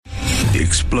The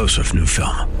explosive new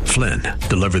film, Flynn,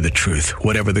 deliver the truth,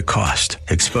 whatever the cost,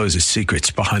 exposes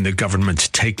secrets behind the government's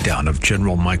takedown of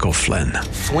General Michael Flynn.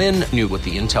 Flynn knew what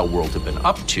the intel world had been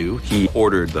up to. He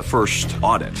ordered the first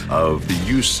audit of the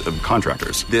use of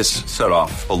contractors. This set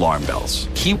off alarm bells.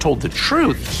 He told the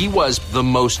truth. He was the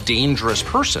most dangerous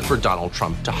person for Donald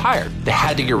Trump to hire. They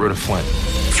had to get rid of Flynn.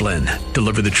 Flynn,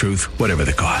 deliver the truth, whatever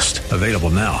the cost. Available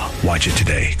now. Watch it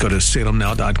today. Go to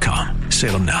salemnow.com.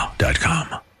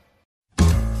 salemnow.com.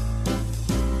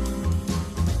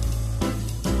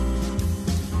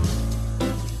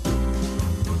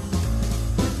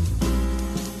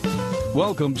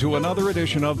 Welcome to another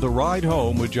edition of The Ride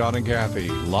Home with John and Kathy,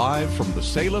 live from the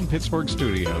Salem-Pittsburgh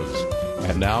studios.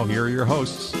 And now, here are your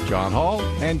hosts, John Hall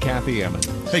and Kathy Emmons.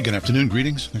 Hey, good afternoon.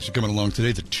 Greetings. Thanks for coming along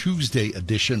today, the Tuesday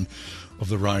edition of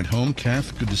The Ride Home.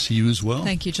 Kath, good to see you as well.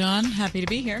 Thank you, John. Happy to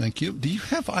be here. Thank you. Do you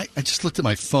have, I just looked at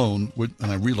my phone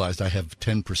and I realized I have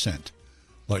 10%.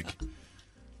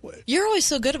 You're always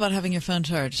so good about having your phone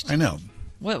charged. I know.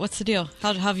 What's the deal?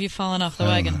 How have you fallen off the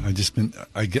wagon?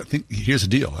 Here's the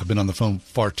deal. I've been on the phone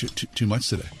far too much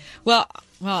today. Well,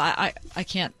 I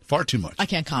can't. Far too much. I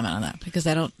can't comment on that because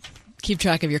I don't keep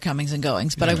track of your comings and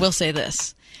goings. But I will say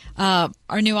this: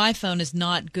 our new iPhone is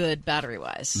not good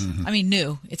battery-wise. Mm-hmm. I mean,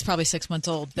 new. It's probably 6 months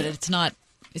old, but it's not.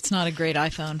 It's not a great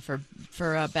iPhone for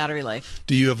battery life.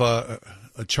 Do you have a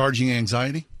charging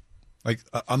anxiety?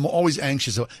 I'm always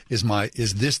anxious.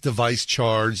 Is this device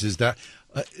charged? Is that?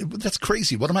 That's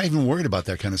crazy. What am I even worried about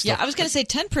that kind of stuff? Yeah, I was going to say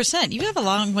 10%. You have a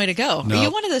long way to go. No. Are you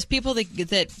one of those people that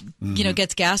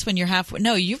gets gas when you're halfway?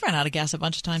 No, you've run out of gas a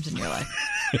bunch of times in your life.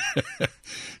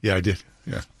 Yeah, I did.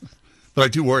 Yeah. But I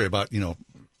do worry about, would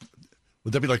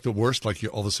that be like the worst? Like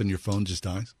all of a sudden your phone just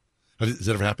dies? Has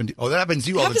that ever happened to you? Oh, that happens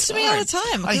to you all the time. It happens to me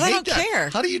all the time because I don't care.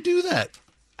 How do you do that?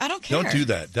 I don't care. Don't do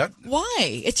that.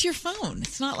 Why? It's your phone.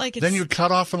 It's not like it's... Then you're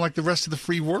cut off from like the rest of the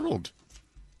free world.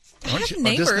 I have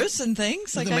neighbors and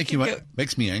things.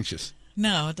 Makes me anxious.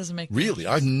 No, it doesn't make me Really?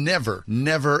 anxious. I've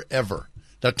never, ever.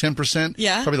 That 10%?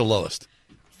 Yeah. Probably the lowest.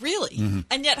 Really? Mm-hmm.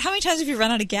 And yet, how many times have you run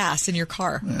out of gas in your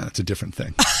car? Yeah, that's a different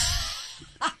thing.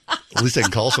 At least I can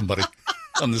call somebody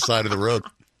on the side of the road.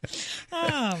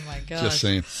 Oh, my gosh. Just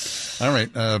saying. All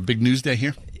right. Big news day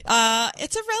here.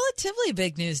 It's a relatively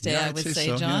big news day, Yeah, I would say,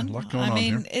 so. John. Yeah, a lot going on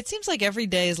here. It seems like every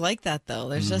day is like that, though.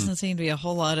 There doesn't seem to be a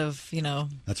whole lot of,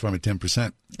 That's why I'm at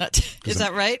 10%. Is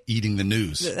that right? Eating the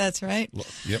news. That's right.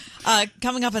 Yep.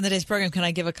 Coming up in the day's program, can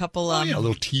I give a couple... a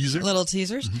little teaser. Little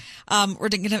teasers. Mm-hmm. We're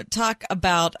going to talk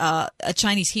about a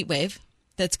Chinese heat wave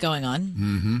that's going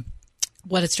on,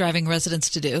 what it's driving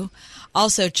residents to do.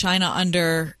 Also,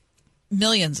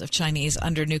 millions of Chinese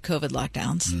under new COVID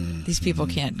lockdowns. These people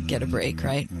can't get a break,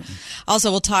 right?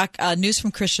 Also, we'll talk news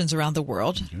from Christians around the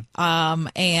world.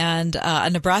 And a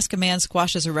Nebraska man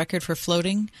squashes a record for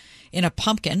floating in a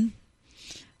pumpkin.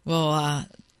 Well,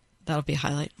 that'll be a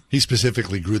highlight. He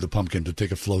specifically grew the pumpkin to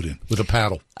take a float in with a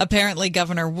paddle. Apparently,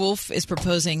 Governor Wolf is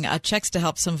proposing checks to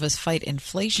help some of us fight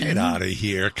inflation. Get out of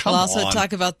here. Come on. We'll also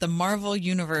talk about the Marvel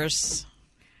Universe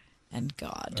and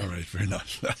God. All right, very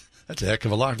nice. That's a heck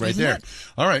of a lot right Isn't there. it?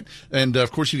 All right. And,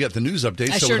 of course, you got the news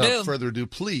update. I so sure without do. further ado,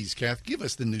 please, Kath, give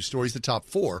us the news stories, the top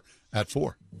 4 at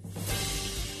 4.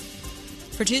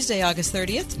 For Tuesday, August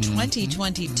 30th,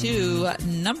 2022,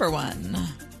 number 1.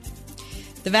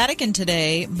 The Vatican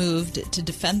today moved to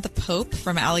defend the Pope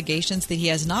from allegations that he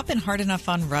has not been hard enough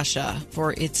on Russia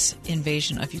for its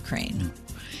invasion of Ukraine.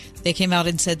 They came out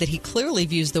and said that he clearly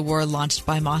views the war launched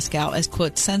by Moscow as,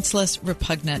 quote, senseless,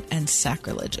 repugnant, and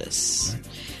sacrilegious. Right.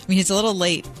 I mean, he's a little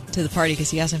late to the party because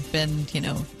he hasn't been,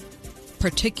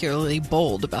 particularly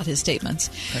bold about his statements.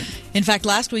 Right. In fact,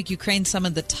 last week, Ukraine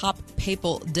summoned the top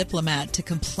papal diplomat to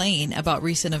complain about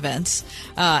recent events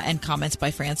and comments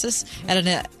by Francis. At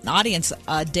an audience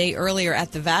a day earlier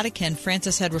at the Vatican,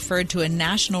 Francis had referred to a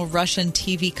national Russian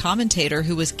TV commentator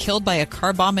who was killed by a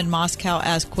car bomb in Moscow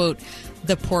as, quote,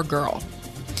 the poor girl.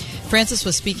 Francis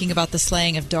was speaking about the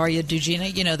slaying of Daria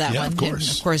Dugina. You know that one. Of course.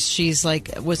 And of course, she's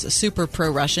was a super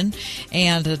pro-Russian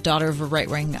and a daughter of a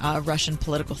right-wing Russian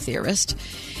political theorist.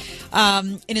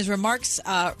 In his remarks,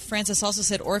 Francis also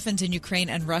said orphans in Ukraine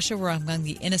and Russia were among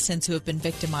the innocents who have been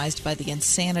victimized by the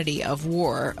insanity of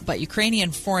war. But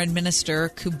Ukrainian Foreign Minister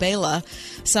Kubela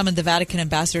summoned the Vatican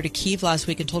ambassador to Kyiv last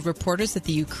week and told reporters that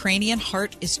the Ukrainian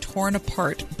heart is torn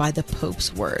apart by the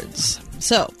Pope's words.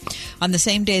 So, on the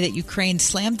same day that Ukraine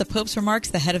slammed the Pope's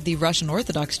remarks, the head of the Russian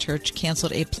Orthodox Church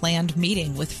canceled a planned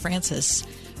meeting with Francis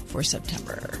for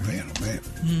September. Man, oh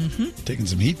man. Taking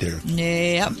some heat there.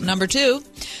 Yep. Number 2.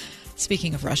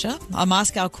 Speaking of Russia, a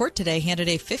Moscow court today handed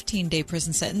a 15-day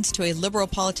prison sentence to a liberal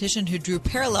politician who drew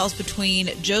parallels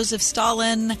between Joseph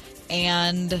Stalin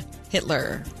and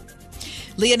Hitler.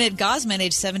 Leonid Gozman,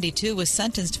 age 72, was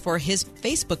sentenced for his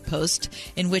Facebook post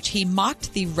in which he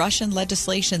mocked the Russian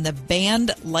legislation that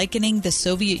banned likening the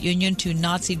Soviet Union to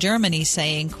Nazi Germany,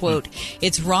 saying, quote,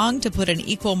 "It's wrong to put an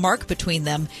equal mark between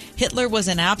them. Hitler was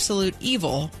an absolute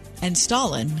evil, and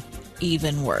Stalin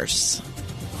even worse."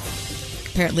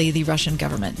 Apparently, the Russian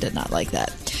government did not like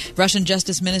that. Russian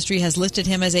Justice Ministry has listed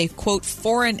him as a, quote,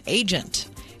 "foreign agent,"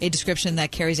 a description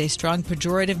that carries a strong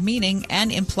pejorative meaning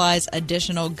and implies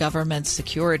additional government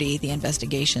security. The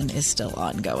investigation is still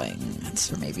ongoing. That's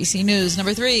from ABC News.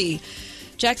 Number 3.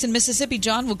 Jackson, Mississippi.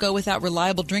 John will go without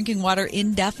reliable drinking water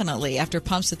indefinitely after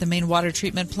pumps at the main water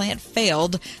treatment plant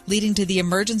failed, leading to the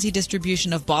emergency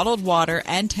distribution of bottled water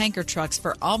and tanker trucks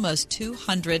for almost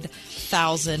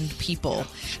 200,000 people.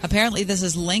 Apparently, this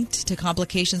is linked to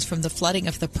complications from the flooding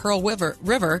of the Pearl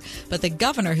River, but the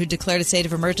governor, who declared a state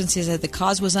of emergency, said the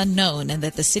cause was unknown and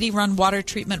that the city-run water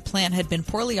treatment plant had been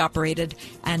poorly operated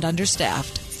and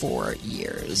understaffed for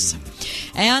years.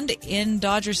 And in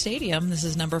Dodger Stadium, this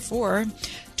is number 4,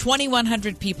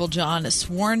 2,100 people, John,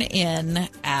 sworn in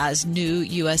as new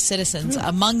U.S. citizens.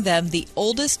 Among them, the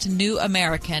oldest new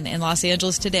American in Los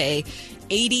Angeles today,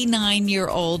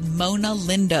 89-year-old Mona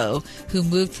Lindo, who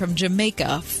moved from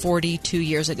Jamaica 42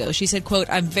 years ago. She said, quote,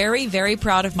 "I'm very, very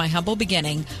proud of my humble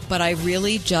beginning, but I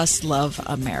really just love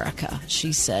America,"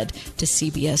 she said to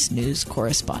CBS News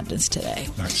correspondents today.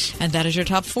 Nice. And that is your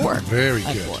top 4. Very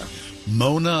good. 4.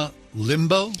 Mona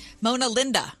Limbo? Mona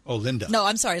Linda. Oh, Linda. No,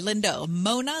 I'm sorry, Lindo.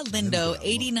 Mona Lindo,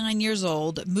 89 years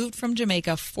old, moved from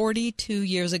Jamaica 42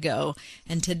 years ago,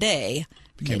 and today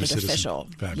Became made a it citizen. official.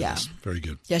 Fabulous. Yeah. Very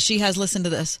good. Yeah, she has, listen to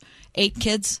this, 8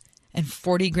 kids and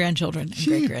 40 grandchildren and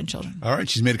great-grandchildren. All right,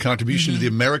 she's made a contribution to the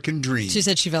American dream. She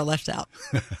said she felt left out.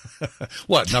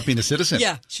 What, not being a citizen?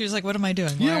 Yeah, she was like, what am I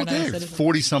doing? Why Yeah, aren't I a okay. citizen?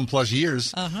 40-some plus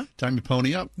years. Uh-huh. Time to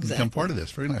pony up and become Exactly. part of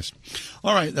this. Very nice.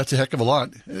 All right, that's a heck of a lot.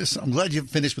 I'm glad you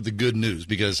finished with the good news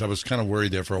because I was kind of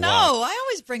worried there for a while. No, I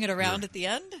always bring it around at the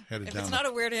end. headed If down it's not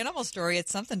a weird animal story,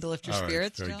 it's something to lift your All right,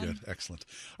 spirits, very John. good. Excellent.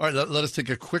 All right, let us take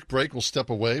a quick break. We'll step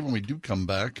away. When we do come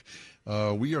back,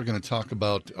 we are going to talk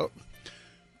about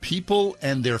people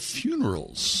and their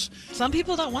funerals. Some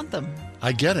people don't want them.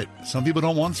 I get it. Some people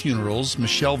don't want funerals.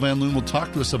 Michelle Van Loon will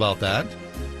talk to us about that.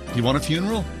 Do you want a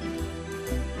funeral?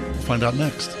 We'll find out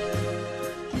next.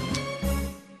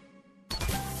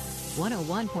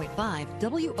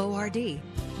 101.5 WORD.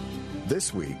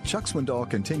 This week, Chuck Swindoll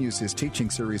continues his teaching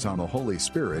series on the Holy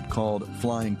Spirit called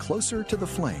Flying Closer to the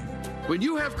Flame. When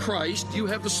you have Christ, you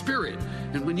have the Spirit.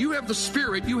 And when you have the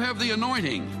Spirit, you have the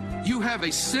anointing. You have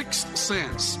a sixth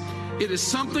sense. It is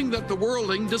something that the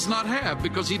worldling does not have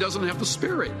because he doesn't have the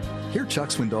Spirit. Hear Chuck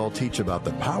Swindoll teach about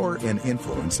the power and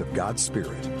influence of God's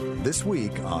Spirit this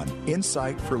week on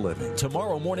Insight for Living.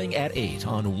 Tomorrow morning at 8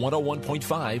 on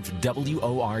 101.5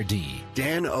 WORD.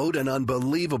 Dan owed an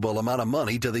unbelievable amount of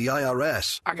money to the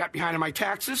IRS. I got behind on my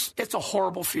taxes. It's a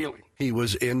horrible feeling. He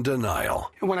was in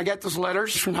denial. And when I got those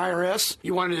letters from the IRS,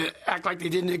 you wanted to act like they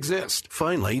didn't exist.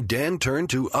 Finally, Dan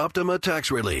turned to Optima Tax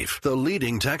Relief, the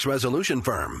leading tax resolution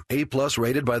firm. A-plus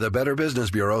rated by the Better Business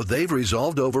Bureau, they've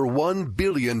resolved over $1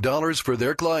 billion for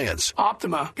their clients.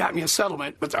 Optima got me a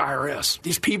settlement with the IRS.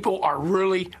 These people are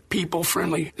really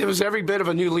people-friendly. It was every bit of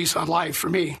a new lease on life for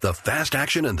me. The fast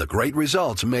action and the great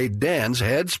results made Dan's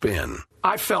head spin.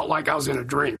 I felt like I was in a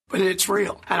dream, but it's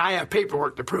real, and I have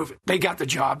paperwork to prove it. They got the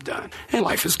job done, and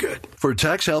life is good. For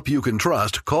tax help you can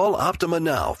trust, call Optima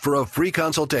now for a free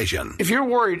consultation. If you're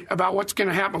worried about what's going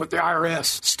to happen with the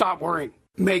IRS, stop worrying.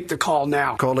 Make the call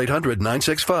now. Call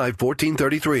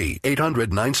 800-965-1433.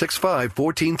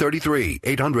 800-965-1433.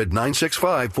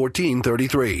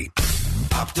 800-965-1433.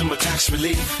 Optima Tax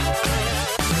Relief.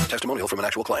 Testimonial from an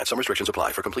actual client. Some restrictions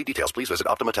apply. For complete details, please visit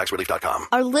OptimaTaxRelief.com.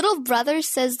 Our little brother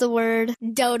says the word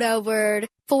dodo word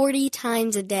 40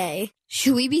 times a day.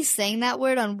 Should we be saying that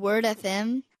word on Word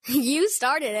FM? You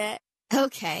started it.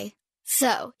 Okay.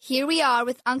 So, here we are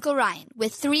with Uncle Ryan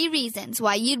with 3 reasons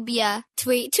why you'd be a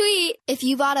tweet if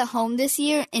you bought a home this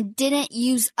year and didn't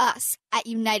use us at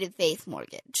United Faith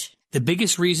Mortgage. The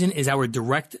biggest reason is our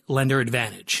direct lender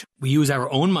advantage. We use our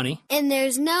own money. And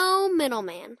there's no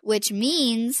middleman. Which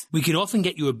means we can often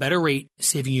get you a better rate,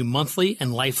 saving you monthly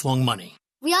and lifelong money.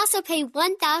 We also pay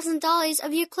 $1,000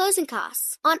 of your closing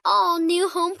costs on all new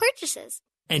home purchases.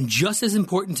 And just as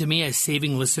important to me as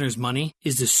saving listeners money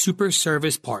is the super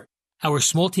service part. Our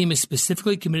small team is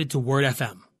specifically committed to Word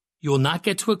FM. You will not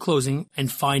get to a closing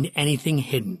and find anything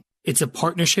hidden. It's a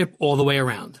partnership all the way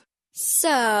around.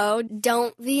 So,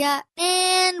 don't via,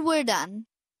 and we're done.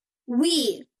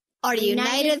 We are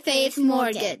United Faith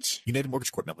Mortgage. United Mortgage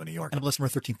Corp, Melville, New York. NMLS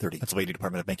number 1330. Pennsylvania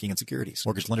Department of Banking and Securities.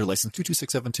 Mortgage lender license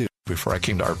 22672. Before I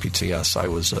came to RPTS, I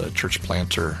was a church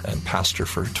planter and pastor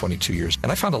for 22 years,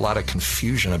 and I found a lot of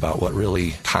confusion about what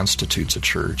really constitutes a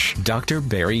church. Dr.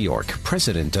 Barry York,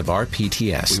 president of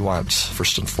RPTS. We want,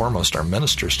 first and foremost, our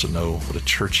ministers to know what a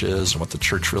church is and what the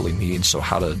church really needs, so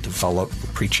how to develop the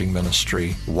preaching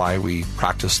ministry, why we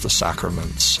practice the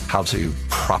sacraments, how to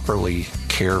properly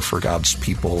care for God's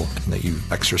people, and that you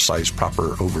exercise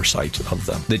proper oversight of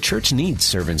them. The church needs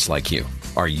servants like you.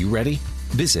 Are you ready?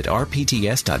 Visit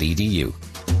rpts.edu.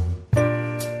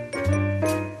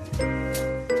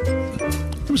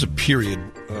 There was a period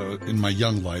in my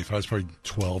young life, I was probably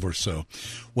 12 or so,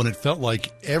 when it felt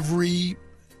like every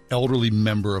elderly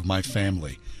member of my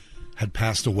family had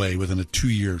passed away within a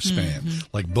 2-year span,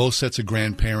 like both sets of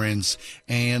grandparents,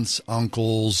 aunts,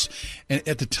 uncles. And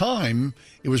at the time,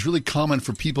 it was really common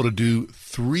for people to do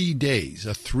 3 days,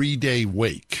 a 3-day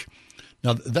wake.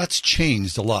 Now, that's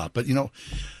changed a lot, but,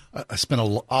 I spent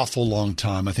an awful long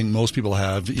time, I think most people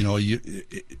have,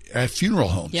 at funeral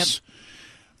homes. Yep.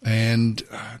 And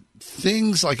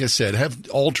things, like I said, have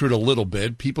altered a little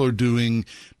bit. People are doing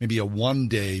maybe a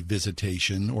 1-day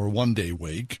visitation or 1-day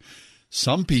wake.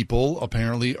 Some people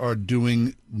apparently are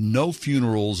doing no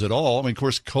funerals at all. I mean, of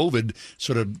course, COVID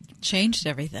sort of changed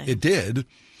everything. It did.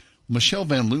 Michelle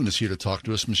Van Loon is here to talk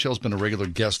to us. Michelle's been a regular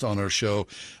guest on our show.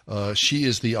 She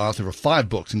is the author of 5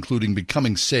 books, including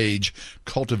Becoming Sage,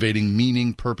 Cultivating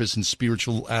Meaning, Purpose, and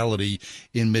Spirituality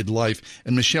in Midlife.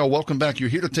 And Michelle, welcome back. You're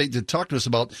here to talk to us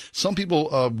about some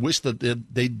people wish that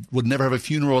they would never have a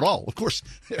funeral at all. Of course,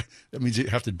 that means you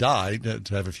have to die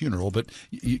to have a funeral, but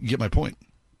you get my point.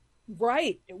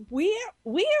 Right. We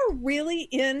are really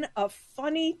in a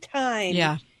funny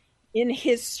time in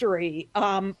history,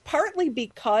 partly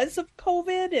because of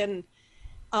COVID and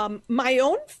my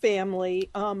own family.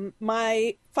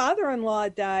 My father-in-law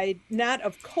died not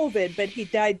of COVID, but he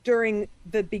died during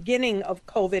the beginning of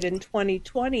COVID in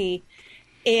 2020.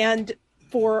 And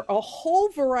for a whole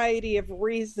variety of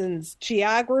reasons,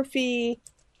 geography,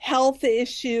 health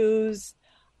issues,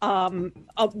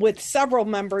 with several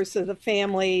members of the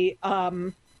family,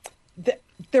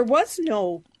 there was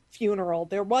no funeral.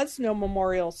 There was no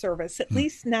memorial service, at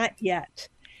least not yet.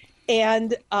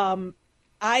 And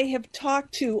I have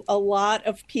talked to a lot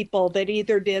of people that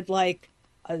either did like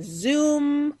a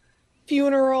Zoom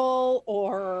funeral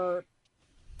or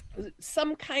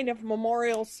some kind of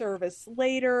memorial service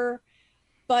later.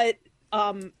 But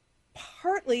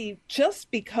partly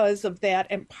just because of that,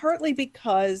 and partly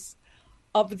because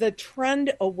of the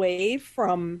trend away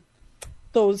from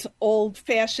those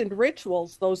old-fashioned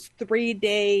rituals, those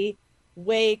 3-day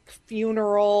wake,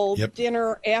 funeral,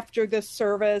 dinner after the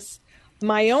service.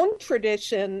 My own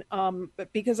tradition,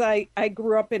 because I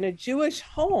grew up in a Jewish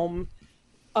home,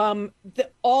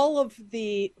 all of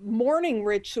the morning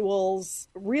rituals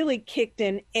really kicked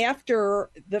in after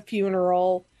the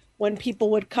funeral, when people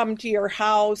would come to your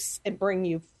house and bring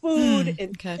you food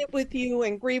and sit with you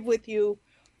and grieve with you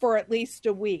for at least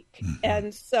a week.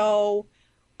 And so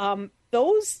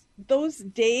those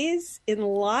days in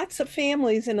lots of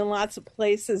families and in lots of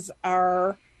places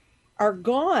are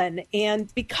gone.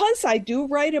 And because I do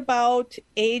write about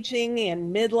aging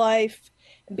and midlife,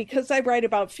 and because I write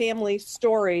about family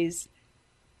stories,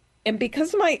 and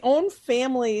because of my own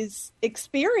family's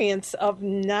experience of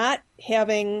not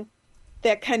having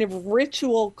that kind of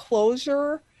ritual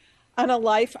closure on a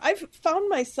life, I've found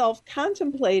myself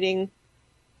contemplating,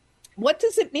 what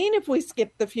does it mean if we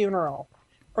skip the funeral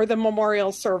or the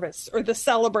memorial service or the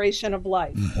celebration of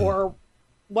life or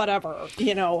whatever,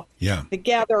 the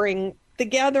gathering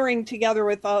together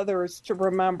with others to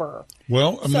remember.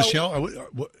 Well, Michelle, I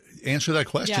would answer that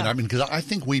question. I mean, because I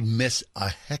think we miss a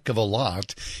heck of a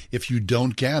lot if you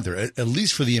don't gather, at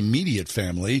least for the immediate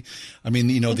family. I mean,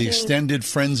 the extended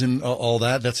friends and all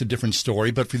that, that's a different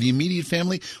story. But for the immediate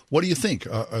family, what do you think?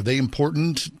 Are they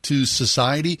important to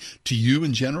society, to you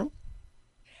in general?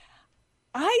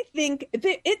 I think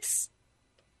that it's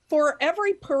for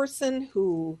every person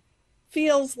who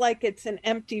feels like it's an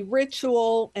empty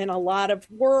ritual and a lot of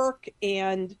work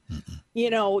and,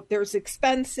 there's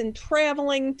expense in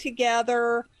traveling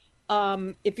together.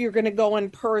 If you're going to go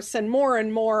in person, more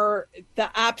and more, the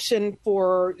option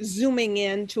for Zooming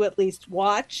in to at least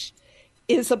watch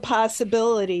is a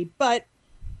possibility. But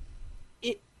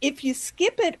if you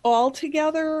skip it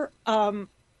altogether,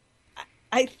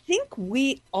 I think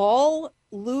we all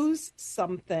lose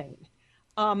something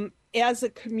as a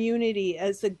community,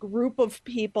 as a group of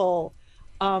people,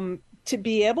 to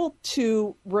be able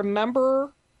to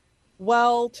remember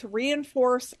well, to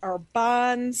reinforce our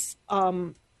bonds,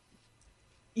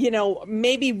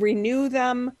 maybe renew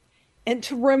them, and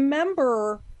to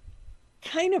remember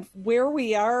kind of where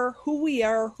we are,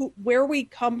 where we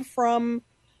come from,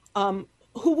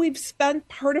 who we've spent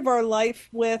part of our life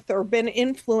with or been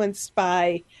influenced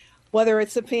by, whether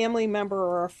it's a family member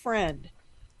or a friend.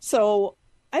 So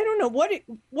I don't know,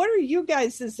 what are you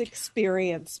guys'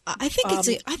 experience? I think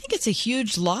it's a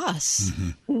huge loss,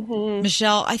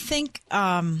 Michelle. I think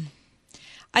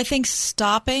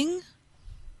stopping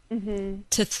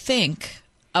to think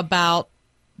about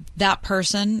that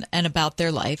person and about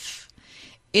their life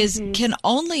can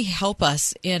only help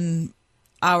us in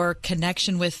our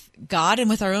connection with God and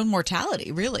with our own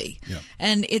mortality, really. Yeah.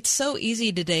 And it's so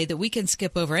easy today that we can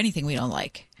skip over anything we don't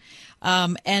like.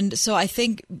 And so I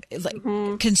think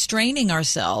constraining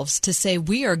ourselves to say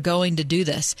we are going to do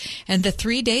this. And the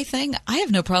 3-day thing, I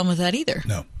have no problem with that either.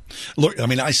 No. Look, I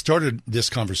mean, I started this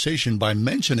conversation by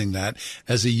mentioning that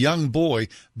as a young boy,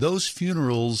 those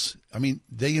funerals, I mean,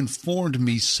 they informed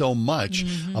me so much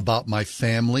about my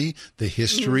family, the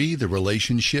history, the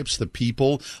relationships, the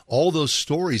people, all those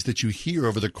stories that you hear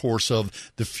over the course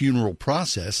of the funeral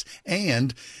process.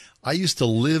 And I used to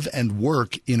live and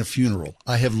work in a funeral.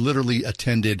 I have literally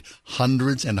attended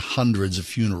hundreds and hundreds of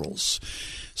funerals.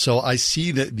 So I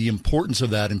see the importance of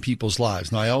that in people's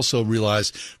lives. Now, I also realize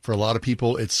for a lot of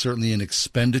people, it's certainly an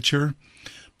expenditure,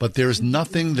 but there's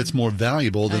nothing that's more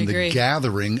valuable than the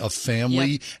gathering of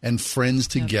family and friends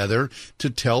together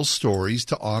to tell stories,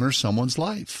 to honor someone's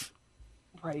life.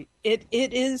 Right.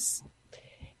 It's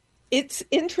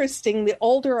interesting. The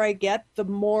older I get, the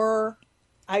more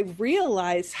I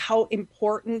realize how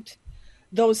important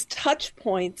those touch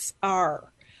points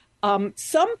are.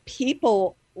 Some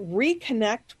people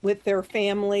reconnect with their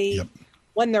family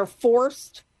when they're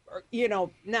forced, or,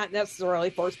 not necessarily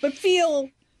forced, but feel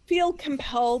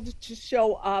compelled to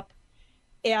show up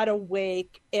at a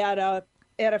wake, at a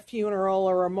funeral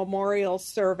or a memorial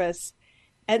service,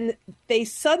 and they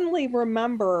suddenly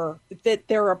remember that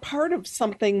they're a part of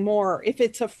something more. If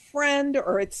it's a friend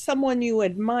or it's someone you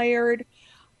admired,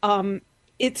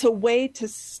 it's a way to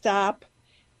stop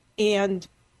and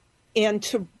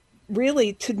to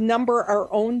really to number our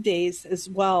own days as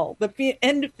well. The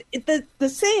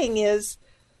saying is,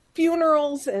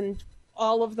 funerals and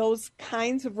all of those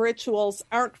kinds of rituals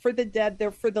aren't for the dead;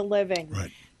 they're for the living.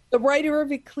 Right. The writer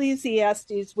of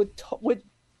Ecclesiastes would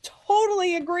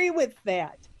totally agree with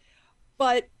that.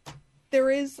 But there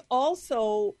is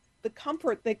also the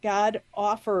comfort that God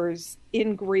offers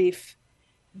in grief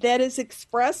that is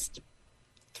expressed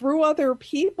through other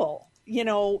people.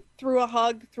 Through a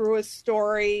hug, through a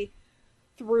story,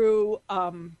 through,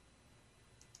 for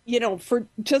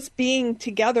just being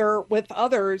together with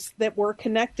others that we're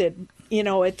connected.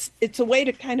 It's a way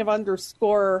to kind of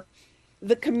underscore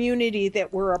the community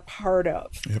that we're a part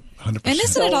of. Yep, 100%. And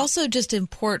isn't it also just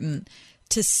important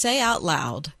to say out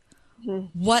loud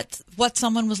what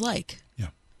someone was like?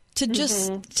 To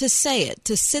just to say it,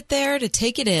 to sit there, to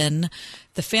take it in,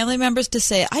 the family members to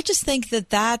say it. I just think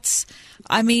that's,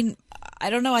 I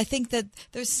don't know. I think that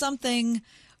there's something,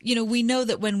 we know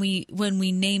that when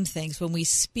we name things, when we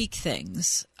speak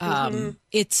things,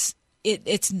 it's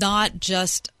not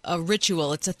just a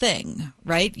ritual, it's a thing,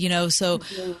 right? So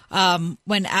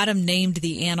when Adam named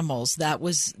the animals, that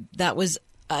was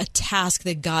a task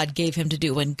that God gave him to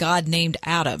do. When God named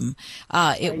Adam,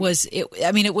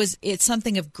 it's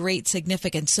something of great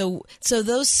significance. So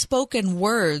those spoken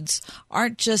words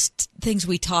aren't just things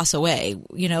we toss away.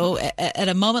 At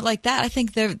a moment like that, I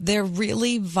think they're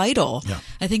really vital. Yeah.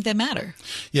 I think they matter.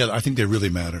 Yeah, I think they really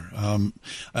matter. And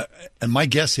my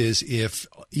guess is if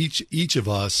each of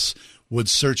us would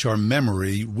search our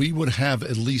memory, we would have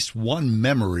at least one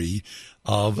memory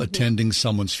of attending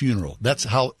someone's funeral. That's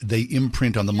how they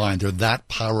imprint on the mind. They're that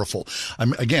powerful. I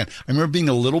remember being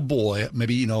a little boy,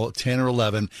 maybe 10 or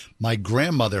 11. My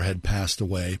grandmother had passed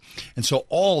away, and so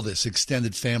all this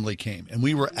extended family came, and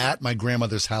we were at my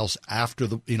grandmother's house after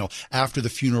the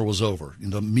funeral was over,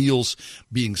 the meals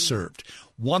being served.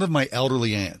 One of my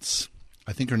elderly aunts,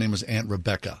 I think her name was Aunt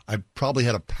Rebecca. I probably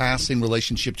had a passing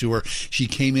relationship to her. She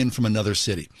came in from another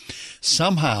city.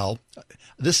 Somehow,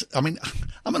 I'm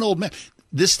an old man.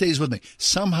 This stays with me.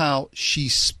 Somehow she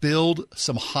spilled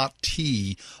some hot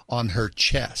tea on her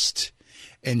chest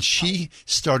and she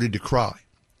started to cry.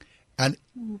 And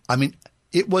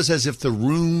it was as if the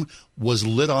room was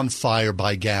lit on fire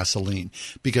by gasoline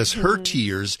because her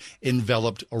tears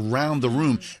enveloped around the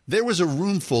room. There was a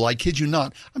room full, I kid you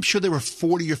not, I'm sure there were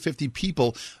 40 or 50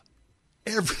 people.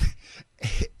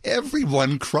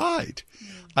 Everyone cried.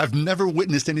 I've never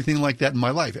witnessed anything like that in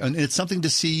my life. And it's something to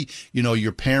see,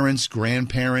 your parents,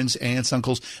 grandparents, aunts,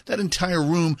 uncles, that entire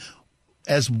room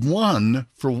as one,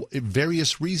 for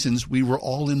various reasons, we were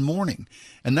all in mourning.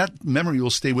 And that memory will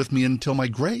stay with me until my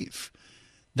grave.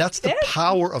 That's the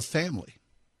power of family.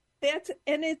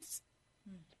 And it's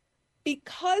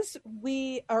because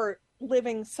we are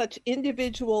living such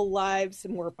individual lives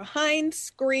and we're behind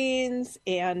screens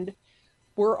and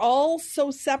we're all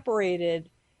so separated.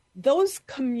 Those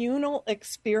communal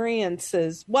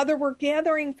experiences, whether we're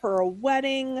gathering for a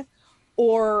wedding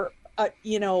or a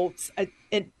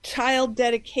child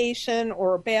dedication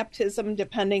or a baptism,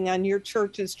 depending on your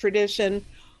church's tradition,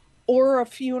 or a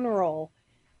funeral,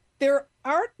 there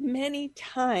aren't many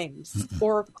times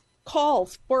or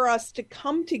calls for us to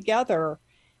come together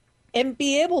and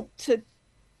be able to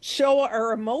show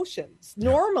our emotions.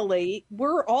 Normally,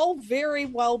 we're all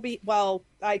very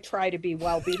I try to be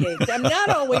well-behaved. I'm not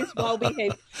always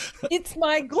well-behaved. It's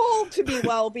my goal to be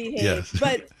well-behaved. Yes.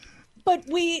 But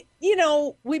we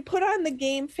put on the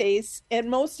game face, and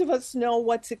most of us know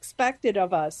what's expected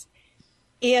of us.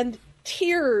 And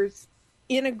tears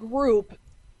in a group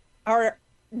are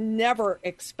never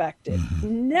expected,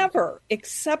 never,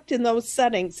 except in those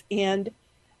settings. And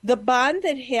the bond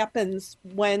that happens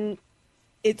when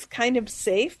it's kind of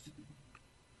safe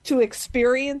to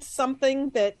experience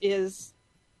something that is,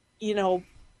 it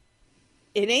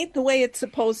ain't the way it's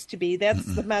supposed to be.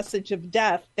 That's the message of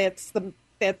death. That's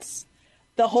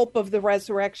the hope of the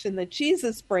resurrection that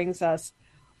Jesus brings us.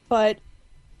 But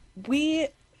we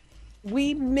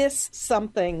miss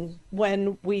something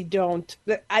when we don't.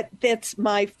 That's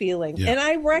my feeling. Yeah. And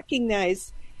I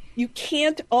recognize you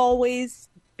can't always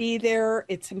be there.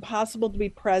 It's impossible to be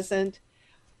present.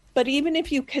 But even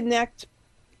if you connect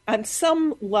on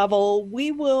some level,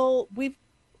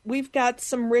 we've got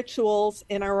some rituals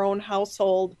in our own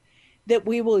household that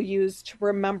we will use to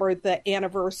remember the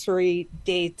anniversary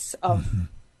dates of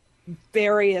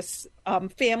various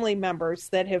family members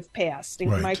that have passed.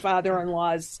 And my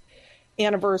father-in-law's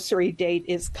anniversary date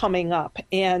is coming up.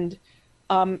 And,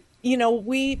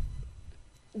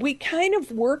 we kind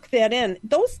of work that in.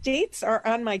 Those dates are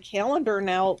on my calendar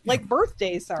now, like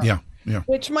birthdays are. Yeah.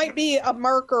 Which might be a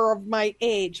marker of my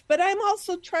age. But I'm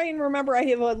also trying to remember, I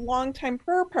have a longtime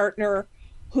prayer partner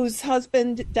whose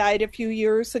husband died a few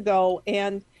years ago,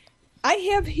 and I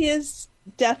have his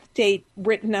death date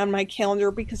written on my calendar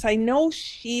because I know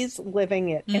she's living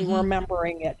it and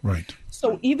remembering it. Right.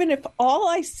 So even if all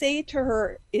I say to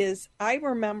her is, I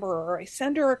remember, or I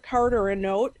send her a card or a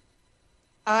note,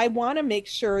 I want to make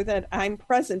sure that I'm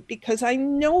present because I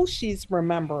know she's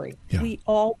remembering. Yeah. We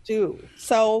all do.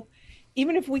 So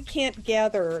even if we can't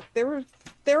gather, there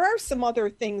are some other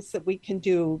things that we can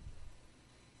do,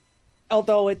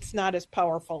 although it's not as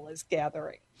powerful as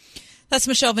gathering. That's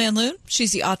Michelle Van Loon.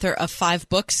 She's the author of 5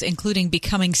 books, including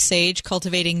Becoming Sage,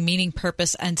 Cultivating Meaning,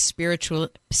 Purpose, and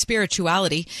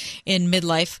Spirituality in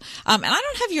Midlife. And I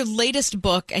don't have your latest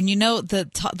book, and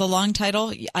the long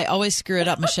title. I always screw it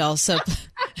up, Michelle. So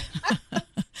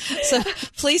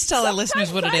please tell our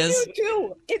listeners what it is. I do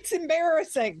too. It's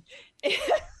embarrassing.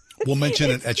 We'll mention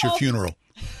it at your funeral.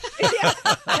 Yeah,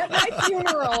 at my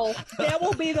funeral, that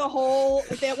will be the whole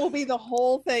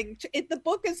thing. The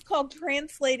book is called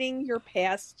Translating Your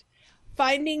Past,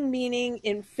 Finding Meaning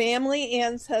in Family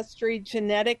Ancestry,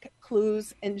 Genetic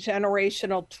Clues, and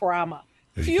Generational Trauma.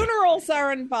 Funerals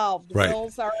are involved. Right.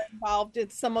 Wills are involved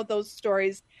in some of those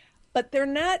stories, but they're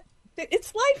not.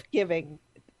 It's life-giving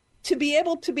to be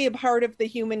able to be a part of the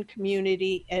human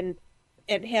community and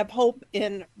have hope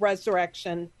in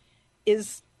resurrection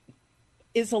is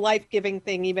a life-giving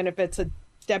thing, even if it's a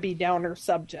Debbie Downer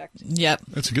subject. Yep.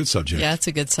 That's a good subject. Yeah, it's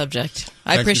a good subject.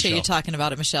 I appreciate Michelle. you talking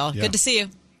about it, Michelle. Yeah. Good to see you.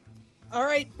 All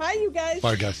right. Bye, you guys.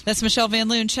 Bye, guys. That's Michelle Van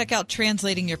Loon. Check out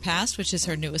Translating Your Past, which is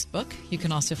her newest book. You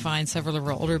can also find several of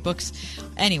her older books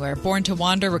anywhere. Born to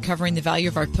Wander, Recovering the Value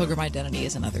of Our Pilgrim Identity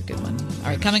is another good one. All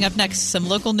right, coming up next, some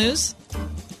local news.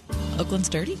 Oakland's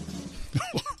dirty.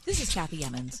 This is Kathy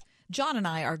Emmons. John and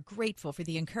I are grateful for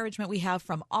the encouragement we have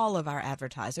from all of our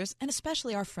advertisers, and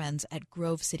especially our friends at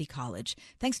Grove City College.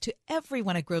 Thanks to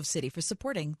everyone at Grove City for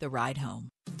supporting The Ride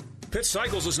Home. Pitt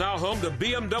Cycles is now home to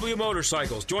BMW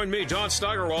Motorcycles. Join me, John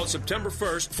Steigerwald, September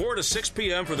 1st, 4 to 6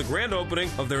 p.m. for the grand opening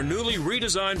of their newly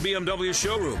redesigned BMW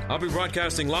showroom. I'll be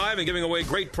broadcasting live and giving away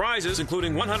great prizes,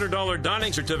 including $100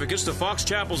 dining certificates to Fox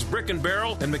Chapel's Brick and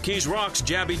Barrel and McKees Rock's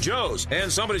Jabby Joe's.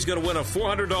 And somebody's going to win a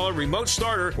 $400 remote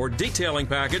starter or detailing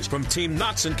package from Team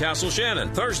Knott's in Castle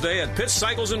Shannon. Thursday at Pitt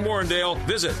Cycles in Warrendale.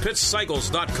 Visit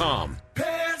pittscycles.com. Pitt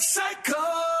Cycles!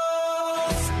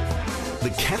 The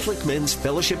Catholic Men's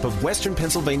Fellowship of Western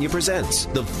Pennsylvania presents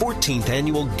the 14th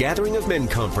Annual Gathering of Men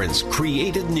Conference,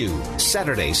 Created New,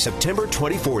 Saturday, September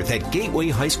 24th at Gateway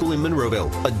High School in Monroeville.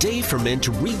 A day for men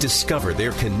to rediscover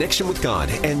their connection with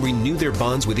God and renew their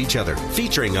bonds with each other.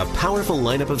 Featuring a powerful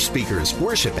lineup of speakers,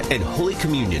 worship, and Holy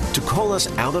Communion to call us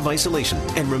out of isolation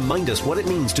and remind us what it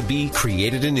means to be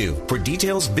created anew. For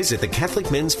details, visit the Catholic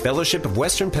Men's Fellowship of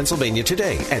Western Pennsylvania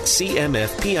today at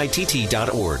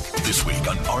cmfpitt.org. This week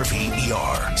on RVER,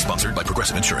 sponsored by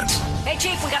Progressive Insurance. Hey,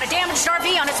 Chief, we got a damaged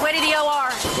RV on its way to the OR.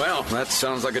 Well, that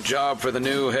sounds like a job for the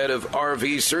new head of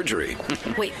RV surgery.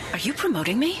 Wait, are you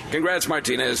promoting me? Congrats,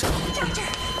 Martinez. Doctor,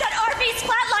 that RV's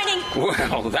flatlining.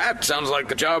 Well, that sounds like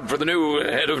the job for the new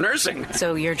head of nursing.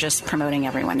 So you're just promoting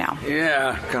everyone now?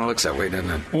 Yeah, kind of looks that way, doesn't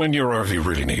it? When your RV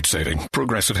really needs saving,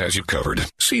 Progressive has you covered.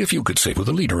 See if you could save with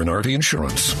a leader in RV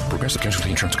insurance. Progressive Casualty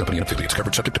Insurance Company and affiliates,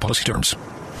 covered subject to policy terms.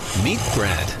 Meet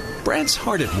Brad. Brad's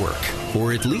hard at work,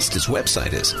 or at least his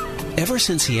website is. Ever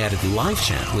since he added live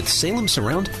chat with Salem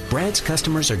Surround, Brad's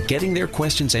customers are getting their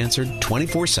questions answered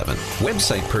 24/7.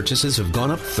 Website purchases have gone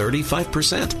up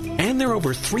 35%, and they're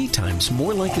over 3 times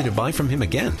more likely to buy from him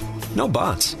again. No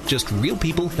bots, just real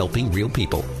people helping real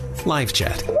people. Live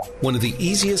chat, one of the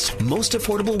easiest, most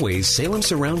affordable ways Salem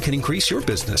Surround can increase your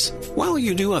business while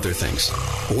you do other things,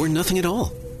 or nothing at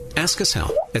all. Ask us how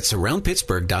at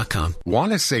surroundpittsburgh.com.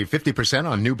 Want to save 50%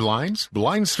 on new blinds?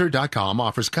 Blindster.com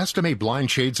offers custom-made blind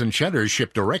shades and shutters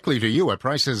shipped directly to you at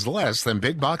prices less than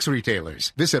big box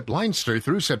retailers. Visit Blindster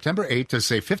through September 8th to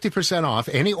save 50% off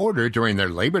any order during their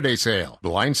Labor Day sale.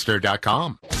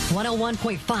 Blindster.com.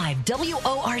 101.5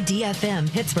 WORD-FM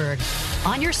Pittsburgh.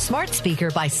 On your smart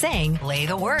speaker by saying, play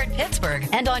the word Pittsburgh.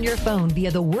 And on your phone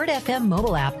via the Word FM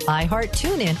mobile app, iHeart,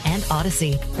 TuneIn, and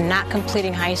Odyssey. Not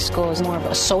completing high school is more of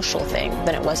a social thing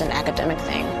than it was an academic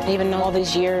thing. Even though all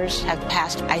these years have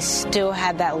passed, I still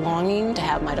had that longing to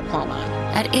have my diploma.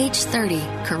 At age 30,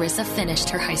 Carissa finished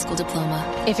her high school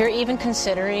diploma. If you're even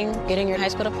considering getting your high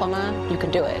school diploma, you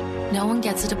can do it. No one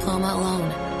gets a diploma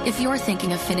alone. If you're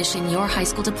thinking of finishing your high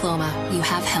school diploma, you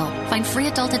have help. Find free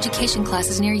adult education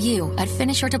classes near you at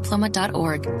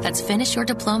finishyourdiploma.org. That's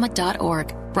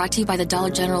finishyourdiploma.org. Brought to you by the Dollar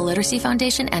General Literacy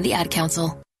Foundation and the Ad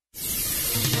Council.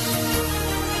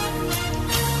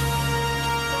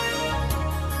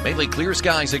 Mainly clear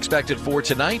skies expected for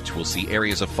tonight. We'll see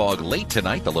areas of fog late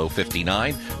tonight, the low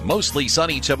 59. Mostly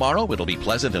sunny tomorrow. It'll be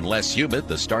pleasant and less humid.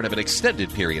 The start of an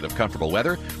extended period of comfortable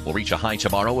weather. We'll reach a high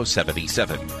tomorrow of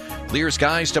 77. Clear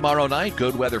skies tomorrow night.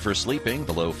 Good weather for sleeping,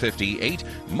 the low 58.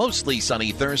 Mostly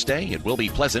sunny Thursday. It will be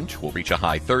pleasant. We'll reach a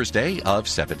high Thursday of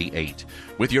 78.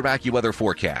 With your AccuWeather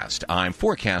forecast, I'm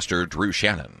forecaster Drew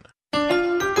Shannon.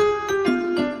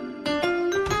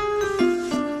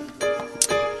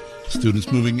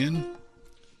 Students moving in,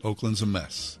 Oakland's a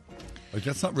mess. Like,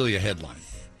 that's not really a headline.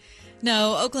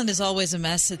 No, Oakland is always a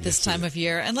mess at this time of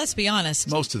year. And let's be honest,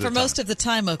 most of the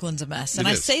time, Oakland's a mess. And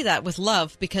I say that with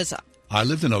love because I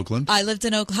lived in Oakland.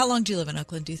 How long do you live in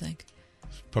Oakland, do you think?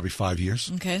 Probably 5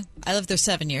 years. Okay. I lived there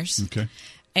 7 years. Okay.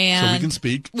 And so we can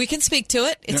speak. We can speak to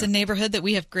it. It's a neighborhood that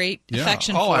we have great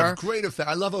affection for. Oh, I have great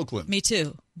affection. I love Oakland. Me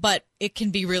too. But it can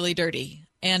be really dirty,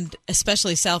 and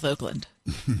especially South Oakland.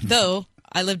 Though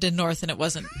I lived in North, and it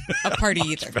wasn't a party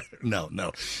either. No.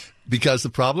 Because the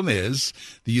problem is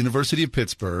the University of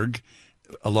Pittsburgh,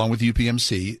 along with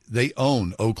UPMC, they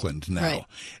own Oakland now. Right.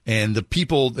 And the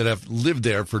people that have lived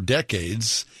there for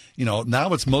decades,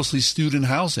 now it's mostly student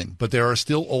housing. But there are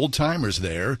still old-timers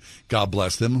there, God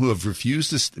bless them, who have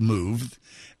refused to move.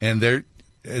 And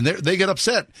they get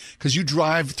upset because you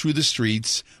drive through the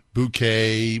streets,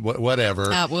 Bouquet,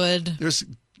 whatever. Atwood. There's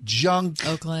junk,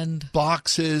 Oakland,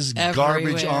 boxes, everywhere.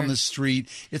 Garbage on the street.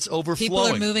 It's overflowing. People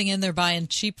are moving in. They're buying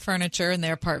cheap furniture in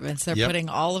their apartments. They're putting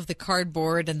all of the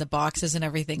cardboard and the boxes and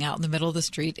everything out in the middle of the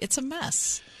street. It's a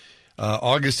mess.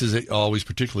 August is always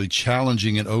particularly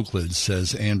challenging in Oakland,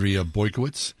 says Andrea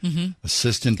Boykowitz,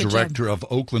 Assistant Director of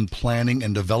Oakland Planning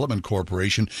and Development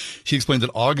Corporation. She explained that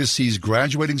August sees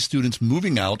graduating students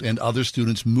moving out and other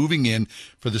students moving in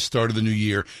for the start of the new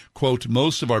year. Quote,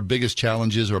 most of our biggest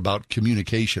challenges are about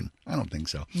communication. I don't think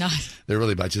so. No. They're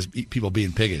really about just people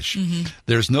being piggish.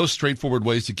 There's no straightforward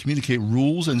ways to communicate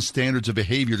rules and standards of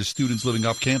behavior to students living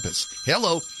off campus.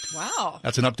 Hello. Wow.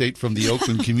 That's an update from the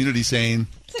Oakland community saying...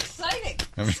 It's exciting.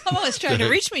 Someone was trying to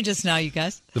reach me just now, you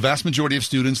guys. The vast majority of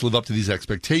students live up to these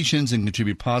expectations and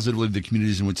contribute positively to the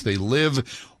communities in which they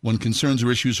live. When concerns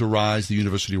or issues arise, the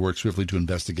university works swiftly to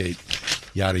investigate,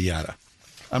 yada, yada.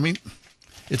 I mean,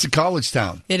 it's a college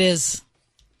town. It is.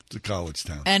 It's a college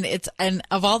town. And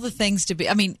of all the things to be,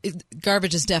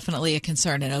 garbage is definitely a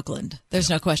concern in Oakland. There's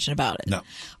no question about it. No.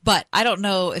 But I don't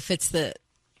know if it's the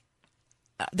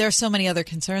there are so many other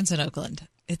concerns in Oakland.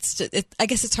 I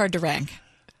guess it's hard to rank.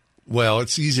 Well,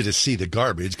 it's easy to see the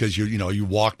garbage because you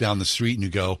walk down the street and you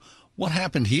go, what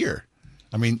happened here?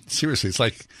 I mean, seriously, it's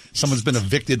like someone's been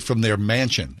evicted from their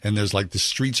mansion and there's like the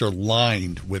streets are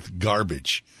lined with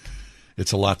garbage.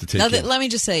 It's a lot to take in. Let me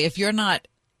just say, if you're not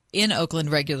in Oakland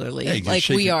regularly, like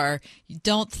we are,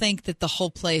 don't think that the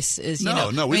whole place is,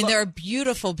 there are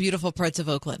beautiful, beautiful parts of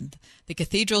Oakland. The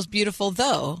cathedral's beautiful,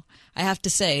 though. I have to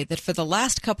say that for the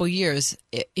last couple years,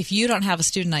 if you don't have a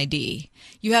student ID,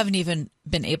 you haven't even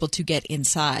been able to get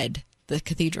inside the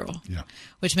cathedral,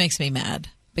 which makes me mad.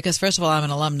 Because first of all, I'm an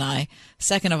alumni.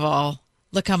 Second of all,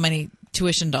 look how many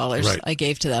tuition dollars I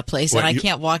gave to that place, and I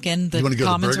can't walk in the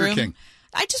Commons room. King?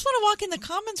 I just want to walk in the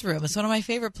Commons room. It's one of my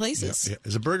favorite places. Yeah.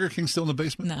 Is a Burger King still in the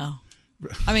basement? No.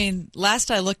 I mean,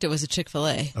 last I looked, it was a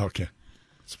Chick-fil-A. Okay.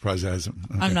 Surprised it hasn't.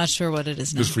 Okay. I'm not sure what it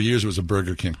is now. Because for years it was a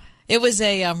Burger King. It was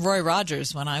a Roy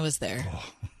Rogers when I was there.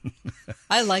 Oh.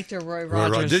 I liked a Roy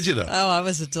Rogers. Did you though? Oh, I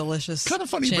was a delicious. Kind of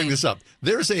funny you bring this up.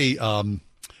 There's a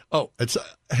it's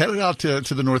headed out to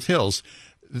the North Hills.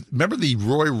 Remember the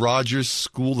Roy Rogers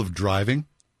School of Driving?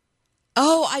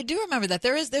 Oh, I do remember that.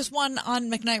 There's one on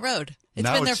McKnight Road. It's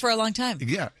been there for a long time.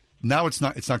 Yeah. Now it's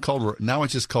not called. Now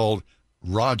it's just called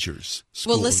Rogers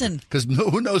School. Well, listen, because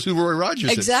who knows who Roy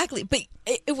Rogers is? Exactly, but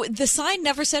the sign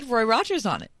never said Roy Rogers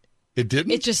on it. It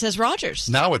didn't? It just says Rogers.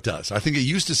 Now it does. I think it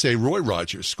used to say Roy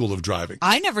Rogers School of Driving.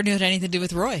 I never knew it had anything to do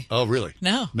with Roy. Oh, really?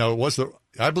 No. No, it was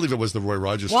I believe it was the Roy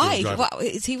Rogers School of Driving. Why?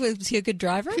 Was he a good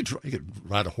driver? He could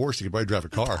ride a horse. He could probably drive a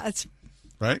car.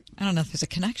 Right? I don't know if there's a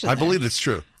connection I believe it's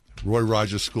true. Roy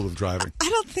Rogers School of Driving. I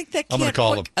don't think that I'm going to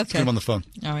call him. Okay. Let's get him on the phone.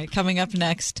 All right. Coming up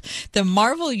next, the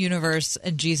Marvel Universe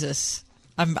and Jesus.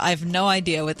 I have no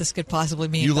idea what this could possibly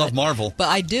mean. You love Marvel. But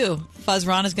I do. Fuzz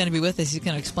Ron is going to be with us. He's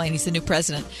going to explain. He's the new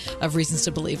president of Reasons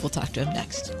to Believe. We'll talk to him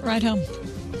next. Right home.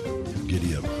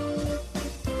 Giddy up.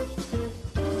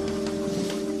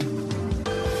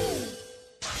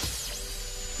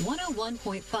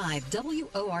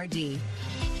 .5 WORD.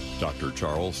 Dr.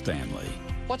 Charles Stanley.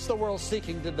 What's the world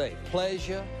seeking today?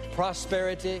 Pleasure,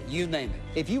 prosperity, you name it.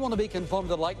 If you want to be conformed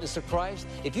to the likeness of Christ,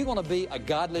 if you want to be a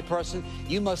godly person,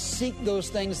 you must seek those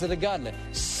things that are godly.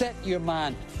 Set your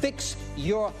mind, fix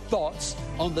your thoughts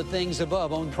on the things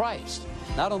above, on Christ,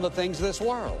 not on the things of this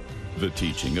world. The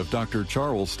teaching of Dr.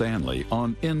 Charles Stanley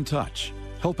on In Touch,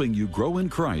 helping you grow in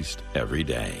Christ every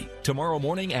day. Tomorrow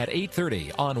morning at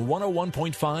 8:30 on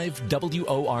 101.5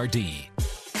 WORD.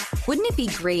 Wouldn't it be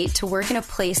great to work in a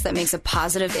place that makes a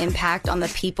positive impact on the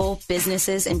people,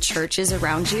 businesses, and churches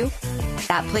around you?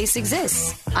 That place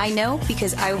exists. I know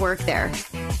because I work there.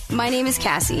 My name is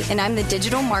Cassie, and I'm the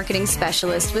digital marketing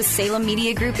specialist with Salem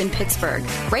Media Group in Pittsburgh.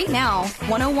 Right now,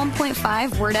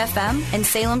 101.5 Word FM and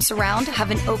Salem Surround have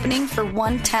an opening for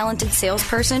one talented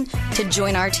salesperson to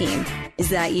join our team. Is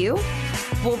that you?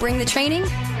 We'll bring the training.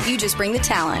 You just bring the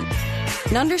talent.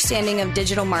 An understanding of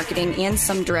digital marketing and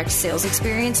some direct sales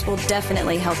experience will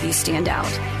definitely help you stand out.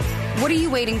 What are you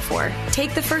waiting for?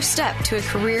 Take the first step to a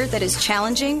career that is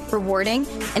challenging, rewarding,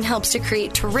 and helps to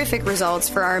create terrific results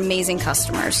for our amazing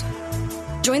customers.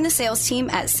 Join the sales team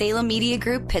at Salem Media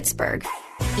Group Pittsburgh.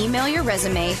 Email your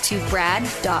resume to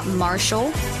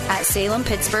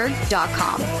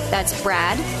brad.marshall@salempittsburgh.com. That's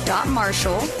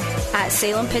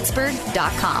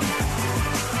brad.marshall@salempittsburgh.com.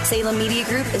 Salem Media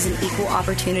Group is an equal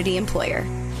opportunity employer.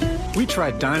 We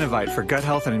tried Dynovite for gut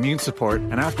health and immune support,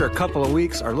 and after a couple of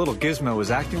weeks, our little Gizmo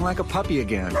was acting like a puppy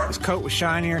again. His coat was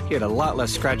shinier, he had a lot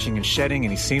less scratching and shedding,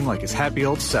 and he seemed like his happy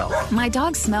old self. My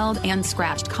dog smelled and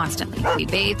scratched constantly. We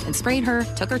bathed and sprayed her,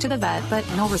 took her to the vet, but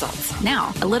no results.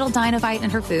 Now, a little Dynovite in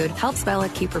her food helps Bella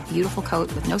keep her beautiful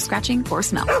coat with no scratching or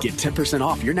smell. Get 10%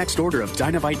 off your next order of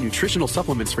Dynovite nutritional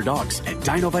supplements for dogs at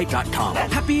Dynovite.com.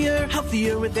 Happier,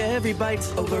 healthier with every bite.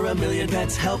 Over 1 million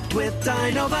pets helped with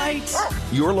Dynovite.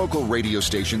 Your local radio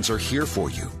stations are here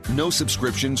for you. No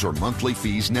subscriptions or monthly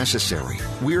fees necessary.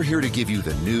 We're here to give you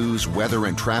the news, weather,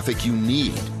 and traffic you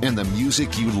need and the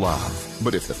music you love.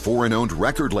 But if the foreign-owned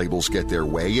record labels get their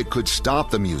way, it could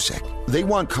stop the music. They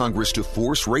want Congress to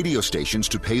force radio stations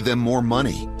to pay them more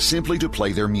money simply to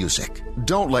play their music.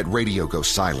 Don't let radio go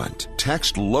silent.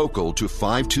 Text LOCAL to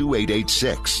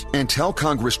 52886 and tell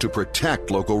Congress to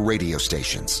protect local radio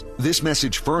stations. This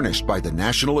message furnished by the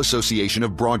National Association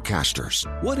of Broadcasters.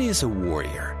 What is a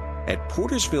warrior? At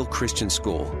Portersville Christian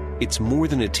School, it's more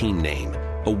than a team name.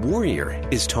 A warrior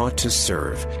is taught to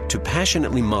serve, to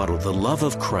passionately model the love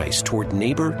of Christ toward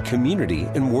neighbor, community,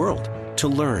 and world. To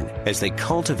learn as they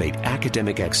cultivate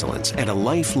academic excellence and a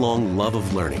lifelong love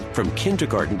of learning from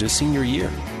kindergarten to senior year.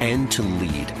 And to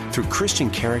lead through Christian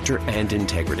character and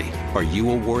integrity. Are you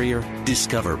a warrior?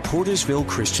 Discover Portersville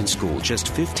Christian School just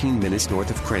 15 minutes north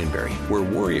of Cranberry, where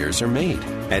warriors are made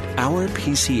at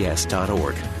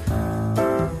ourpcs.org.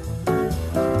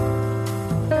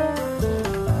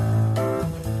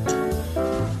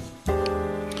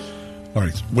 All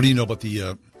right. What do you know about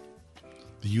the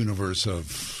universe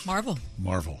of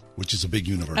Marvel, which is a big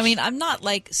universe? I mean, I'm not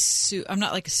like a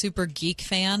super geek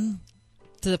fan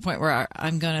to the point where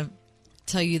I'm going to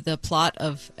tell you the plot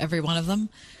of every one of them,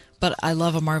 but I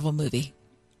love a Marvel movie.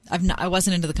 I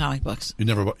wasn't into the comic books. You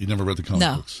never read the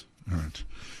comic books? All right.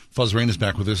 Fuzz Rain is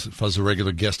back with us. Fuzz is a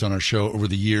regular guest on our show over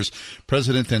the years.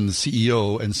 President and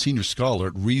CEO and senior scholar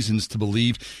at Reasons to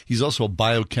Believe. He's also a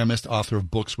biochemist, author of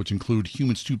books which include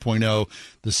Humans 2.0,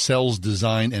 The Cell's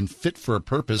Design, and Fit for a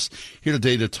Purpose. Here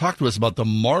today to talk to us about the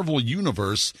Marvel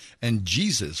Universe and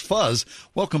Jesus. Fuzz,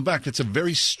 welcome back. It's a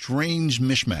very strange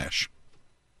mishmash.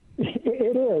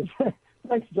 It is.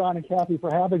 Thanks, John and Kathy,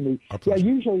 for having me. Yeah,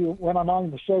 usually when I'm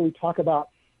on the show, we talk about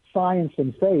science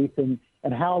and faith and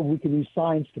how we can use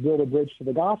science to build a bridge to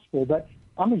the gospel. But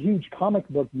I'm a huge comic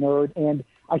book nerd, and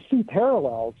I see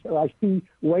parallels. I see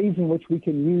ways in which we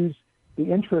can use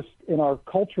the interest in our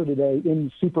culture today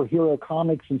in superhero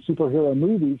comics and superhero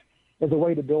movies as a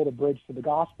way to build a bridge to the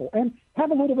gospel and have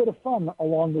a little bit of fun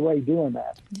along the way doing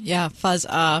that. Yeah, Fuzz,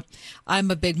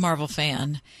 I'm a big Marvel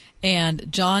fan,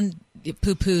 and John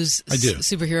poo-poos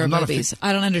superhero movies.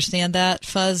 I don't understand that.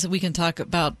 Fuzz, we can talk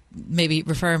about maybe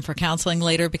refer him for counseling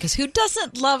later, because who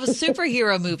doesn't love a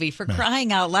superhero movie, for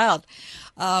crying out loud?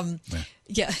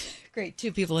 Yeah. Great.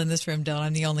 Two people in this room don't.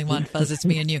 I'm the only one, Fuzz. It's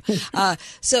me and you.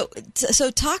 So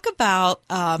talk about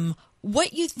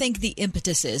what you think the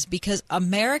impetus is, because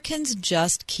Americans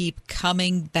just keep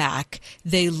coming back.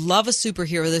 They love a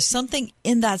superhero. There's something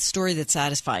in that story that's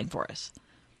satisfying for us.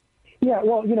 Yeah,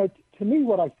 well, to me,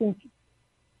 what I think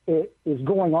is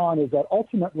going on is that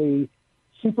ultimately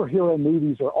superhero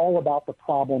movies are all about the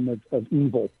problem of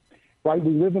evil, right?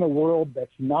 We live in a world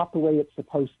that's not the way it's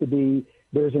supposed to be.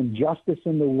 There's injustice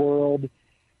in the world.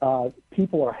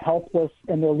 People are helpless,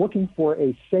 and they're looking for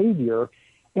a savior.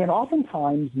 And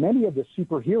oftentimes, many of the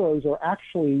superheroes are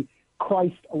actually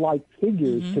Christ-like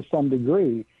figures to some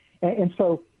degree. And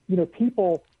so,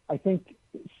 people, I think,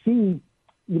 see,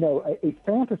 a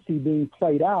fantasy being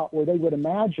played out where they would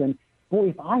imagine, boy,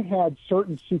 if I had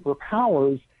certain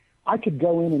superpowers, I could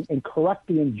go in and correct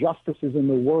the injustices in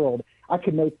the world. I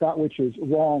could make that which is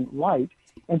wrong right.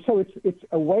 And so it's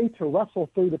a way to wrestle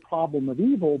through the problem of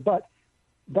evil, but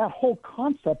that whole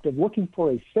concept of looking for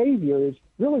a savior is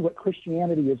really what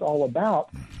Christianity is all about.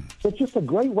 So it's just a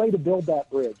great way to build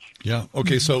that bridge. Yeah.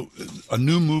 Okay, so a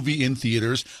new movie in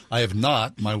theaters. I have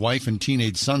not. My wife and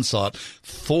teenage son saw it.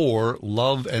 Thor,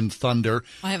 Love and Thunder.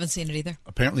 I haven't seen it either.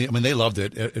 Apparently, they loved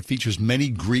it. It features many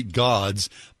Greek gods,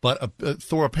 but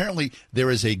Thor, apparently there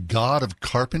is a god of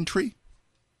carpentry.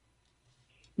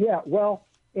 Yeah, well,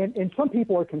 and some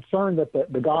people are concerned that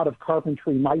the god of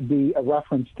carpentry might be a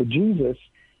reference to Jesus.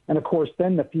 And, of course,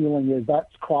 then the feeling is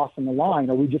that's crossing the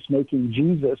line. Are we just making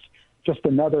Jesus just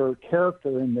another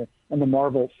character in the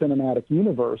Marvel Cinematic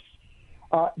Universe?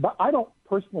 But I don't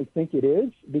personally think it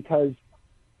is, because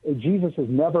Jesus is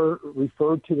never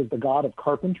referred to as the god of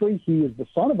carpentry. He is the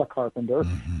son of a carpenter,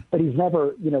 but he's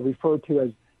never, referred to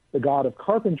as the god of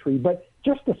carpentry. But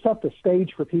just to set the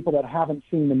stage for people that haven't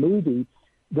seen the movie,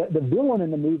 the villain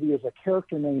in the movie is a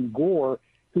character named Gore,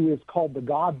 who is called the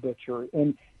God Butcher,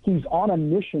 and he's on a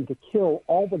mission to kill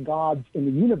all the gods in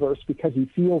the universe because he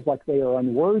feels like they are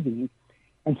unworthy.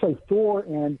 And so Thor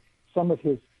and some of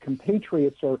his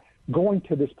compatriots are going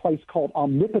to this place called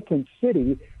Omnipotent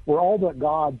City, where all the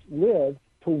gods live,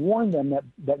 to warn them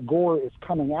that Gore is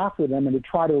coming after them and to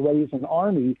try to raise an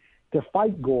army to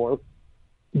fight Gore.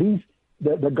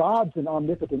 The gods in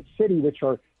Omnipotent City, which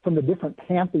are from the different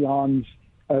pantheons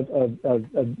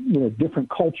of different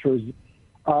cultures,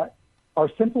 are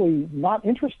simply not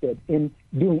interested in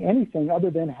doing anything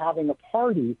other than having a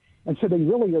party. And so they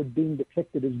really are being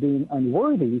depicted as being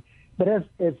unworthy. But as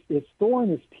Thor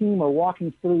and his team are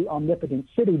walking through Omnipotent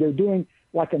City, they're doing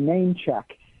like a name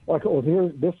check. Like, oh,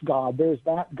 here's this god, there's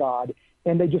that god.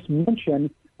 And they just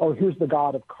mention, oh, here's the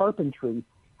god of carpentry.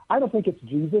 I don't think it's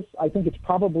Jesus. I think it's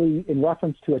probably in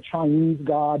reference to a Chinese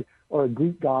god or a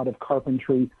Greek god of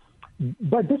carpentry.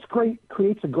 But this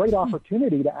creates a great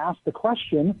opportunity to ask the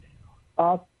question,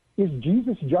 is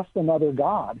Jesus just another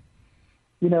God?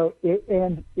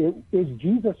 Is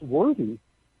Jesus worthy?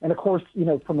 And of course,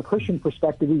 from a Christian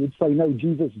perspective, we would say, no,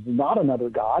 Jesus is not another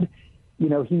God.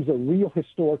 he's a real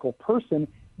historical person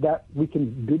that we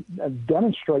can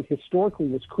demonstrate historically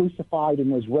was crucified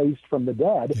and was raised from the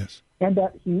dead, and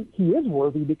that he is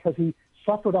worthy because he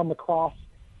suffered on the cross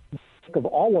of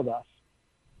all of us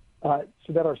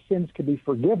so that our sins could be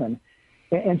forgiven.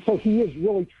 And so he is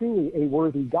really, truly a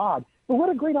worthy God. But what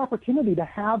a great opportunity to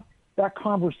have that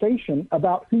conversation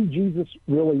about who Jesus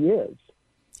really is.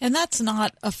 And that's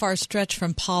not a far stretch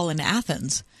from Paul in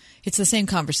Athens. It's the same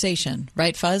conversation,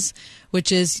 right, Fuzz?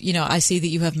 Which is, I see that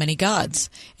you have many gods,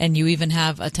 and you even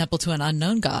have a temple to an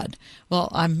unknown God. Well,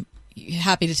 I'm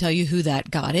happy to tell you who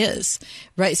that God is,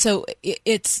 right? So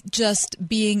it's just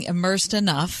being immersed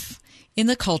enough in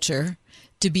the culture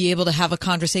to be able to have a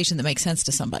conversation that makes sense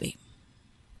to somebody.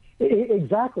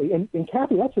 Exactly. And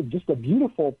Kathy, that's just a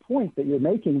beautiful point that you're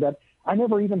making that I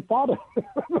never even thought of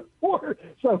before.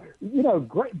 So,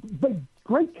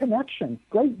 great connection,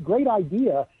 great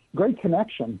idea, great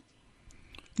connection.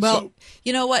 Well,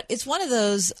 you know what? It's one of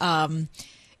those,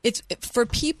 it's for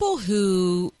people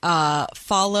who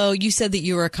follow, you said that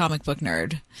you were a comic book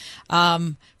nerd.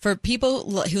 For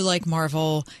people who like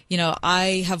Marvel,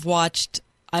 I have watched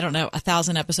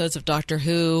 1,000 episodes of Doctor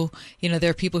Who. There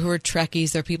are people who are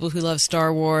Trekkies. There are people who love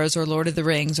Star Wars or Lord of the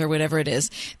Rings or whatever it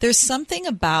is. There's something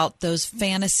about those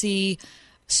fantasy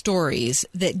stories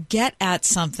that get at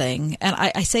something. And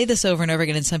I say this over and over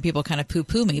again, and some people kind of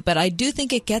poo-poo me, but I do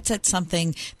think it gets at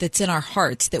something that's in our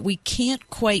hearts that we can't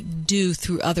quite do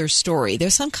through other story.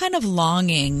 There's some kind of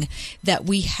longing that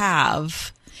we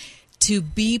have to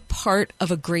be part of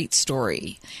a great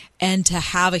story and to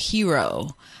have a hero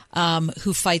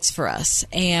who fights for us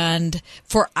and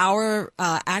for our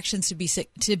actions to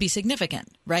be significant,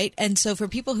 right? And so for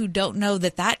people who don't know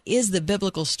that is the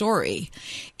biblical story,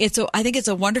 I think it's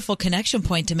a wonderful connection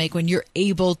point to make when you're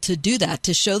able to do that,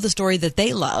 to show the story that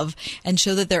they love and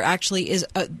show that there actually is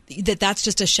that's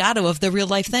just a shadow of the real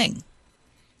life thing.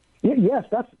 Yes,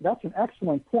 that's an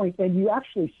excellent point, and you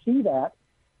actually see that,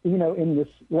 in this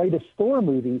latest Thor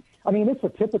movie. I mean, it's a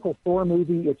typical Thor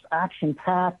movie. It's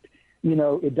action-packed.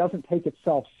 It doesn't take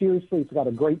itself seriously. It's got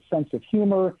a great sense of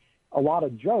humor, a lot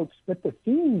of jokes, but the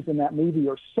themes in that movie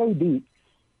are so deep.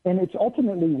 And it's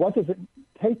ultimately, what does it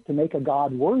take to make a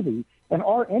God worthy? And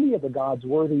are any of the gods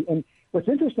worthy? And what's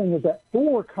interesting is that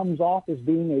Thor comes off as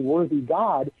being a worthy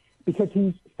God because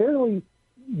he's fairly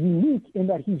unique in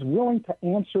that he's willing to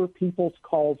answer people's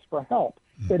calls for help.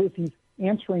 That is, he's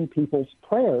answering people's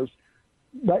prayers.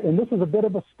 And this is a bit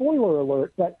of a spoiler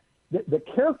alert, that the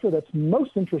character that's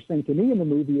most interesting to me in the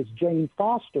movie is Jane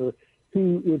Foster,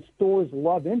 who is Thor's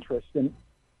love interest in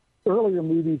earlier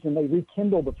movies, and they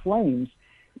rekindle the flames.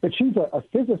 But she's a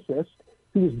physicist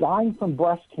who is dying from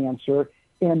breast cancer,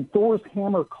 and Thor's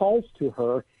hammer calls to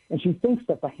her, and she thinks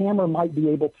that the hammer might be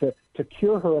able to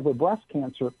cure her of her breast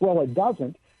cancer. Well, it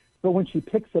doesn't. But when she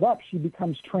picks it up, she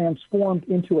becomes transformed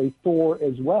into a Thor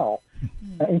as well,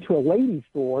 into a lady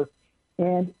Thor.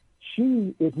 And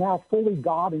she is now fully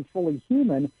God and fully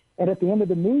human. And at the end of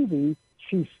the movie,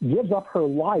 she gives up her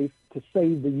life to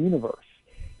save the universe.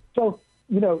 So,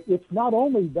 it's not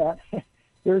only that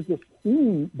there's this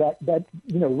theme that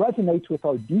resonates with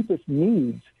our deepest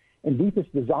needs and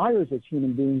deepest desires as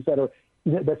human beings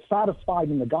that's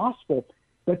satisfied in the gospel,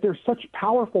 but there's such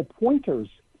powerful pointers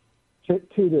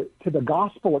to the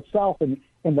gospel itself and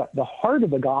the heart of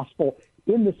the gospel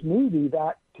in this movie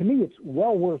that, to me, it's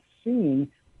well worth seeing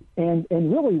and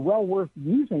really well worth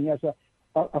using as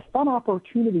a fun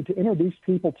opportunity to introduce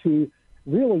people to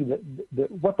really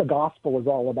what the gospel is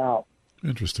all about.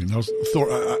 Interesting. Now,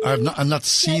 Thor, I've not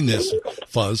seen this,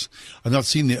 Fuzz. I've not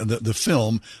seen the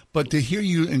film, but to hear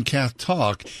you and Kath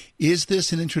talk, is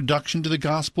this an introduction to the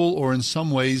gospel, or in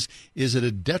some ways, is it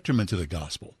a detriment to the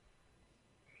gospel?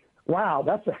 Wow,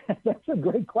 that's a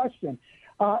great question.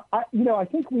 I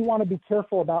think we want to be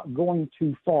careful about going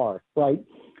too far, right?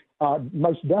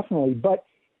 Most definitely. But,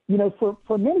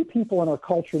 for many people in our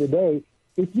culture today,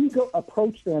 if you go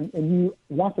approach them and you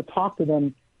want to talk to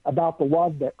them about the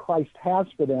love that Christ has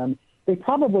for them, they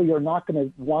probably are not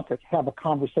going to want to have a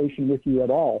conversation with you at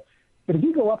all. But if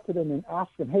you go up to them and ask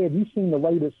them, hey, have you seen the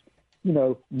latest,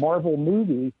 Marvel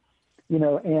movie,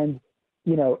 and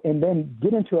then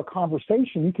get into a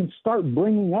conversation, you can start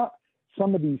bringing up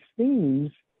some of these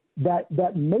themes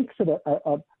that makes it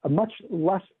a much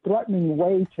less threatening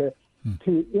way to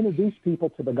introduce people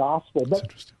to the gospel.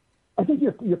 But I think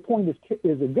your point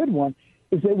is a good one,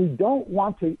 is that we don't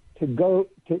want to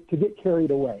get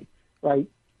carried away, right?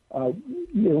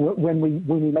 When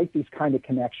we make these kind of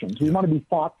connections, we want to be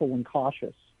thoughtful and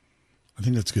cautious. I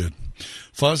think that's good.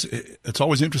 Fuzz, it's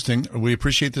always interesting. We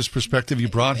appreciate this perspective you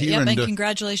brought here. And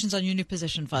congratulations on your new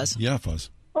position, Fuzz. Yeah, Fuzz.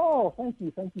 Oh, Oh, thank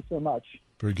you so much.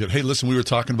 Very good. Hey, listen, we were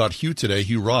talking about Hugh today,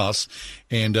 Hugh Ross,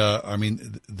 and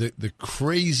the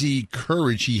crazy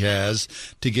courage he has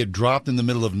to get dropped in the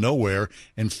middle of nowhere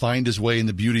and find his way in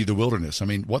the beauty of the wilderness. I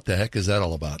mean, what the heck is that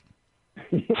all about?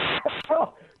 He's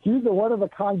a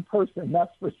one-of-a-kind person,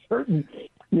 that's for certain.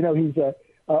 You know, he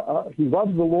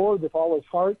loves the Lord with all his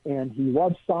heart, and he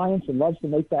loves science and loves to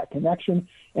make that connection,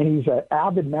 and he's an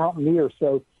avid mountaineer.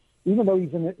 So even though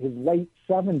he's in his late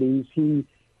 70s, he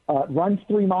runs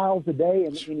 3 miles a day,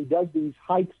 and he does these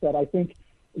hikes that I think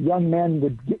young men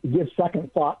would give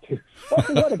second thought to.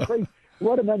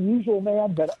 What an unusual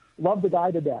man, but love the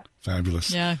guy to death.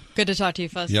 Fabulous. Yeah, good to talk to you,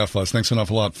 Fuzz. Yeah, Fuzz, thanks an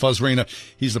awful lot. Fuzz Reyna,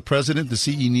 he's the president, the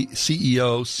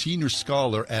CEO, senior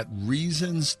scholar at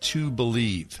Reasons to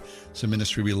Believe. It's a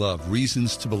ministry we love,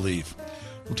 Reasons to Believe.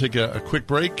 We'll take a quick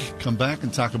break, come back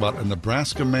and talk about a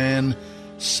Nebraska man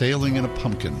sailing in a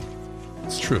pumpkin.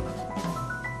 It's true.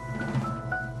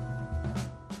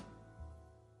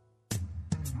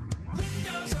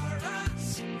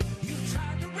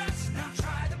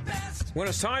 When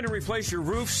it's time to replace your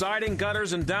roof, siding,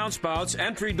 gutters, and downspouts,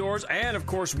 entry doors, and, of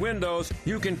course, windows,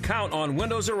 you can count on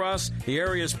Windows R Us, the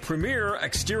area's premier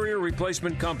exterior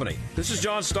replacement company. This is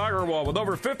John Steigerwald. With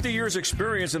over 50 years'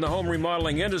 experience in the home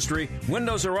remodeling industry,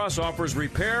 Windows R Us offers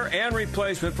repair and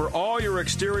replacement for all your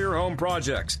exterior home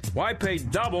projects. Why pay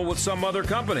double with some other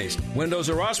companies? Windows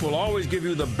R Us will always give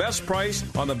you the best price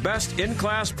on the best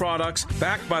in-class products,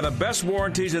 backed by the best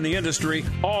warranties in the industry,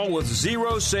 all with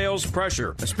zero sales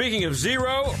pressure. Speaking of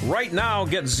zero, right now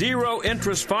get zero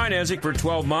interest financing for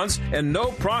 12 months and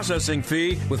no processing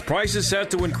fee with prices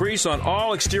set to increase on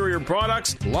all exterior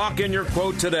products. Lock in your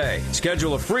quote today.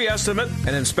 Schedule a free estimate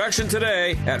and inspection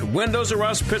today at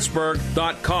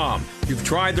WindowsRUsPittsburgh.com. You've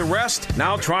tried the rest,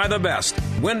 now try the best.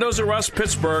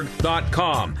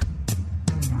 WindowsRUsPittsburgh.com.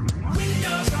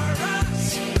 Windows R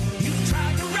Us. You've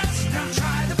tried the rest, now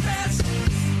try the best.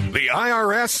 The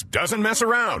IRS doesn't mess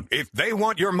around. If they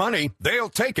want your money, they'll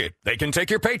take it. They can take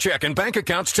your paycheck and bank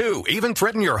accounts too, even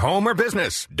threaten your home or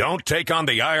business. Don't take on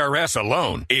the IRS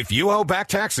alone. If you owe back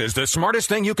taxes, the smartest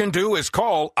thing you can do is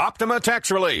call Optima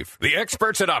Tax Relief. The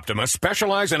experts at Optima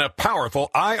specialize in a powerful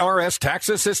IRS tax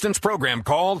assistance program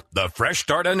called the Fresh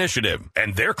Start Initiative.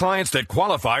 And their clients that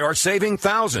qualify are saving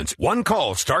thousands. One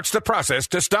call starts the process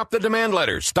to stop the demand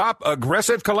letters, stop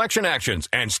aggressive collection actions,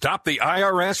 and stop the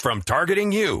IRS from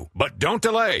targeting you. But don't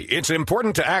delay. It's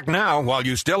important to act now while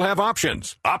you still have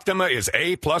options. Optima is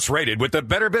A+ rated with the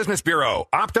Better Business Bureau.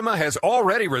 Optima has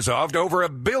already resolved over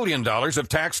 $1 billion of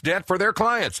tax debt for their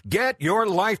clients. Get your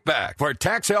life back. For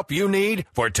tax help you need,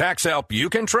 for tax help you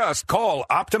can trust, call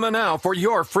Optima now for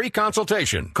your free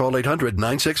consultation. Call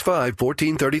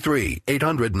 800-965-1433.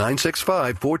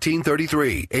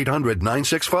 800-965-1433.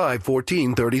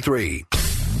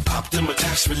 800-965-1433. Optima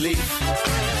Tax Relief.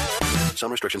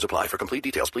 Some restrictions apply. For complete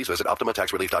details, please visit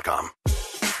OptimaTaxRelief.com.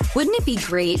 Wouldn't it be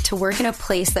great to work in a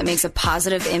place that makes a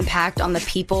positive impact on the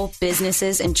people,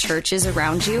 businesses, and churches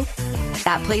around you?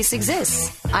 That place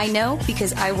exists. I know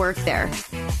because I work there.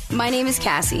 My name is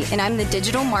Cassie, and I'm the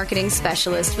digital marketing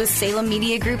specialist with Salem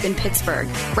Media Group in Pittsburgh.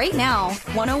 Right now,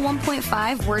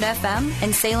 101.5 Word FM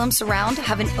and Salem Surround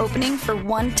have an opening for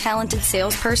one talented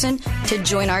salesperson to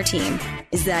join our team.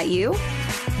 Is that you?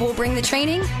 We'll bring the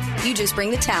training. You just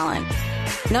bring the talent.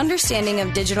 An understanding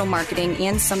of digital marketing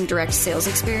and some direct sales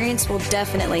experience will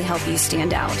definitely help you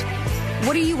stand out.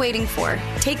 What are you waiting for?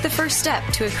 Take the first step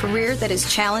to a career that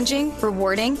is challenging,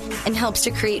 rewarding, and helps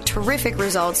to create terrific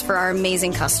results for our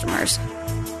amazing customers.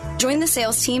 Join the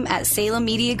sales team at Salem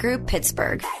Media Group,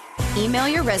 Pittsburgh. Email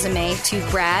your resume to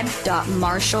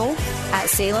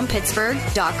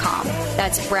brad.marshall@salempittsburgh.com.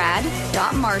 That's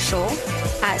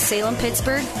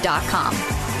brad.marshall@salempittsburgh.com.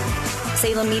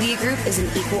 Salem Media Group is an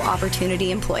equal opportunity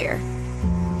employer.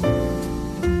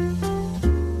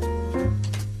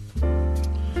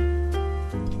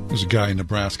 There's a guy in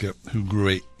Nebraska who grew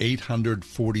a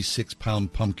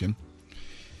 846-pound pumpkin.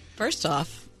 First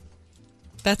off,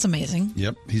 that's amazing.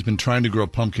 Yep. He's been trying to grow a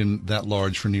pumpkin that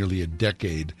large for nearly a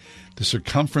decade. The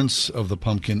circumference of the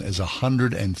pumpkin is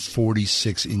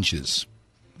 146 inches.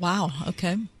 Wow.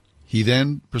 Okay. He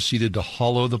then proceeded to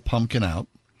hollow the pumpkin out.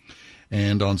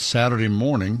 And on Saturday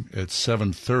morning at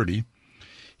 7:30,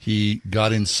 he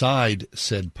got inside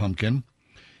said pumpkin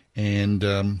and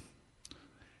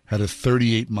had a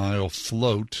 38-mile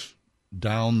float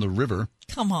down the river.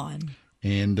 Come on.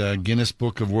 And Guinness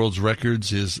Book of World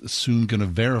Records is soon going to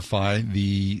verify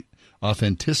the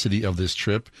authenticity of this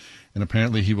trip. And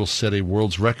apparently he will set a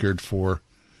world's record for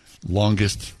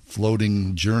longest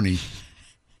floating journey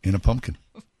in a pumpkin,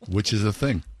 which is a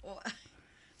thing.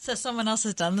 So someone else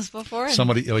has done this before?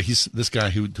 This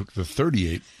guy who took the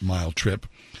 38-mile trip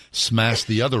smashed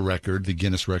the other record, the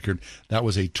Guinness record. That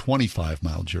was a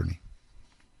 25-mile journey.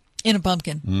 In a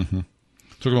pumpkin. Mm-hmm.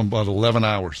 Took him about 11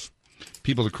 hours.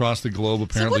 People across the globe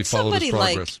apparently followed his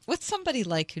progress. What's somebody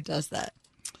like who does that?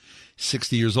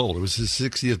 60 years old. It was his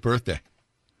 60th birthday.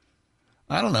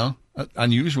 I don't know.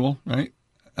 Unusual, right?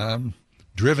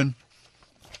 Driven.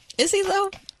 Is he,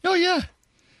 though? Oh, yeah.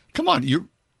 Come on. You're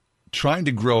trying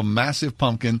to grow a massive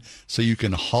pumpkin so you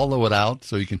can hollow it out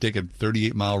so you can take a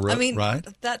 38-mile ride?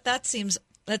 That seems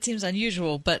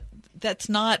unusual, but that's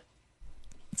not.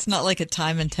 It's not like a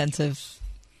time-intensive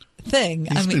thing.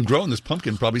 He's been growing this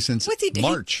pumpkin probably since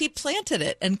March. He planted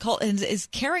it and is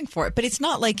caring for it, but it's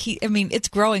not like it's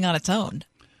growing on its own.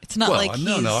 It's not like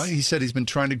no. He said he's been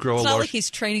trying to grow It's not like he's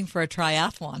training for a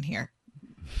triathlon here.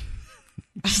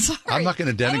 I'm sorry. I'm not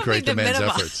going to denigrate the man's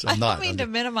efforts. I don't mean to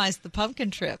minimize the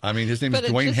pumpkin trip. I mean, his name is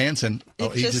Dwayne Hansen.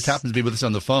 He just happens to be with us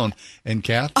on the phone. And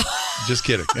Kath, just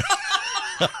kidding.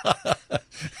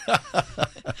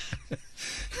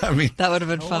 I mean, that would have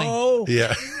been funny.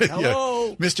 Yeah. Hello.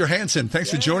 Yeah. Mr. Hansen, thanks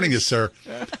for joining us, sir.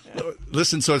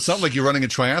 Listen, so it's not like you're running a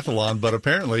triathlon, but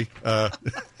apparently...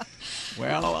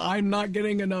 Well, I'm not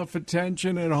getting enough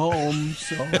attention at home,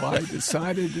 so I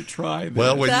decided to try this.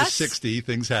 Well, when you're 60,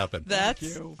 things happen.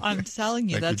 I'm telling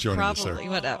you, that's probably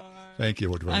what up. Thank you,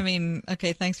 Dwayne. I mean,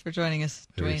 okay, thanks for joining us,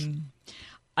 Dwayne.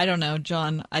 I don't know,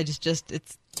 John. I just it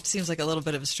seems like a little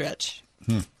bit of a stretch.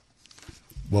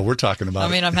 Well, we're talking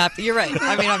about it. I'm happy. You're right.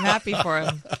 I'm happy for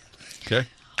him. Okay.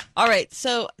 All right.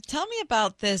 So tell me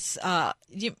about this.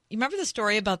 You remember the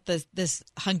story about this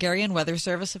Hungarian weather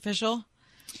service official?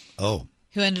 Oh.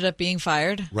 Who ended up being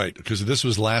fired? Right, because this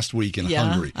was last week in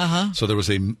Hungary. Uh-huh. So there was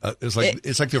it's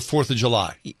like their 4th of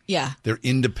July. Yeah. Their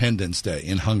Independence Day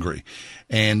in Hungary.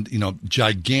 And,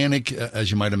 gigantic,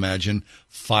 as you might imagine,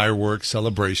 fireworks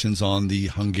celebrations on the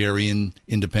Hungarian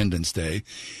Independence Day.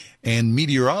 And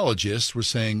meteorologists were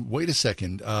saying, wait a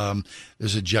second,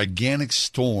 there's a gigantic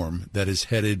storm that is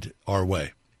headed our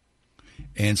way.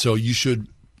 And so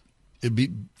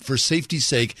for safety's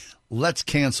sake, let's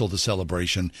cancel the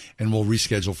celebration and we'll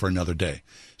reschedule for another day.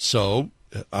 So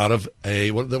out of what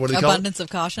do they call it? Abundance of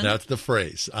caution. That's the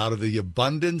phrase. Out of the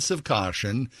abundance of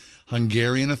caution,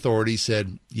 Hungarian authorities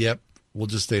said, yep, we'll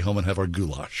just stay home and have our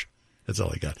goulash. That's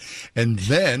all I got. And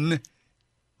then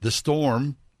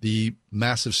the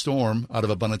massive storm, out of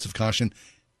abundance of caution,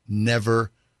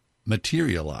 never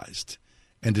materialized.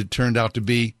 And it turned out to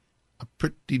be a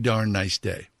pretty darn nice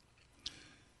day.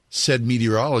 Said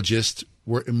meteorologists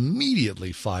were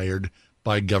immediately fired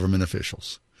by government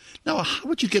officials. Now, how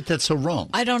would you get that so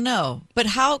wrong? I don't know. But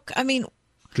how,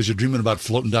 because you're dreaming about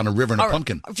floating down a river in a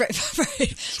pumpkin. Right.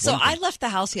 So I left the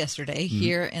house yesterday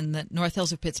here in the North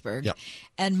Hills of Pittsburgh,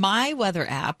 and my weather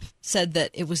app said that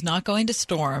it was not going to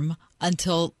storm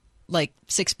until like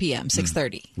 6 p.m.,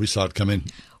 6:30. We saw it come in.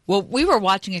 Well, we were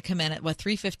watching it come in at,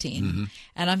 3:15,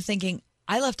 and I'm thinking,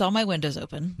 I left all my windows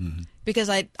open because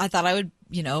I thought I would,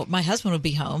 my husband would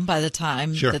be home by the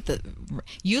time that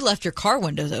you left your car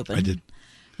windows open. I did.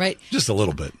 Right? Just a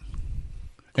little bit.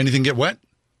 Anything get wet?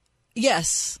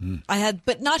 Yes, I had,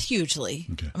 but not hugely.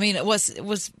 Okay. I mean, it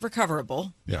was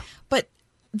recoverable. Yeah. But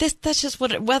that's just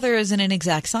weather isn't an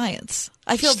exact science.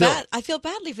 I feel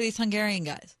badly for these Hungarian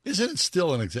guys. Isn't it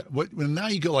still an exact? When now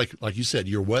you go like you said,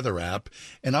 your weather app,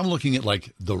 and I'm looking at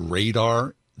like the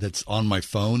radar that's on my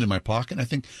phone in my pocket. And I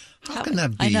think, how can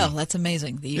that be? I know, that's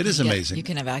amazing. It is amazing. You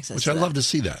can have access which to I that. love to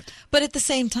see that. But at the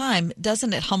same time,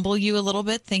 doesn't it humble you a little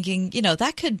bit thinking,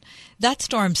 that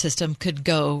storm system could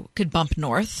bump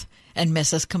north and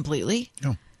miss us completely?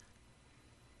 No.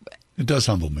 It does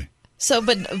humble me. So,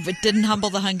 but it didn't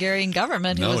humble the Hungarian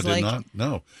government who was like... No, it did not.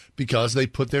 No, because they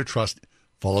put their trust...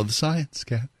 Follow the science,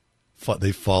 Kat.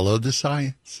 They followed the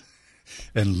science.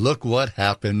 And look what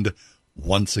happened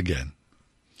once again.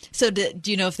 So do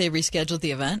you know if they rescheduled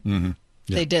the event? Mm-hmm.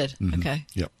 Yeah. They did? Mm-hmm. Okay.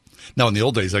 Yep. Now, in the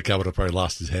old days, that guy would have probably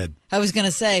lost his head. I was going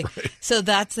to say, So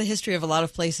that's the history of a lot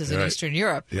of places in Eastern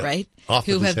Europe, right?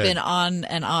 Who have been on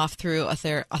and off through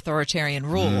authoritarian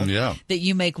rule. That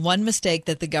you make one mistake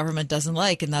that the government doesn't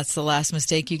like, and that's the last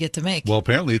mistake you get to make. Well,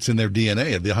 apparently it's in their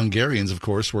DNA. The Hungarians, of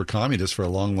course, were communists for a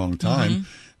long, long time. Mm-hmm.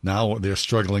 Now they're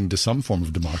struggling to some form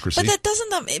of democracy. But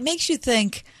it makes you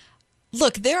think,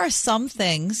 look, there are some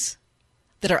things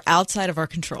that are outside of our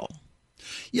control.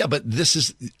 Yeah, but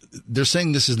they're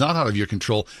saying this is not out of your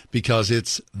control because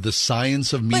it's the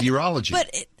science of meteorology.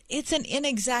 But it's an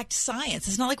inexact science.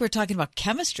 It's not like we're talking about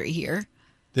chemistry here.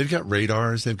 They've got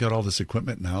radars. They've got all this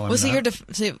equipment now. So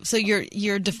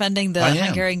you're defending the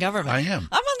Hungarian government. I am.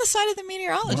 I'm on the side of the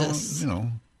meteorologists.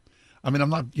 Well, I mean, I'm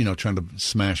not, trying to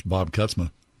smash Bob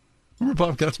Kutzma. Remember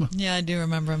Bob Kutzma? Yeah, I do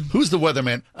remember him. Who's the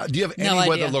weatherman? Do you have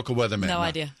any local weatherman? No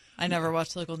idea. I never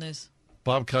watched local news.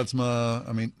 Bob Kutzma,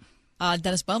 I mean...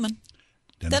 Dennis Bowman.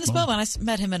 Dennis Bowman. I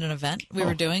met him at an event we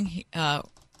were doing a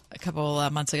couple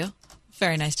months ago.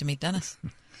 Very nice to meet Dennis.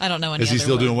 I don't know any Is he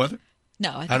still doing weather?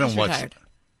 No, I think he's retired.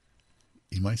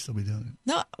 He might still be doing it.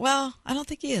 No, well, I don't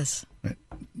think he is. Right.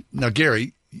 Now,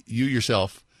 Gary, you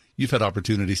yourself, you've had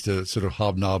opportunities to sort of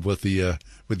hobnob with the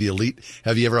elite.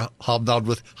 Have you ever hobnobbed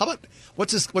with? How about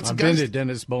what's this? What's I've the been guy's? to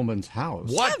Dennis Bowman's house.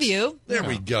 What? Have you? There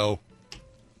we go.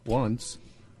 Once.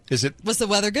 Is it? Was the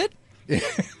weather good?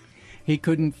 He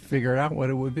couldn't figure out what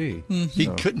it would be. Mm-hmm. He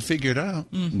couldn't figure it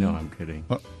out. Mm-hmm. No, I'm kidding.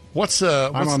 What's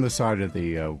I'm on the side of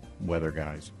the weather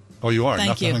guys. Oh, you are? Thank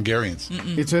Not the you. Hungarians.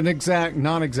 Mm-mm. It's an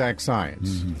non-exact science.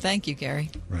 Mm-hmm. Thank you, Gary.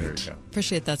 Right. There you go.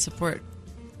 Appreciate that support.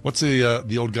 What's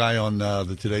the old guy on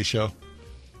the Today Show?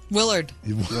 Willard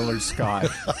Scott.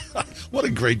 What a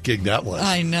great gig that was.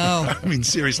 I know. I mean,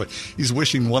 seriously. He's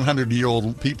wishing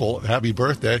 100-year-old people happy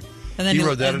birthday. And then he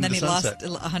rode that and into then he sunset.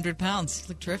 lost 100 pounds.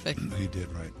 Looked terrific. He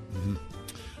did, right. Mm-hmm.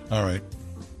 All right.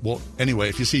 Well, anyway,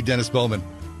 if you see Dennis Bowman,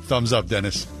 thumbs up,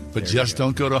 Dennis. But just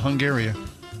don't go to Hungary.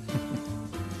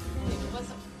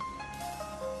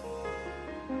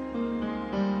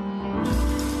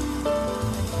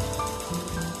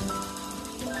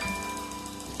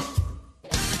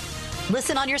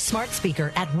 Listen on your smart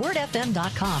speaker at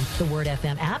wordfm.com, the Word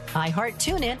FM app, iHeart,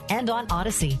 TuneIn, and on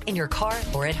Odyssey. In your car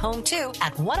or at home, too,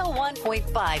 at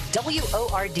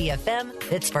 101.5 WORD-FM,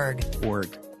 Pittsburgh. Word.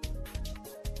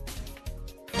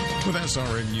 With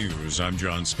SRN News, I'm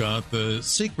John Scott. The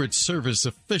Secret Service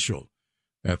official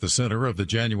at the center of the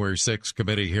January 6th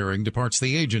committee hearing departs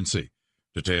the agency.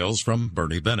 Details from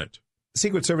Bernie Bennett.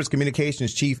 Secret Service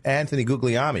Communications Chief Anthony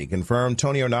Guglielmi confirmed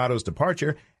Tony Ornato's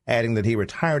departure, adding that he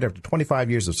retired after 25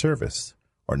 years of service.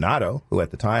 Ornato, who at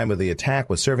the time of the attack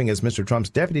was serving as Mr. Trump's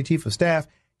deputy chief of staff,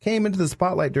 came into the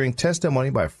spotlight during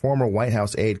testimony by former White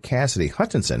House aide Cassidy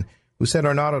Hutchinson, who said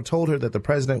Ornato told her that the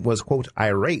president was, quote,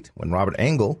 irate when Robert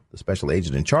Engel, the special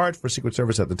agent in charge for Secret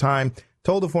Service at the time,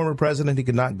 told the former president he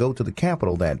could not go to the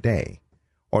Capitol that day.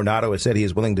 Ornato has said he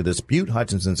is willing to dispute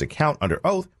Hutchinson's account under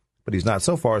oath, but he's not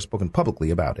so far spoken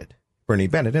publicly about it. Bernie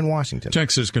Bennett in Washington.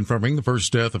 Texas confirming the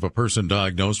first death of a person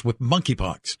diagnosed with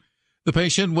monkeypox. The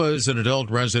patient was an adult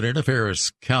resident of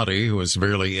Harris County who was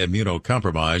severely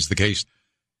immunocompromised. The case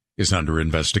is under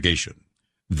investigation.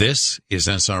 This is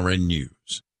SRN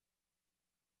News.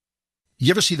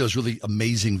 You ever see those really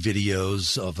amazing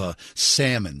videos of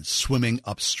salmon swimming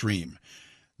upstream?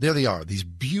 There they are, these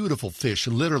beautiful fish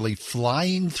literally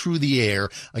flying through the air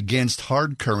against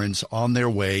hard currents on their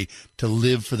way to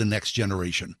live for the next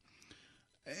generation.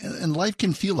 And life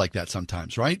can feel like that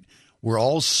sometimes, right? We're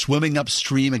all swimming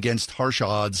upstream against harsh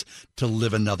odds to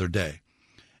live another day.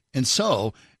 And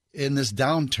so, in this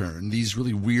downturn, these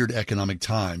really weird economic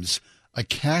times, a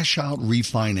cash-out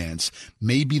refinance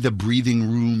may be the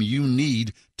breathing room you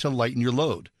need to lighten your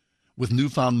load. With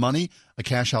newfound money, a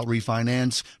cash-out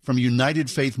refinance from United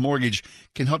Faith Mortgage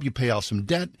can help you pay off some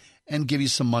debt and give you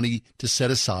some money to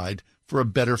set aside for a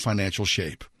better financial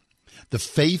shape. The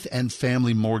Faith and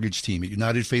Family Mortgage team at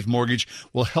United Faith Mortgage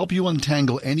will help you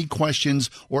untangle any questions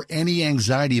or any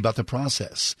anxiety about the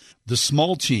process. The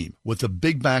small team with the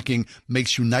big backing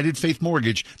makes United Faith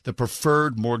Mortgage the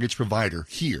preferred mortgage provider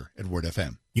here at Word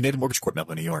FM. United Mortgage Corp,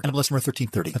 Melville, New York. NMLS number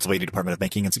 1330. Pennsylvania Department of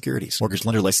Banking and Securities. Mortgage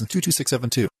lender license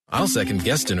 22672. I'll second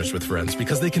guest dinners with friends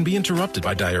because they can be interrupted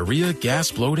by diarrhea,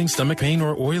 gas, bloating, stomach pain,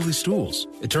 or oily stools.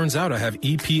 It turns out I have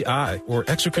EPI, or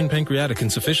exocrine pancreatic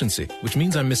insufficiency, which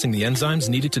means I'm missing the enzymes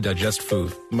needed to digest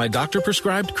food. My doctor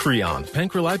prescribed Creon,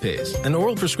 pancrelipase, an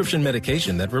oral prescription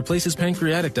medication that replaces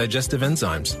pancreatic digestive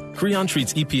enzymes. Creon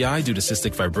treats EPI due to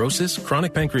cystic fibrosis,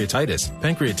 chronic pancreatitis,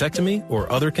 pancreatectomy, or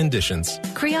other conditions.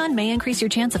 Creon may increase your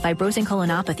chance of fibrosing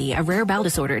colonopathy, a rare bowel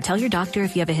disorder. Tell your doctor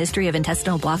if you have a history of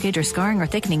intestinal blockage or scarring or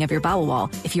thickening of your bowel wall,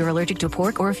 if you're allergic to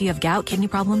pork, or if you have gout, kidney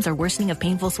problems, or worsening of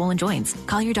painful swollen joints.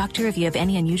 Call your doctor if you have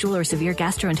any unusual or severe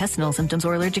gastrointestinal symptoms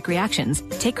or allergic reactions.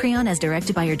 Take Creon as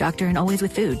directed by your doctor and always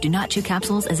with food. Do not chew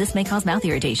capsules as this may cause mouth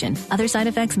irritation. Other side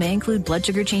effects may include blood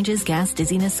sugar changes, gas,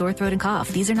 dizziness, sore throat, and cough.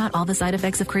 These are not all the side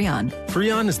effects of Creon.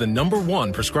 Creon is the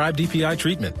 #1 prescribed EPI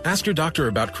treatment. Ask your doctor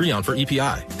about Creon for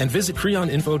EPI and visit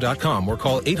creoninfo.com or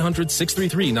call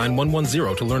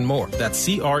 800-633-9110 to learn more. That's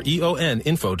CREON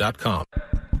info.com.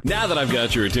 Now that I've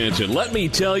got your attention, let me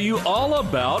tell you all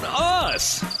about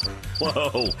us.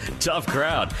 Whoa, tough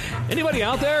crowd. Anybody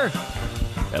out there?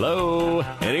 Hello?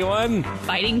 Anyone?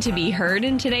 Fighting to be heard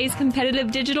in today's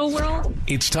competitive digital world?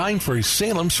 It's time for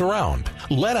Salem Surround.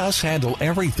 Let us handle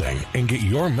everything and get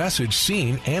your message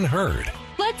seen and heard.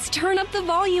 Let's turn up the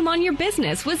volume on your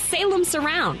business with Salem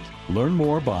Surround. Learn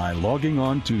more by logging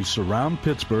on to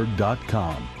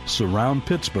surroundpittsburgh.com.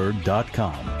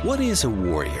 Surroundpittsburgh.com. What is a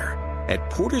warrior? At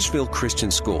Portersville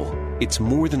Christian School, it's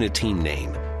more than a team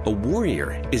name. A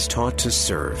warrior is taught to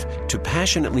serve, to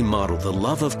passionately model the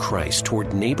love of Christ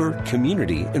toward neighbor,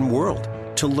 community, and world.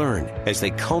 To learn as they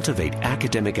cultivate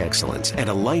academic excellence and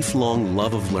a lifelong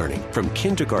love of learning from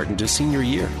kindergarten to senior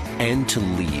year. And to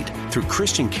lead through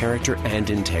Christian character and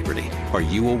integrity. Are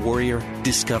you a warrior?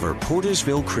 Discover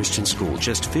Portersville Christian School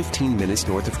just 15 minutes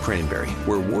north of Cranberry,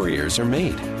 where warriors are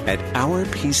made at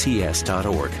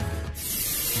ourpcs.org.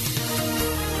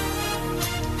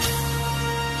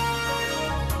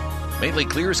 Mainly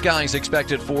clear skies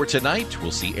expected for tonight.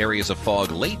 We'll see areas of fog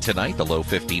late tonight, the low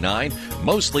 59.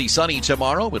 Mostly sunny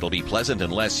tomorrow. It'll be pleasant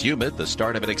and less humid. The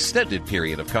start of an extended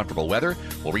period of comfortable weather.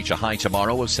 We'll reach a high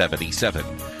tomorrow of 77.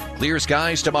 Clear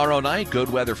skies tomorrow night.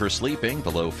 Good weather for sleeping, the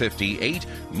low 58.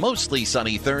 Mostly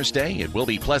sunny Thursday. It will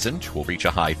be pleasant. We'll reach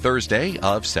a high Thursday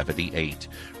of 78.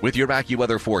 With your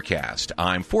AccuWeather forecast,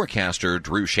 I'm forecaster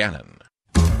Drew Shannon.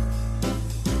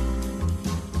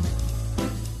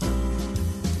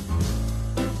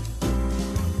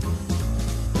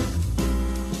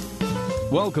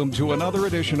 Welcome to another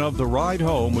edition of The Ride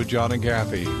Home with John and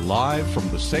Kathy, live from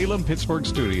the Salem-Pittsburgh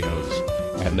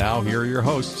studios. And now here are your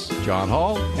hosts, John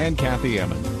Hall and Kathy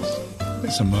Emmons.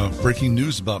 Some breaking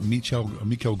news about Mikhail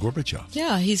Gorbachev.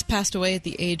 Yeah, he's passed away at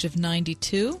the age of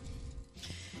 92.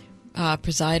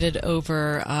 Presided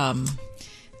over,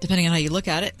 depending on how you look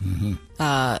at it. Mm-hmm.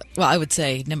 Well, I would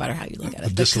say no matter how you look at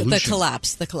it. The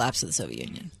collapse of the Soviet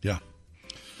Union. Yeah.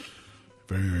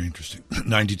 Very, very interesting.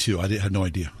 92. I had no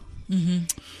idea.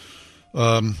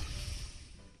 Mm-hmm.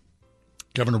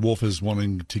 Governor Wolf is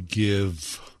wanting to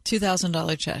give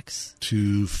 $2,000 checks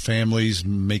to families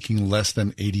making less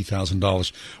than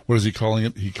 $80,000. What is he calling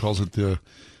it? He calls it the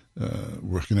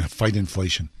we're going to fight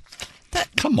inflation.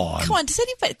 Come on. Does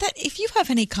anybody if you have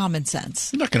any common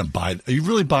sense? You're not going to buy it. Are you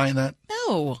really buying that?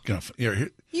 No.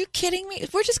 Here. You kidding me?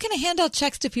 We're just going to hand out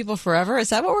checks to people forever? Is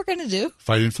that what we're going to do?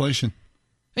 Fight inflation.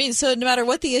 I mean, so no matter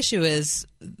what the issue is,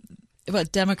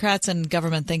 what Democrats and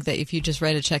government think that if you just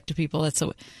write a check to people, I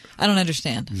don't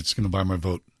understand. It's going to buy my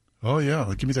vote. Oh, yeah.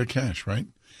 Give me their cash, right?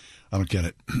 I don't get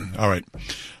it. All right.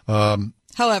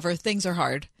 However, things are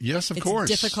hard. Yes, of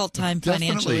course. It's a difficult time Definitely.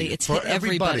 financially. It's For hit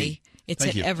everybody. It's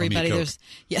Thank hit you. everybody.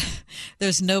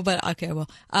 There's nobody. Okay, well,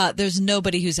 there's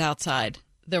nobody who's outside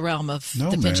the realm of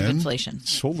the pinch of inflation.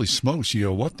 Holy smokes,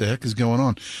 what the heck is going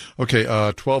on?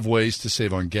 Okay, 12 ways to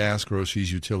save on gas,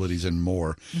 groceries, utilities, and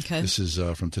more. Okay. This is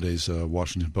from today's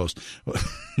Washington Post.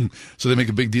 So they make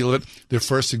a big deal of it. Their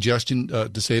first suggestion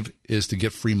to save is to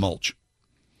get free mulch.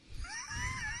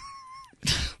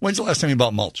 When's the last time you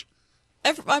bought mulch?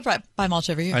 I buy mulch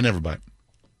every year. I never buy it.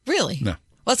 Really? No. Well,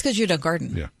 that's because you don't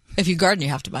garden. Yeah. If you garden, you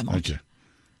have to buy mulch. Okay.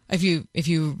 If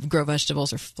you grow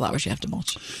vegetables or flowers, you have to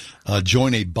mulch.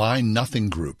 Join a Buy Nothing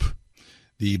group.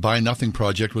 The Buy Nothing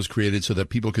project was created so that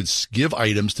people could give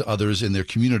items to others in their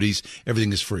communities.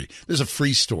 Everything is free. There's a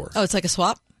free store. Oh, it's like a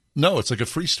swap? No, it's like a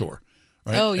free store.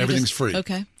 Right? Oh, everything's free.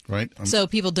 Okay. Right. So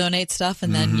people donate stuff,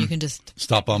 and then you can just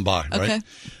stop on by. Okay.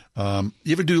 Right.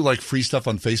 You ever do like free stuff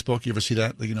on Facebook? You ever see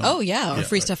that? Oh yeah, or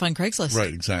free stuff on Craigslist.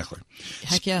 Right. Exactly.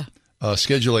 Heck yeah.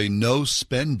 Schedule a no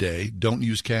spend day. Don't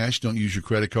use cash. Don't use your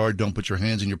credit card. Don't put your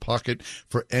hands in your pocket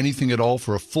for anything at all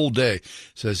for a full day,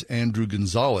 says Andrew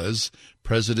Gonzalez,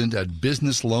 president at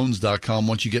businessloans.com.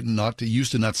 Once you get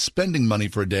used to not spending money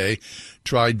for a day,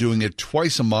 try doing it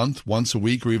twice a month, once a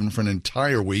week, or even for an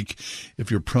entire week.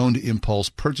 If you're prone to impulse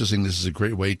purchasing, this is a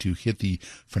great way to hit the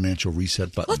financial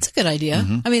reset button. Well, that's a good idea.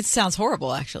 Mm-hmm. I mean, it sounds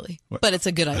horrible, actually, but it's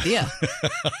a good idea.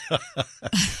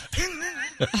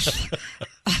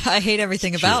 I hate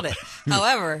everything about it.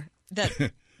 However,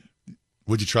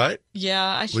 would you try it?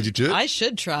 Yeah, Would you do it? I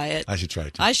should try it. I should try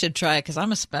it too. I should try it because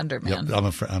I'm a spender, man.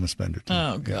 Yep, I'm a spender too.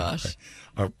 Oh gosh.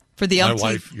 Yeah, okay. For the my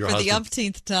wife, your husband.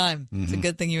 umpteenth time. Mm-hmm. It's a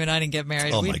good thing you and I didn't get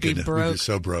married. Oh We'd my goodness, be broke. we'd be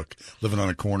so broke, living on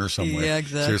a corner somewhere. Yeah,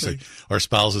 exactly. Seriously, our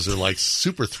spouses are like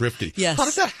super thrifty. Yes. How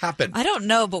does that happen? I don't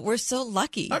know, but we're so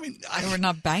lucky. I mean, we're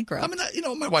not bankrupt. I mean,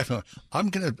 my wife. I'm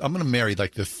gonna marry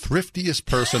like the thriftiest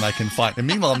person I can find. And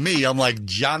meanwhile, I'm like,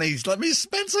 Johnny, let me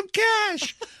spend some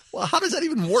cash. Well, how does that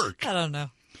even work? I don't know.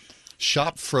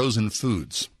 Shop frozen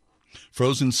foods.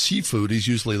 Frozen seafood is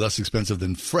usually less expensive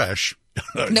than fresh.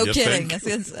 No kidding.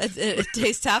 It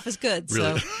tastes half as good.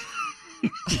 Really? So.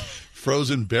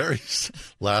 Frozen berries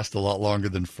last a lot longer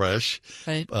than fresh.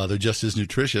 Right. They're just as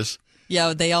nutritious.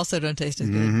 Yeah, they also don't taste as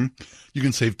good. Mm-hmm. You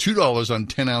can save $2 on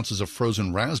 10 ounces of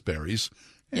frozen raspberries.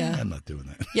 Yeah. I'm not doing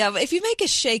that. Yeah, but if you make a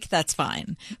shake, that's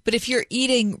fine. But if you're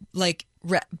eating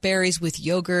berries with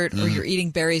yogurt or you're eating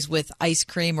berries with ice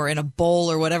cream or in a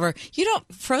bowl or whatever,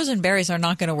 frozen berries are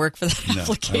not going to work for that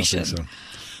application. I don't think so.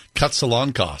 Cut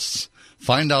salon costs.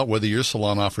 Find out whether your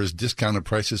salon offers discounted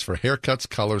prices for haircuts,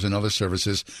 colors, and other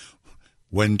services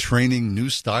when training new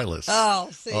stylists. Oh,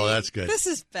 see. Oh, that's good. This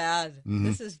is bad. Mm-hmm.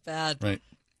 This is bad. Right.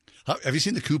 Have you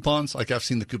seen the coupons? Like, I've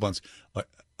seen the coupons.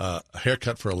 A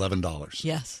haircut for $11.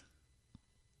 Yes.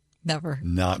 Never.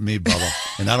 Not me, Bubba.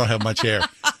 And I don't have much hair.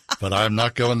 But I'm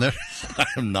not going there.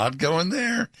 I'm not going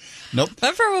there. Nope.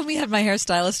 Remember when we had my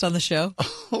hairstylist on the show?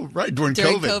 Oh, right. During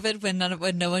COVID,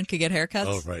 when no one could get haircuts.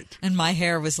 Oh, right. And my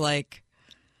hair was like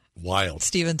wild.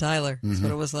 Steven Tyler. That's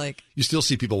what it was like. You still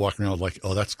see people walking around like,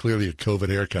 oh, that's clearly a COVID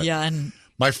haircut. Yeah, and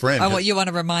my friend. You want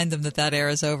to remind them that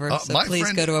era is over. So please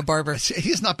friend, go to a barber.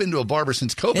 He's not been to a barber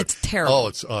since COVID. It's terrible. Oh,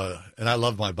 it's and I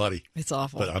love my buddy. It's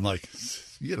awful. But I'm like,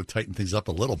 you got to tighten things up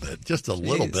a little bit, just a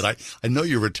little bit. I know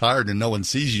you're retired and no one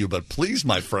sees you, but please,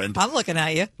 my friend. I'm looking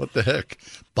at you. What the heck?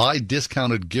 Buy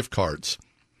discounted gift cards.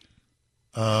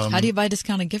 How do you buy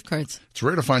discounted gift cards? It's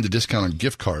rare to find the discounted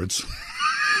gift cards.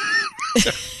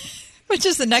 Which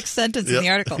is the next sentence in the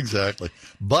article. Exactly.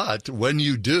 But when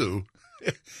you do,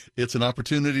 it's an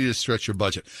opportunity to stretch your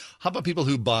budget. How about people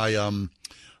who buy,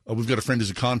 we've got a friend who's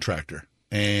a contractor.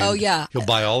 And he'll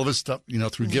buy all of his stuff,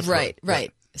 through gift cards.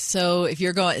 Right. So if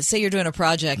you're say you're doing a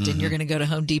project and you're going to go to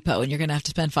Home Depot and you're going to have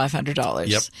to spend $500.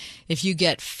 Yep. If you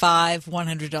get 5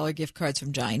 $100 gift cards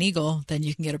from Giant Eagle, then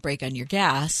you can get a break on your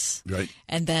gas. Right.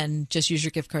 And then just use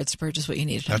your gift cards to purchase what you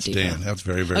need at Home Depot. That's Dan. That's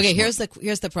very, very Okay, smart.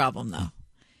 here's the problem, though.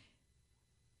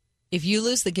 If you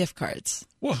lose the gift cards.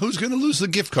 Well, who's going to lose the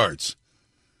gift cards?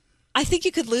 I think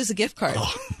you could lose a gift card.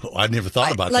 Oh, I never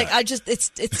thought about that. It's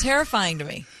terrifying to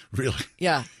me. Really?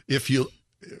 Yeah.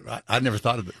 I never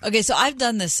thought of it. Okay, so I've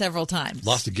done this several times.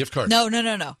 Lost a gift card? No.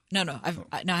 I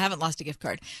haven't lost a gift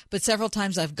card. But several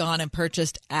times I've gone and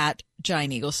purchased at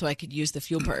Giant Eagle so I could use the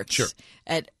fuel perks. Sure.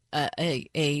 At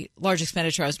a large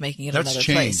expenditure I was making at another place. That's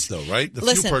changed, though, right? The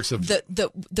fuel perks have...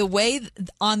 The way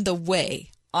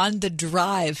on the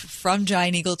drive from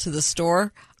Giant Eagle to the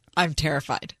store, I'm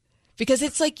terrified. Because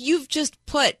it's like you've just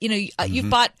put, you've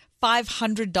bought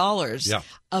 $500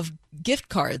 of gift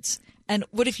cards. And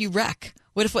what if you wreck?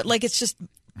 What if it's just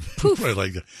poof?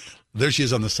 Right, there she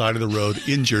is on the side of the road,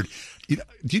 injured. Do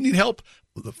you need help?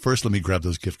 First, let me grab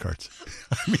those gift cards.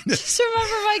 Just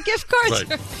remember my gift cards.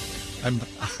 Right. I'm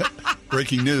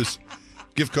breaking news.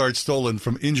 Gift card stolen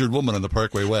from injured woman on the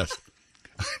Parkway West.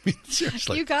 I mean,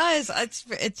 seriously. You guys,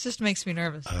 it just makes me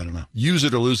nervous. I don't know. Use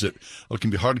it or lose it. It can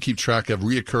be hard to keep track of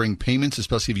reoccurring payments,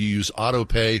 especially if you use auto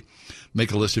pay.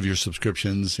 Make a list of your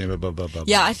subscriptions.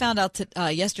 Yeah, I found out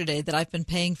yesterday that I've been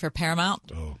paying for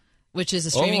Paramount, which is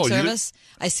a streaming service.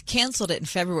 I canceled it in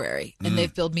February, and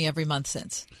they've billed me every month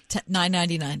since,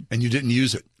 $9.99. And you didn't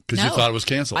use it because you thought it was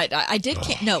canceled? I did.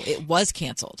 No, it was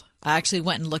canceled. I actually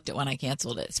went and looked at when I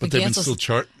canceled it. But they've been still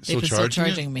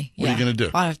charging me. What are you going to do?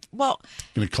 Well,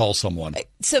 going to call someone.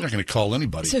 You're not going to call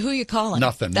anybody. So who are you calling?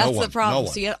 Nothing. That's no one. the problem.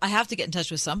 No one. So I have to get in touch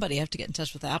with somebody. I have to get in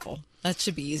touch with Apple. That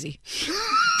should be easy.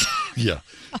 Yeah,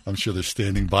 I'm sure they're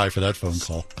standing by for that phone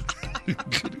call.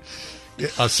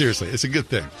 Seriously, it's a good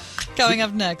thing. Coming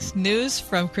up next, news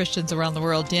from Christians around the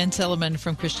world. Dan Tilleman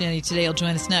from Christianity Today will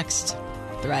join us next.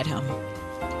 The Ride Home.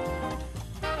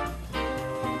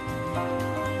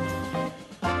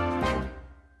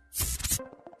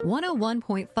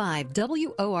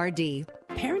 .5 WORD.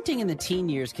 Parenting in the teen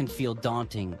years can feel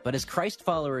daunting, but as Christ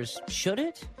followers, should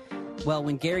it? Well,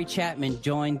 when Gary Chapman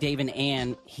joined Dave and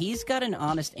Ann, he's got an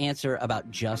honest answer about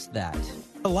just that.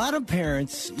 A lot of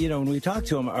parents, when we talk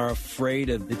to them, are afraid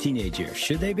of the teenage years.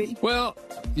 Should they be? Well,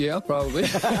 yeah, probably.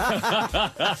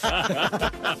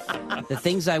 The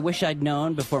things I wish I'd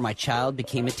known before my child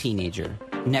became a teenager.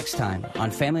 Next time on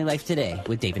Family Life Today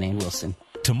with Dave and Ann Wilson.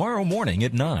 Tomorrow morning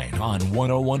at 9 on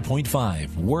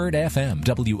 101.5 Word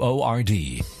FM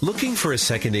WORD. Looking for a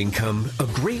second income? A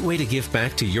great way to give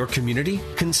back to your community?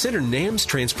 Consider NAMS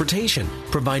Transportation,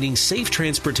 providing safe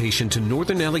transportation to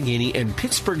Northern Allegheny and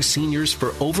Pittsburgh seniors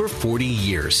for over 40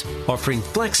 years. Offering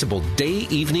flexible day,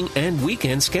 evening, and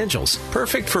weekend schedules.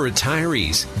 Perfect for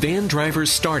retirees. Van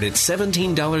drivers start at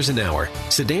 $17 an hour.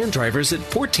 Sedan drivers at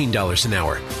 $14 an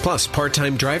hour. Plus,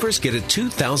 part-time drivers get a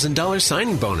 $2,000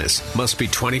 signing bonus. Must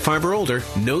be 25 or older,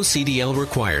 no CDL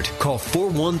required. Call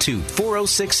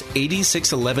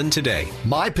 412-406-8611 today.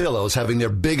 MyPillow's having their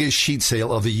biggest sheet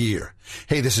sale of the year.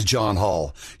 Hey, this is John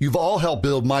Hall. You've all helped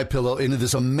build MyPillow into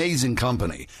this amazing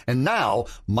company. And now,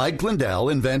 Mike Lindell,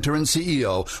 inventor and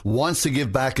CEO, wants to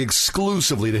give back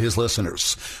exclusively to his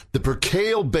listeners. The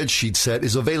Percale bedsheet set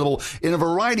is available in a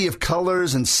variety of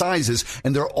colors and sizes,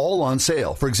 and they're all on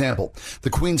sale. For example, the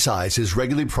queen size is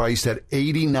regularly priced at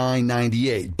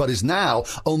 $89.98, but is now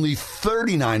only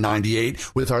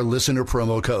 $39.98 with our listener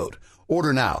promo code.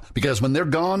 Order now, because when they're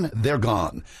gone, they're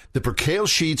gone. The Percale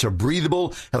sheets are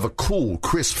breathable, have a cool,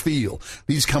 crisp feel.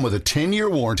 These come with a 10-year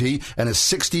warranty and a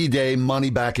 60-day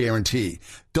money-back guarantee.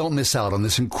 Don't miss out on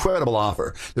this incredible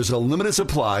offer. There's a limited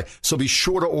supply, so be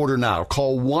sure to order now.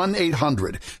 Call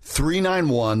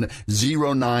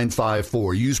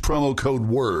 1-800-391-0954. Use promo code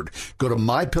WORD. Go to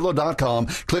MyPillow.com,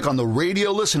 click on the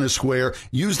radio listener square,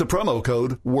 use the promo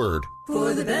code WORD.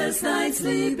 For the best night's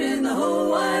sleep in the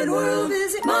whole wide world,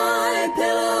 visit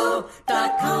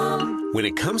MyPillow.com. When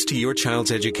it comes to your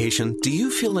child's education, do you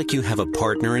feel like you have a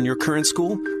partner in your current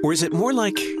school? Or is it more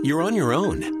like you're on your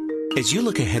own? As you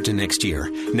look ahead to next year,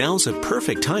 now's a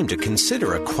perfect time to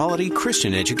consider a quality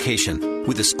Christian education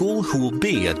with a school who will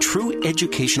be a true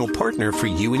educational partner for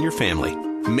you and your family.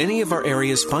 Many of our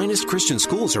area's finest Christian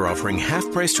schools are offering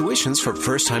half-price tuitions for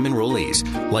first-time enrollees,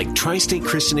 like Tri-State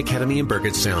Christian Academy in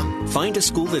Burgettstown. Find a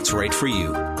school that's right for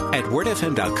you at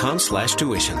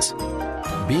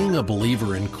wordfm.com/tuitions. Being a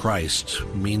believer in Christ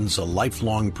means a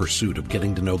lifelong pursuit of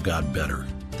getting to know God better.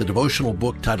 The devotional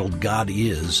book titled God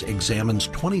Is examines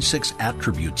 26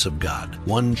 attributes of God,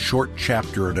 one short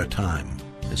chapter at a time.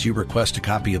 As you request a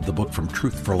copy of the book from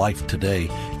Truth for Life today,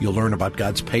 you'll learn about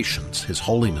God's patience, His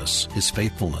holiness, His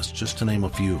faithfulness, just to name a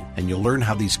few. And you'll learn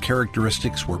how these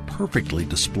characteristics were perfectly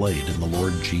displayed in the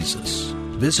Lord Jesus.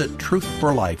 Visit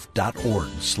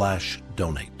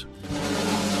truthforlife.org/donate.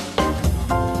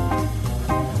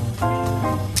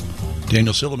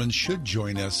 Daniel Silliman should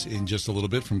join us in just a little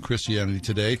bit from Christianity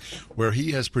Today, where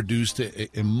he has produced a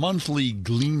monthly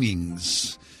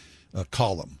Gleanings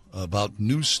column about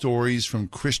news stories from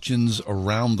Christians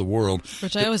around the world.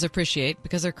 Which I always appreciate,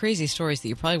 because they're crazy stories that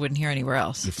you probably wouldn't hear anywhere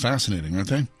else. They're fascinating, aren't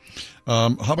they?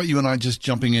 How about you and I just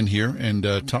jumping in here and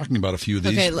talking about a few of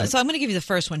these? Okay, so I'm going to give you the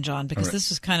first one, John, because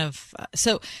this is kind of...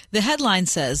 so the headline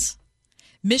says,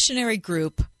 missionary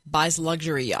group buys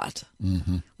luxury yacht,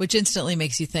 which instantly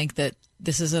makes you think that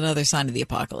this is another sign of the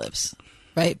apocalypse,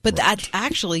 right? But that's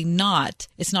actually not.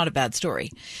 It's not a bad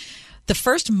story. The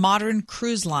first modern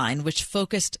cruise line, which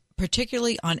focused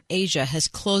particularly on Asia, has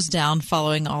closed down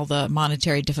following all the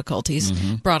monetary difficulties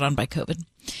brought on by COVID.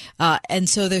 And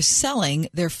so they're selling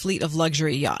their fleet of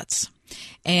luxury yachts.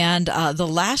 And the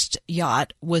last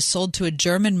yacht was sold to a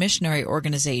German missionary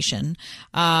organization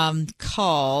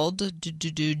called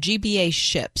GBA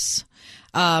Ships.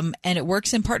 And it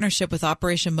works in partnership with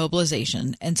Operation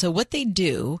Mobilization. And so what they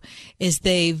do is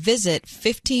they visit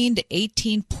 15 to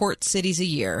 18 port cities a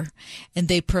year, and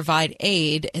they provide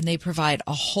aid, and they provide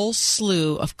a whole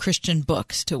slew of Christian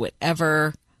books to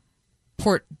whatever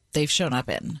port they've shown up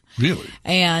in. Really?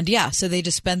 And so they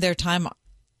just spend their time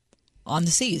on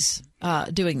the seas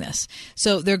doing this.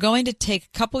 So they're going to take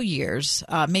a couple years,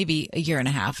 maybe a year and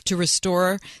a half, to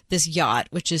restore this yacht,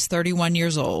 which is 31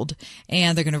 years old,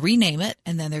 and they're going to rename it,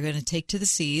 and then they're going to take to the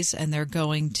seas, and they're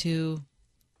going to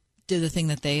do the thing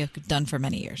that they have done for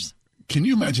many years. Can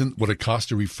you imagine what it costs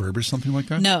to refurbish something like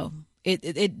that? No.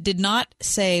 It did not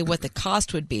say what the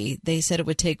cost would be. They said it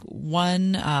would take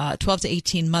 12 to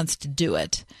 18 months to do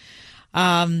it.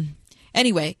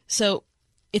 Anyway, so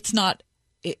it's not...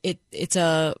 It's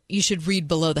you should read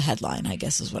below the headline, I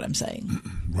guess is what I'm saying.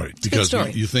 Right. It's because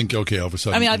you think, okay, all of a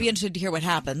sudden. I mean, I'd be interested to hear what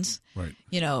happens. Right.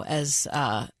 As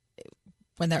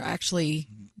when they're actually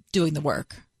doing the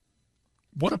work.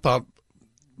 What about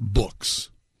books?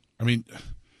 I mean,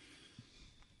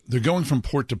 they're going from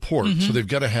port to port, so they've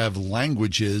got to have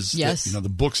languages. Yes. That, the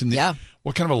books in the.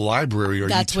 What kind of a library are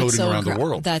you toting around the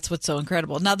world? That's what's so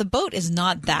incredible. Now, the boat is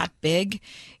not that big.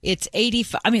 It's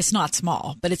 85. I mean, it's not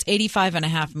small, but it's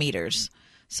 85.5 meters.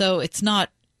 So it's not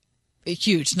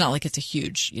huge. It's not like it's a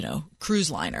huge,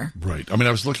 cruise liner. Right. I mean,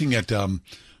 I was looking at,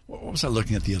 what was I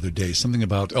looking at the other day? Something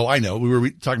about, I know. We were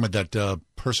talking about that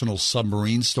personal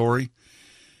submarine story.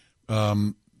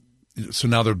 So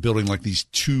now they're building like these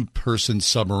 2-person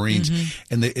submarines.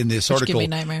 And in this article, give me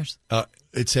nightmares.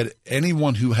 It said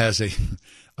anyone who has a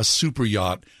super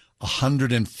yacht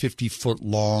 150 foot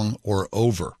long or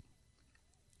over,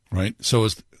 right? So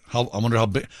I wonder how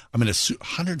big. I mean,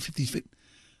 150 feet.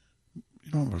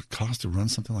 You know what it would cost to run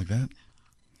something like that?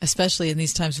 Especially in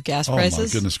these times of gas prices. Oh my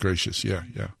goodness gracious! Yeah.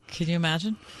 Can you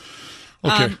imagine?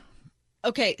 Okay.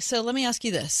 Okay, so let me ask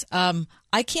you this.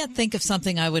 I can't think of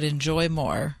something I would enjoy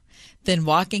more than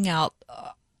walking out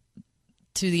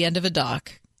to the end of a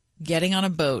dock, getting on a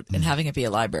boat, and having it be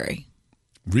a library.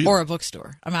 Really? Or a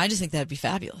bookstore. I mean, I just think that'd be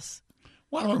fabulous.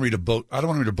 Well, I don't want to read a boat. I don't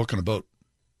want to read a book on a boat.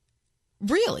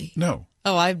 Really? No.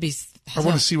 Oh, I'd be... I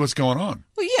want to see what's going on.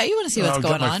 Well, yeah, you want to see what's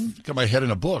going on. Got my head in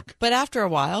a book. But after a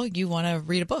while, you want to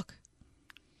read a book.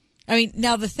 I mean,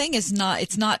 now the thing is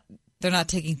they're not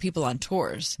taking people on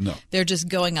tours. No. They're just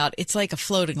going out. It's like a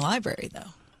floating library, though.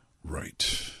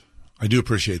 Right. I do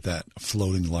appreciate that. A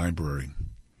floating library.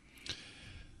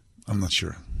 I'm not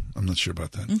sure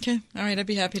about that. Okay. All right. I'd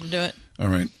be happy to do it. All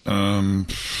right.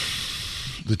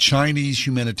 The Chinese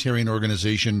humanitarian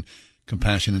organization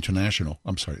Compassion International.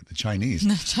 I'm sorry, the Chinese.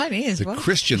 No, Chinese. The what?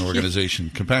 Christian organization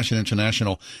Compassion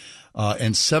International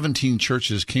and 17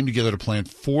 churches came together to plant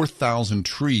 4,000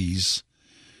 trees.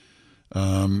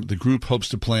 The group hopes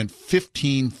to plant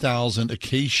 15,000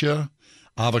 acacia,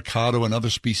 avocado, and other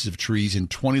species of trees in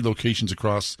 20 locations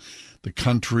across the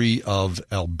country of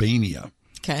Albania.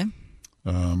 Okay.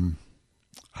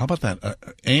 How about that?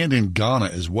 And in Ghana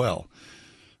as well.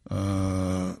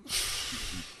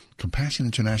 Compassion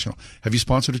International. Have you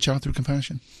sponsored a child through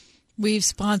Compassion? We've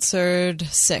sponsored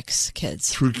 6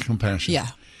 kids. Through Compassion? Yeah.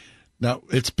 Now,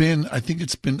 I think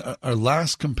it's been our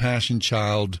last Compassion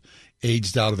child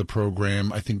aged out of the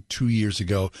program, I think 2 years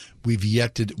ago. I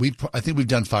think we've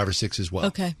done 5 or 6 as well.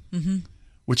 Okay. Mm-hmm.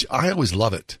 Which I always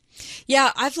love it.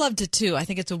 Yeah, I've loved it too. I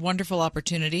think it's a wonderful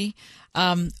opportunity.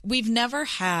 We've never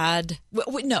had,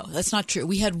 no, that's not true.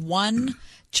 We had one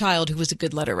child who was a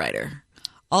good letter writer.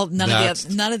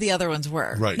 None of the other ones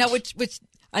were. Right. Now, which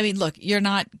I mean, look, you're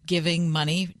not giving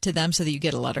money to them so that you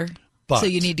get a letter. But so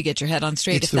you need to get your head on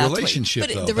straight. It's if the that's relationship,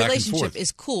 but though, the back and relationship forth.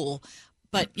 is cool.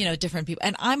 But different people,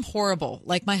 and I'm horrible.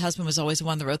 Like my husband was always the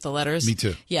one that wrote the letters. Me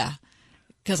too. Yeah,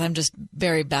 because I'm just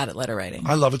very bad at letter writing.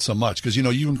 I love it so much because,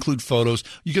 you include photos.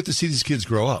 You get to see these kids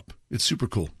grow up. It's super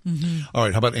cool. Mm-hmm. All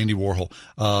right. How about Andy Warhol?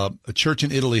 A church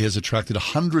in Italy has attracted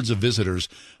hundreds of visitors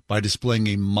by displaying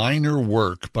a minor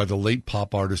work by the late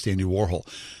pop artist Andy Warhol.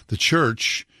 The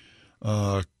church,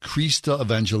 Crista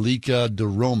Evangelica di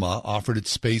Roma, offered its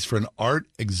space for an art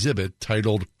exhibit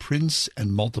titled Prince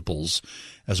and Multiples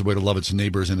as a way to love its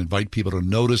neighbors and invite people to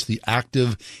notice the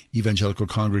active evangelical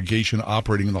congregation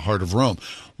operating in the heart of Rome.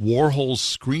 Warhol's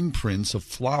screen prints of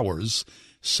flowers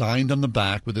signed on the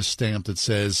back with a stamp that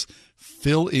says,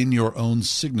 "Fill in your own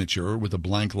signature," with a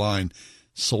blank line,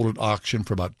 sold at auction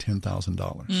for about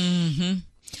 $10,000. Mm-hmm.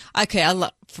 Okay,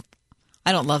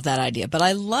 I don't love that idea, but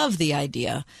I love the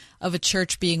idea of a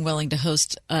church being willing to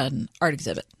host an art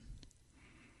exhibit.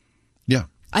 Yeah.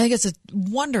 I think it's a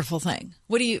wonderful thing.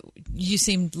 You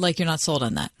seem like you're not sold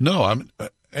on that. No,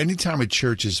 anytime a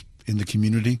church is in the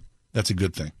community, that's a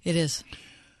good thing. It is.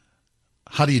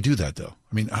 How do you do that, though?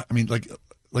 I mean,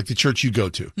 like the church you go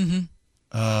to,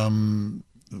 Mm-hmm.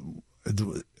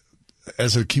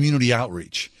 As a community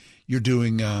outreach, you're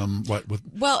doing what?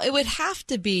 Well, it would have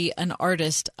to be an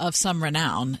artist of some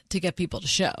renown to get people to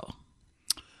show.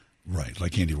 Right,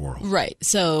 like Andy Warhol. Right.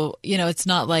 So, it's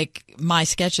not like my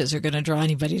sketches are going to draw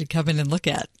anybody to come in and look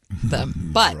at them.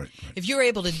 But right. If you were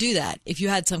able to do that, if you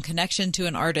had some connection to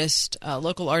an artist, a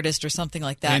local artist or something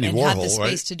like that, Andy and Warhol, had the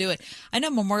space right? to do it. I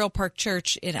know Memorial Park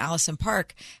Church in Allison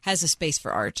Park has a space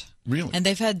for art. Really? And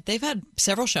they've had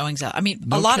several showings out. I mean,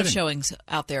 No a lot kidding. of showings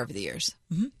out there over the years.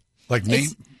 Mm-hmm. Like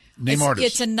name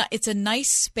artists. It's a nice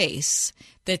space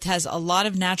that has a lot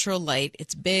of natural light.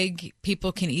 It's big.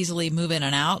 People can easily move in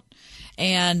and out.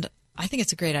 And I think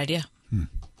it's a great idea.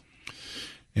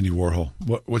 Andy Warhol.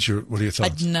 What are your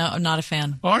thoughts? No, I'm not a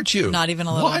fan. Aren't you? Not even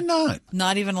a little. Why not?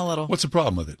 Not even a little. What's the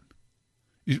problem with it?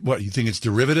 You think it's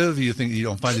derivative? You think you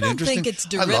don't find it interesting? I don't think it's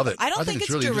derivative. I love it. I don't think it's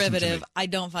really derivative. I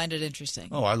don't find it interesting.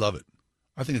 Oh, I love it.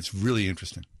 I think it's really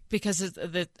interesting. Because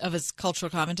of its cultural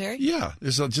commentary? Yeah.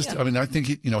 I think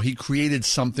he created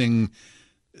something.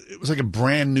 It was like a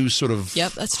brand new sort of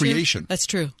creation. True. That's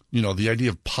true. The idea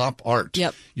of pop art.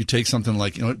 Yep. You take something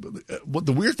like, what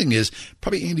the weird thing is,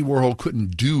 probably Andy Warhol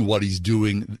couldn't do what he's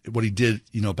doing, what he did,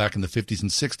 back in the 50s and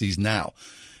 60s now.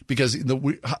 Because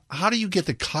how do you get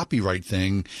the copyright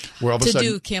thing where all of a sudden...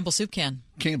 To do Campbell Soup Can.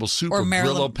 Campbell Soup or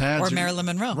Brillo pads. Or Marilyn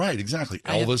Monroe. Right, exactly.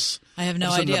 Elvis. I have no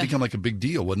all of a sudden idea. That became like a big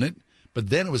deal, wouldn't it? But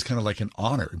then it was kind of like an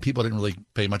honor, and people didn't really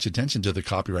pay much attention to the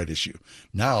copyright issue.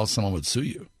 Now someone would sue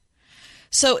you.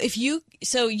 So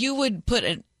you would put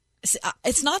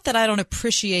it's not that I don't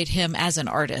appreciate him as an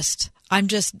artist. I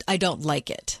don't like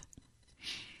it.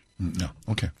 No.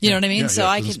 Okay. You know what I mean? Yeah, so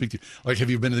I can speak to you. Like, have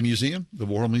you been to the museum, the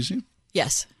Warhol Museum?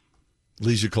 Yes.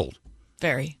 Leaves you cold.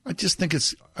 Very. I just think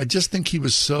he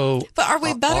was so. But are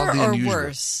we better or unusual.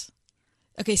 worse?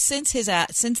 Okay, since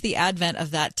the advent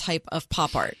of that type of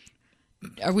pop art,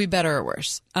 are we better or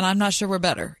worse? And I'm not sure we're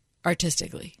better.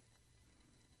 artistically?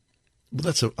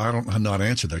 Well, I don't have not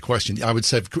answered that question. I would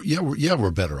say,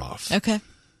 we're better off. Okay.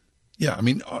 Yeah, I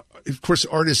mean, of course,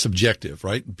 art is subjective,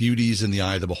 right? Beauty's in the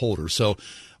eye of the beholder. So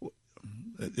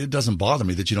it doesn't bother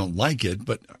me that you don't like it,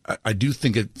 but I do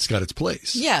think it's got its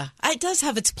place. Yeah, it does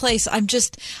have its place. I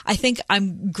think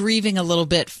I'm grieving a little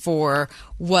bit for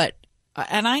what,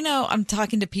 and I know I'm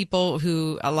talking to people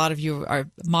who, a lot of you are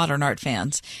modern art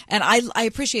fans, and I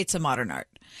appreciate some modern art.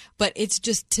 But it's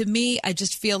just, to me, I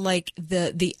just feel like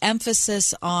the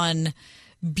emphasis on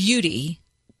beauty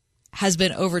has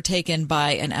been overtaken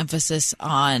by an emphasis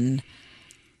on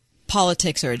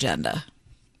politics or agenda,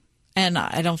 and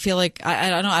I don't feel like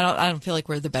I don't feel like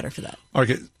we're the better for that.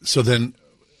 Okay, so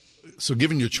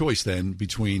given your choice then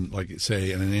between, like,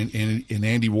 say, an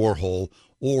Andy Warhol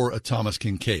or a Thomas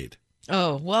Kinkade.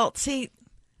 Oh well, see.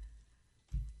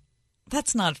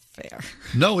 That's not fair.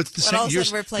 No, it's the same.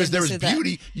 Because there's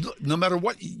beauty. No matter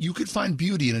what, you could find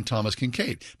beauty in a Thomas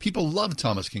Kinkade. People love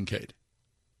Thomas Kinkade.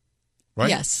 Right?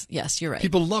 Yes, you're right.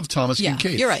 People love Thomas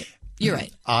Kinkade. You're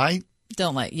right. I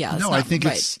don't like, I think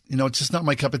it's just not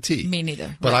my cup of tea. Me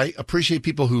neither. But I appreciate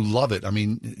people who love it. I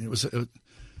mean,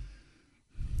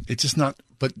 it's just not,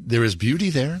 but there is beauty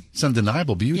there. It's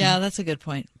undeniable beauty. Yeah, that's a good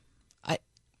point.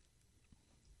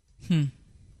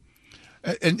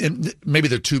 And maybe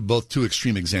they're both two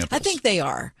extreme examples. I think they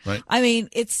are. Right. I mean,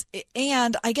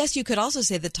 and I guess you could also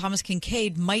say that Thomas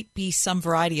Kinkade might be some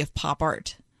variety of pop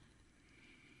art.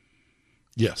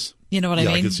 Yes. You know what I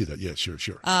mean? Yeah, I can see that. Yeah, sure.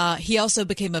 He also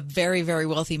became a very, very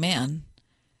wealthy man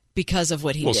because of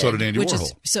what he did. Well, so did Andy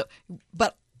Warhol.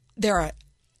 But there are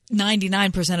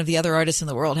 99% of the other artists in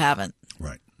the world haven't.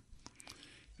 Right.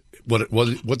 What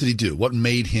did he do? What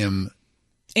made him?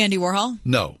 Andy Warhol?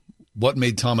 No. What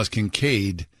made Thomas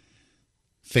Kinkade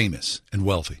famous and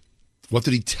wealthy? What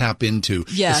did he tap into?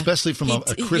 Yeah. Especially from a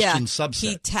Christian subset.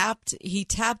 He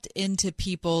tapped into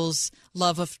people's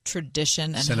love of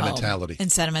tradition and sentimentality. Home.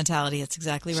 And sentimentality. That's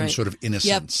exactly right. Some sort of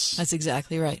innocence. Yep, that's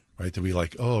exactly right. Right? To be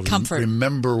like, comfort.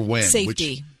 Remember when.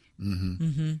 Safety.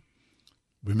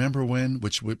 Remember when,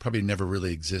 which probably never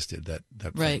really existed, that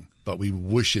right. thing. But we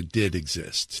wish it did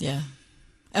exist. Yeah.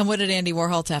 And what did Andy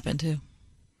Warhol tap into?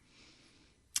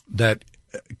 That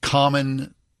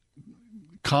common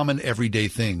everyday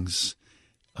things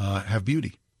have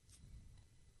beauty.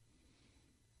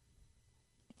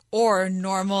 Or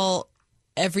normal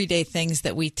everyday things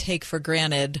that we take for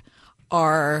granted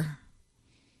are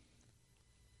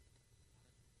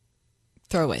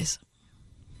throwaways.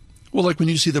 Well, like when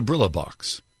you see the Brillo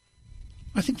box.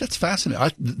 I think that's fascinating.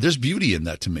 There's beauty in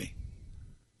that to me.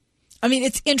 I mean,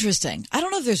 it's interesting. I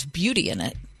don't know if there's beauty in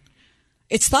it.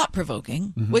 It's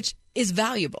thought-provoking, which is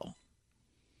valuable,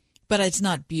 but it's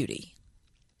not beauty.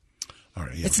 All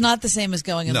right, yeah. It's not the same as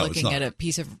going and looking at a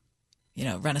piece of,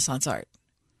 Renaissance art.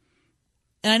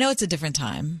 And I know it's a different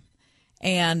time,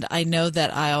 and I know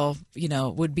that I'll,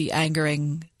 would be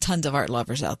angering tons of art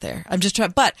lovers out there. I'm just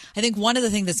trying, but I think one of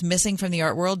the things that's missing from the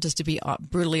art world, just to be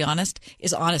brutally honest,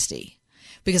 is honesty.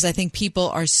 Because I think people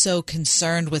are so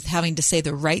concerned with having to say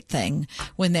the right thing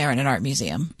when they're in an art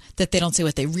museum that they don't say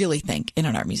what they really think in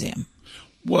an art museum.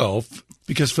 Well,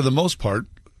 because for the most part,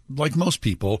 like most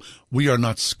people, we are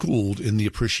not schooled in the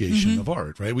appreciation of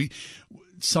art, right?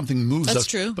 Something moves us. That's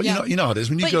true. But yeah. you know how it is.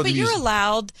 When you go to the museum. museum. You're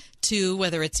allowed to,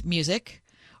 whether it's music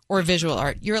or visual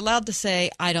art, you're allowed to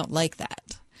say, I don't like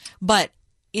that. But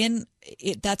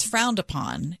that's frowned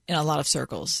upon in a lot of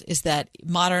circles, is that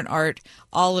modern art,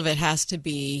 all of it has to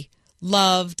be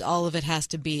loved. All of it has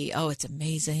to be, it's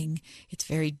amazing. It's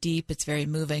very deep. It's very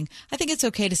moving. I think it's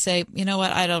okay to say, you know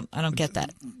what? I don't get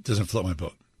that. Doesn't float my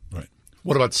boat. Right.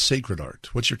 What about sacred art?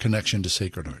 What's your connection to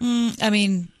sacred art?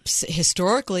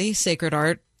 Historically, sacred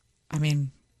art,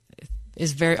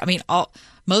 is very,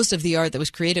 most of the art that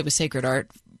was created was sacred art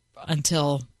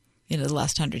until, the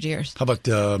last 100 years. How about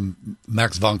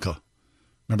Max Wanke?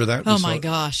 Remember that? Oh, my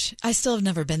gosh. I still have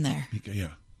never been there. Yeah.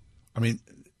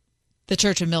 The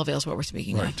Church of Millvale is what we're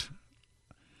speaking of. Right.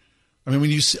 When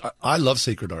you see, I love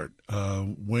sacred art.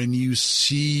 When you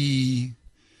see,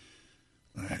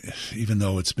 even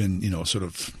though it's been,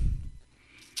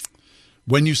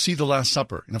 when you see the Last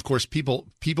Supper, and of course people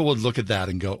would look at that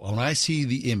and go, when I see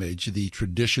the image, the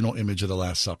traditional image of the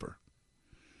Last Supper,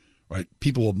 right?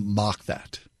 People will mock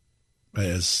that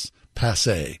as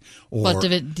passé. Or what,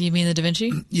 do you mean the Da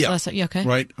Vinci? Yeah. Okay.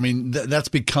 Right. That's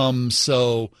become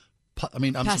so.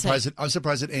 I'm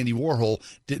surprised that Andy Warhol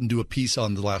didn't do a piece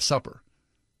on the Last Supper.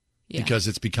 Yeah. Because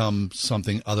it's become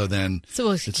something other than.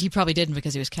 So he probably didn't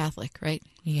because he was Catholic, right?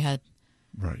 He had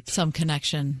some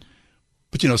connection.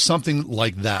 But, something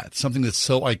like that, something that's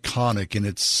so iconic in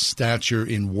its stature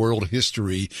in world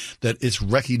history that it's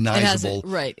recognizable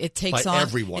It takes by on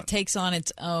everyone. It takes on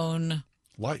its own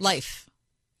life.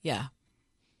 Yeah.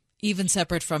 Even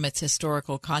separate from its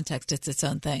historical context, it's its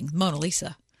own thing. Mona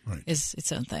Lisa is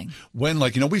its own thing. When,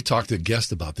 we've talked to a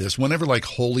guest about this, whenever,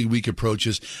 Holy Week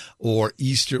approaches or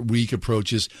Easter week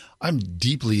approaches, I'm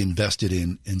deeply invested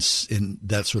in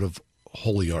that sort of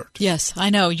holy art. Yes, I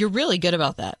know. You're really good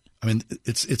about that. I mean,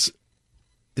 it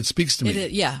speaks to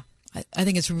me. I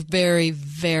think it's very,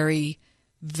 very,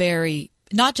 very,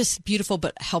 not just beautiful,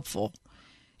 but helpful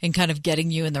in kind of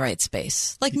getting you in the right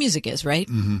space, like music is, right?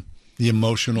 Mm-hmm. The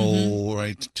emotional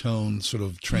tone sort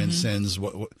of transcends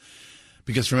what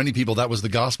because for many people that was the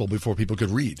gospel before people could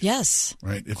read. Yes,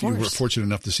 right. If you were fortunate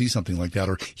enough to see something like that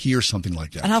or hear something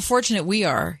like that, and how fortunate we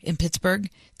are in Pittsburgh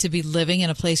to be living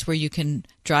in a place where you can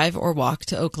drive or walk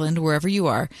to Oakland, wherever you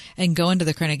are, and go into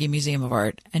the Carnegie Museum of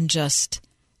Art and just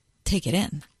take it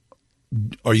in.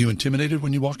 Are you intimidated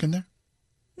when you walk in there?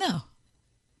 No.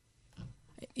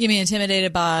 You mean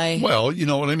intimidated by? Well, you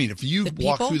know what I mean. If you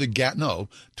walk people?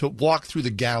 to walk through the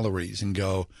galleries and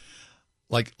go,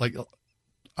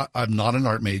 I'm not an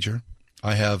art major.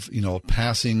 I have, a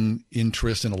passing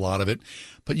interest in a lot of it.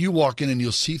 But you walk in and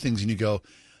you'll see things and you go,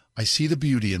 I see the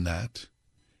beauty in that,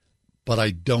 but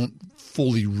I don't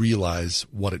fully realize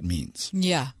what it means.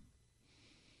 Yeah.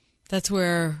 That's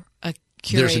where a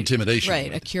curator... There's intimidation.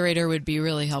 Right. A curator would be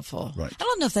really helpful. Right. I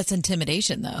don't know if that's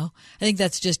intimidation, though. I think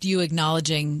that's just you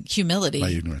acknowledging humility. My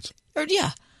ignorance. I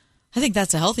think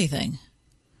that's a healthy thing.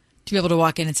 To be able to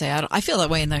walk in and say, I feel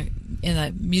that way in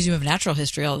the Museum of Natural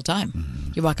History all the time.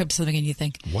 Mm-hmm. You walk up to something and you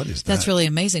think, what is that? That's really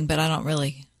amazing, but I don't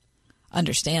really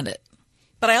understand it.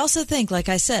 But I also think, like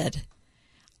I said,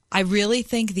 I really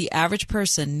think the average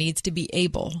person needs to be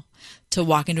able to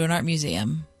walk into an art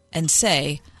museum and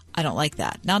say, I don't like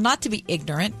that. Now, not to be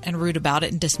ignorant and rude about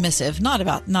it and dismissive,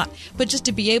 but just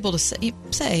to be able to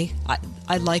say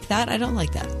I like that, I don't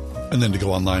like that. And then to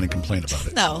go online and complain about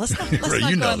it. No, let's not, let's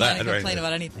not you go know online that, and right? complain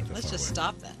about anything. Let's just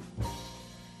stop that.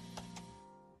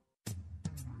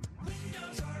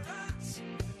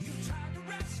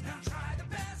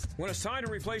 When it's time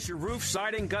to replace your roof,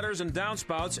 siding, gutters, and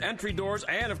downspouts, entry doors,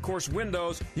 and, of course,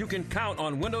 windows, you can count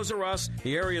on Windows R Us,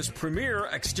 the area's premier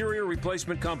exterior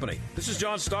replacement company. This is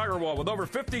John Steigerwald. With over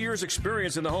 50 years'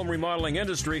 experience in the home remodeling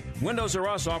industry, Windows R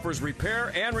Us offers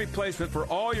repair and replacement for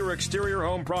all your exterior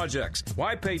home projects.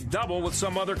 Why pay double with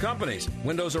some other companies?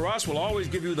 Windows R Us will always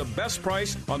give you the best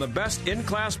price on the best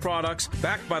in-class products,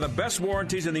 backed by the best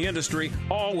warranties in the industry,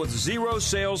 all with zero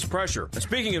sales pressure. And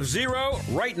speaking of zero,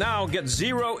 right now, get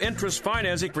zero interest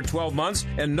financing for 12 months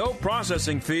and no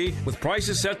processing fee with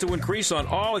prices set to increase on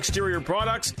all exterior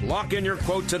products. Lock in your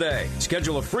quote today.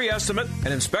 Schedule a free estimate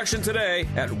and inspection today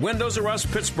at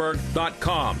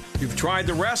WindowsRUsPittsburgh.com. You've tried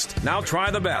the rest, now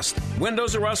try the best.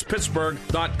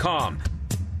 WindowsRUsPittsburgh.com.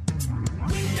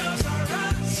 Windows R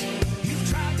Us. You've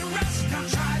tried the rest, now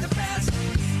try the best.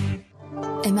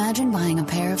 Imagine buying a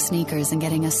pair of sneakers and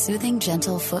getting a soothing,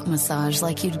 gentle foot massage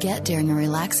like you'd get during a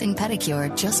relaxing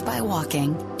pedicure just by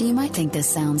walking. You might think this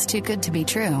sounds too good to be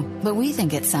true, but we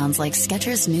think it sounds like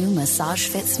Skechers' new Massage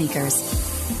Fit sneakers.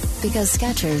 Because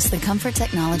Skechers, the comfort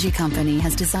technology company,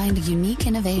 has designed a unique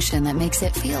innovation that makes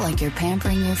it feel like you're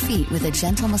pampering your feet with a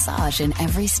gentle massage in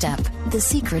every step. The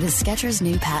secret is Skechers'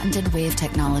 new patented wave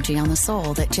technology on the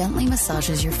sole that gently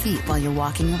massages your feet while you're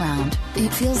walking around. It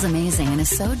feels amazing and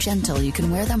is so gentle you can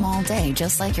wear them all day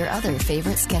just like your other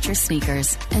favorite Skechers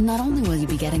sneakers. And not only will you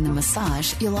be getting the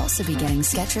massage, you'll also be getting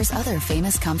Skechers' other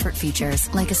famous comfort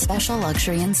features, like a special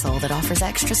luxury insole that offers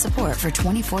extra support for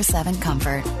 24/7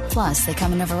 comfort. Plus, they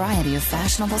come in a variety of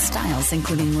fashionable styles,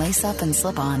 including lace-up and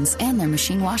slip-ons, and they're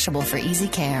machine washable for easy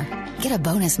care. Get a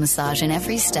bonus massage in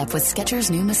every step with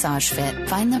Skechers' new Massage Fit.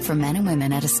 Find them for men and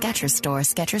women at a Skechers store,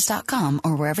 Skechers.com,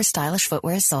 or wherever stylish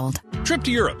footwear is sold. Trip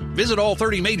to Europe. Visit all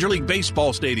 30 Major League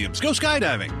Baseball stadiums. Go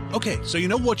skydiving. Okay, so you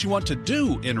know what you want to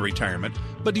do in retirement,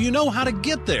 but do you know how to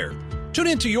get there? Tune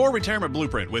in to Your Retirement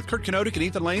Blueprint with Kurt Kenotic and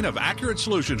Ethan Lane of Accurate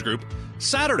Solutions Group,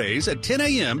 Saturdays at 10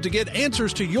 a.m. to get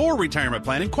answers to your retirement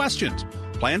planning questions.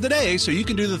 Plan today so you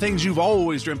can do the things you've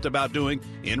always dreamt about doing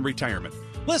in retirement.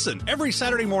 Listen every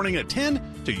Saturday morning at 10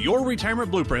 to Your Retirement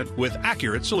Blueprint with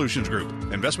Accurate Solutions Group.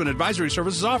 Investment advisory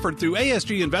services offered through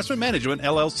ASG Investment Management,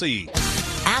 LLC.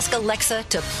 Ask Alexa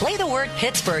to play the word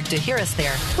Pittsburgh to hear us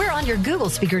there. We're on your Google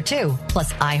speaker too,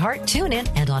 plus iHeart, TuneIn,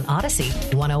 and on Odyssey.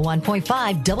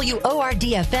 101.5 WORD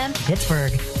FM,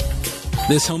 Pittsburgh.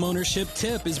 This homeownership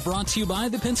tip is brought to you by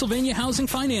the Pennsylvania Housing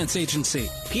Finance Agency.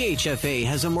 PHFA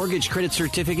has a mortgage credit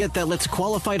certificate that lets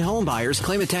qualified home buyers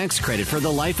claim a tax credit for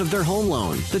the life of their home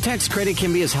loan. The tax credit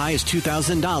can be as high as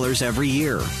 $2,000 every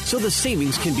year, so the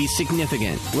savings can be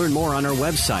significant. Learn more on our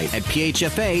website at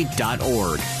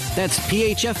phfa.org. That's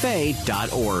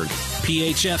phfa.org.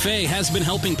 PHFA has been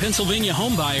helping Pennsylvania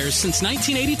home buyers since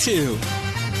 1982.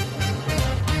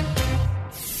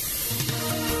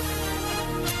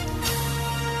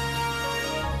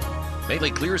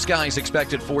 Mainly clear skies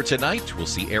expected for tonight. We'll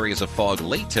see areas of fog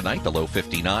late tonight, the low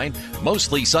 59.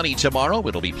 Mostly sunny tomorrow.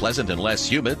 It'll be pleasant and less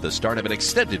humid. The start of an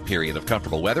extended period of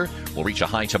comfortable weather. We'll reach a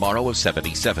high tomorrow of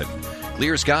 77.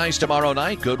 Clear skies tomorrow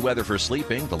night. Good weather for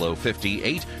sleeping, the low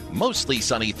 58. Mostly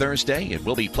sunny Thursday. It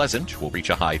will be pleasant. We'll reach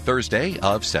a high Thursday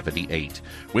of 78.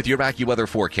 With your AccuWeather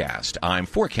forecast, I'm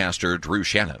forecaster Drew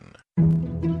Shannon.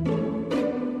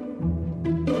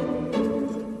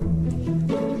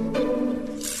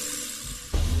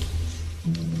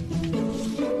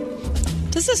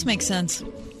 Does this make sense?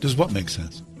 Does what make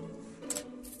sense?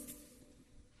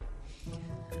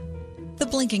 The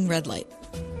blinking red light.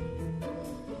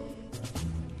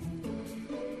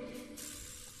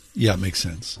 Yeah, it makes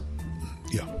sense.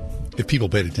 Yeah. If people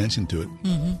paid attention to it.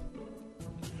 Mm-hmm.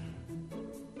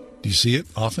 Do you see it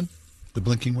often? The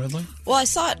blinking red light? Well, I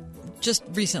saw it just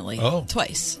recently. Oh.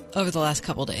 Twice over the last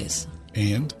couple days.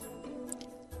 And?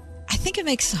 I think it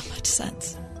makes so much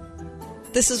sense.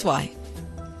 This is why.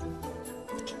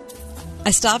 I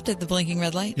stopped at the blinking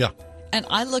red light. Yeah. And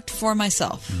I looked for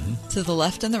myself to the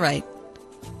left and the right.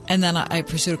 And then I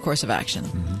pursued a course of action.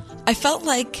 I felt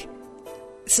like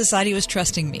society was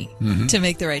trusting me to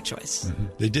make the right choice.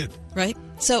 They did. Right?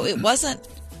 So it wasn't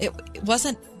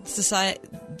society,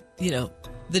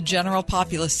 the general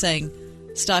populace saying,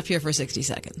 stop here for 60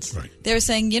 seconds. Right. They were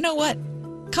saying, you know what?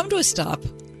 Come to a stop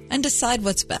and decide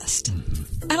what's best.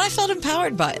 And I felt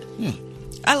empowered by it.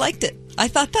 I liked it. I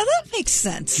thought that makes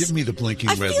sense. Give me the blinking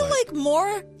red light. I feel like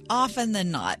more often than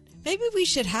not, maybe we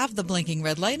should have the blinking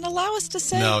red light and allow us to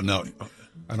say. No.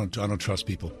 I don't trust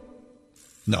people.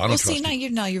 No, I don't trust people.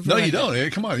 You've No, you don't. Hey,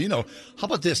 come on. How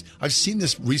about this? I've seen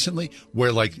this recently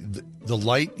where like the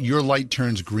light, your light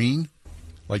turns green,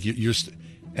 like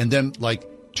and then like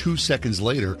 2 seconds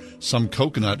later, some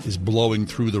coconut is blowing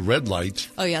through the red light.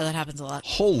 Oh, yeah, that happens a lot.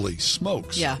 Holy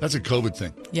smokes. Yeah. That's a COVID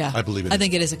thing. Yeah. I believe it. I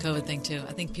think it is a COVID thing, too.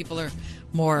 I think people are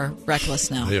more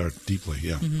reckless now. They are deeply,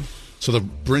 yeah. So the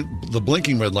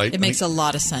blinking red light. It makes a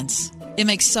lot of sense. It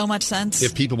makes so much sense.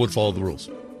 If people would follow the rules.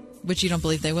 Which you don't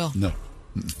believe they will. No.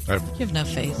 You have no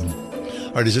faith.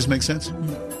 All right, does this make sense?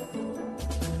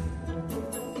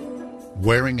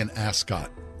 Wearing an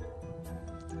ascot.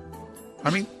 I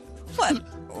mean...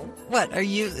 What are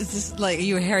you? Is this like are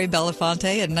you Harry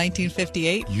Belafonte in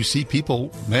 1958? You see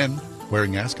people, men,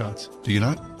 wearing ascots. Do you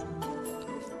not?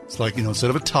 It's like instead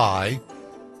of a tie,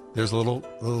 there's a little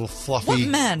fluffy. What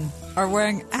men are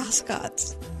wearing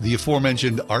ascots? The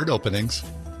aforementioned art openings.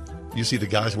 You see the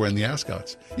guys wearing the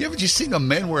ascots. Haven't you seen a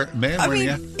man wearing?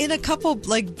 In a couple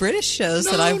like British shows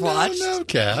that I've watched. No,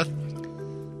 Kath.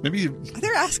 Maybe Are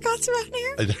there ascots around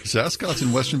here? There's ascots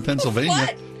in Western Pennsylvania.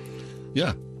 What?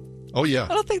 Yeah. Oh, yeah.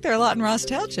 I don't think there are a lot in Ross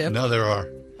Township. No, there are.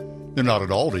 They're not at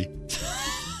Aldi,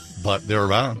 but they're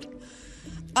around.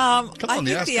 I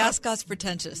think the ascot's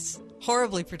pretentious.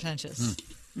 Horribly pretentious.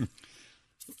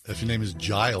 If your name is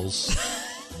Giles,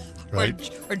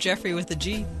 right? Or Jeffrey with a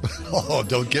G. Oh,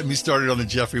 don't get me started on the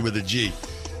Jeffrey with a G.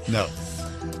 No.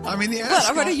 I mean, the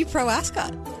ascot. What are you pro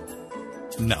ascot?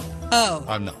 No. Oh.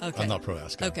 I'm not. Okay. I'm not pro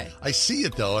ascot. Okay. I see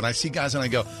it, though, and I see guys and I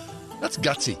go, that's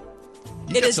gutsy.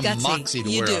 It is some gutsy. Moxie to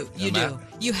You wear do. You do.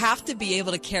 You have to be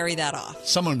able to carry that off.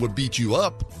 Someone would beat you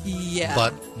up. Yeah.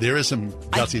 But there is some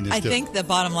gutsiness to it. I think the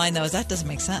bottom line, though, is that doesn't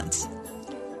make sense.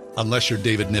 Unless you're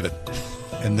David Niven.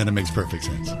 And then it makes perfect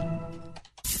sense.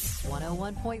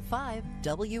 101.5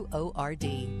 WORD.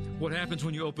 What happens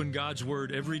when you open God's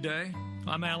Word every day?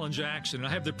 I'm Alan Jackson, and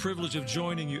I have the privilege of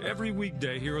joining you every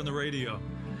weekday here on the radio.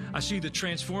 I see the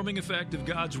transforming effect of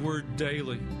God's Word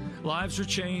daily. Lives are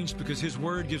changed because His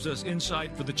Word gives us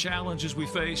insight for the challenges we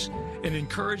face and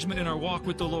encouragement in our walk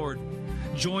with the Lord.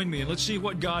 Join me and let's see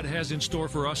what God has in store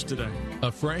for us today.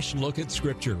 A fresh look at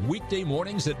Scripture, weekday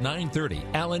mornings at 9:30.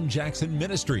 Alan Jackson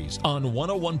Ministries on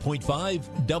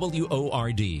 101.5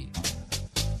 WORD.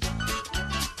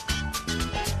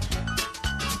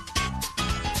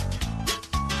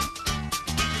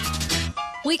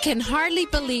 We can hardly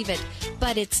believe it,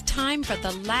 but it's time for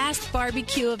the last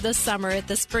barbecue of the summer at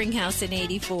the Springhouse in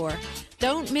 84.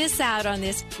 Don't miss out on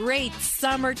this great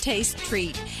summer taste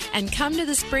treat and come to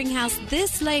the Springhouse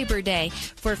this Labor Day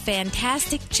for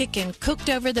fantastic chicken cooked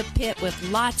over the pit with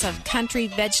lots of country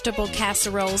vegetable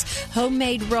casseroles,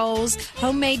 homemade rolls,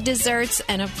 homemade desserts,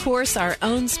 and of course our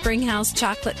own Springhouse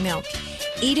chocolate milk.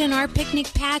 Eat in our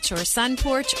picnic patch or sun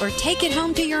porch or take it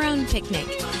home to your own picnic.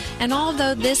 And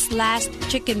although this last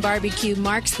chicken barbecue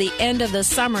marks the end of the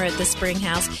summer at the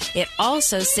Springhouse, it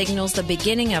also signals the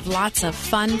beginning of lots of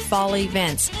fun fall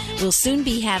events. We'll soon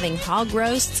be having hog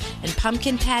roasts and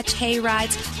pumpkin patch hay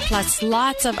rides, plus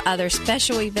lots of other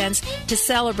special events to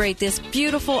celebrate this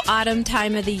beautiful autumn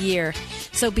time of the year.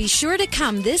 So be sure to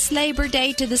come this Labor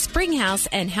Day to the Springhouse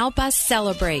and help us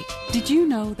celebrate. Did you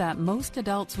know that most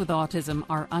adults with autism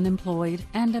are unemployed,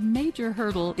 and a major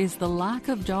hurdle is the lack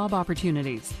of job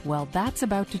opportunities? Well, that's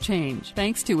about to change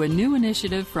thanks to a new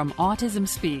initiative from Autism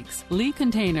Speaks, Lee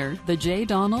Container, the J.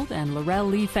 Donald and Laurel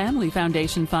Lee Family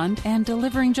Foundation Fund, and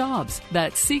Delivering Jobs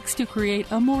that seeks to create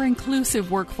a more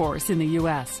inclusive workforce in the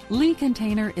U.S. Lee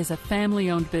Container is a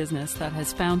family-owned business that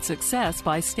has found success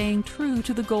by staying true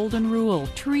to the golden rule: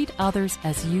 treat others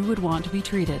as you would want to be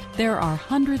treated. There are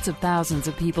hundreds of thousands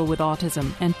of people with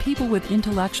autism and people with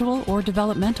intellectual or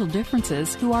developmental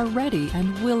differences who are ready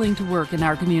and willing to work in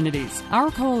our communities. Our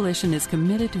coalition is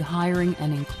committed to hiring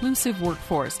an inclusive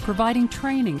workforce, providing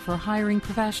training for hiring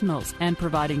professionals, and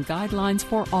providing guidelines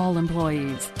for all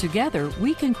employees. Together,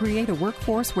 we can create a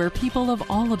workforce where people of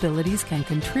all abilities can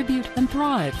contribute and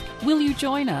thrive. Will you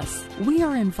join us? We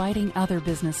are inviting other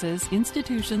businesses,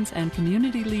 institutions, and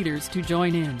community leaders to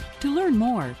join in. To learn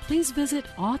more, please visit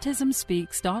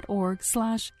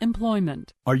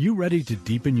autismspeaks.org/employment. Are you ready to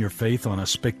deepen your faith on a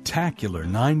spectacular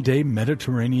 9-day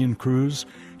Mediterranean cruise?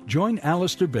 Join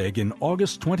Alistair Begg in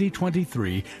August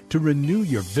 2023 to renew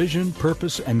your vision,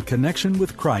 purpose, and connection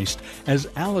with Christ as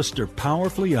Alistair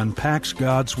powerfully unpacks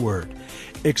God's Word.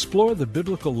 Explore the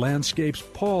biblical landscapes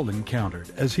Paul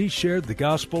encountered as he shared the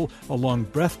gospel along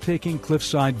breathtaking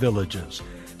cliffside villages.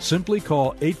 Simply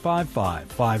call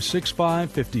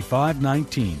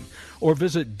 855-565-5519 or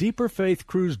visit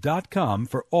deeperfaithcruise.com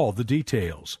for all the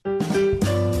details.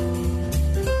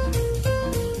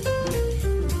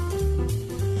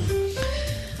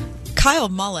 Kyle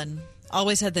Mullen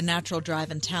always had the natural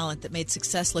drive and talent that made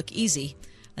success look easy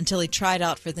until he tried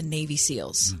out for the Navy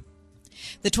SEALs.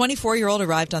 The 24-year-old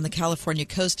arrived on the California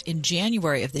coast in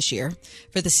January of this year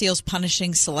for the SEALs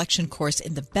punishing selection course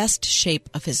in the best shape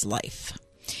of his life.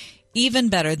 Even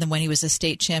better than when he was a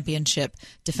state championship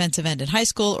defensive end in high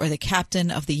school or the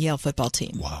captain of the Yale football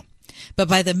team. Wow. But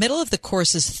by the middle of the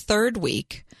course's third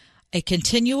week, a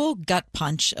continual gut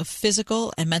punch of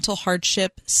physical and mental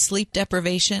hardship, sleep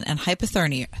deprivation, and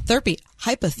hypothermia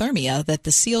that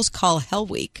the SEALs call Hell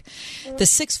Week. The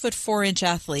 6'4"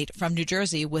 athlete from New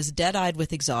Jersey was dead-eyed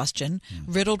with exhaustion,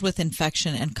 riddled with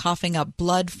infection, and coughing up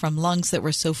blood from lungs that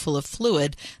were so full of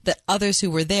fluid that others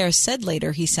who were there said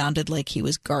later he sounded like he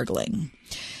was gargling.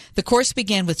 The course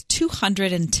began with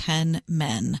 210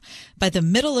 men. By the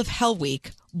middle of Hell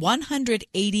Week,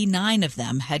 189 of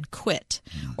them had quit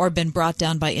or been brought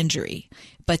down by injury.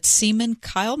 But Seaman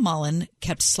Kyle Mullen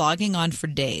kept slogging on for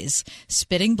days,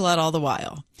 spitting blood all the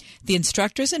while. The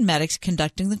instructors and medics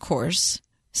conducting the course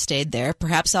stayed there,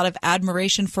 perhaps out of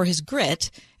admiration for his grit,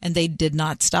 and they did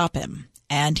not stop him.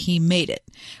 And he made it.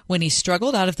 When he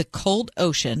struggled out of the cold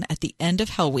ocean at the end of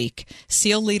Hell Week,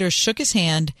 SEAL leaders shook his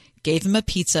hand, gave him a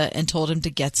pizza, and told him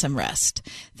to get some rest.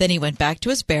 Then he went back to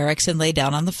his barracks and lay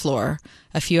down on the floor.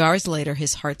 A few hours later,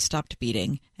 his heart stopped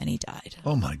beating, and he died.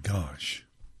 Oh, my gosh.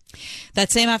 That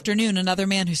same afternoon, another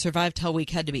man who survived Hell Week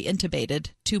had to be intubated.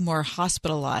 2 more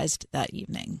hospitalized that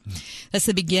evening. That's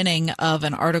the beginning of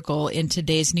an article in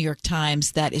today's New York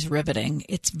Times that is riveting.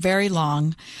 It's very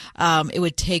long. It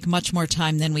would take much more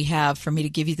time than we have for me to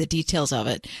give you the details of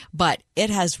it. But it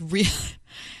has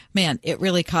it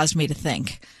really caused me to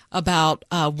think about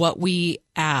what we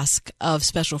ask of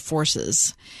special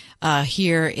forces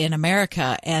here in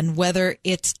America and whether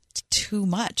it's too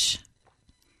much.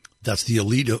 That's the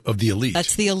elite of the elite.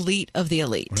 That's the elite of the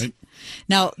elite. Right.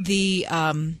 Now, the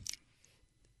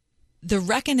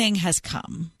reckoning has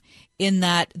come in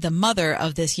that the mother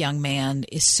of this young man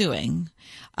is suing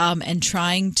and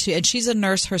trying to, and she's a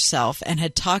nurse herself and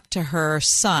had talked to her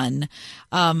son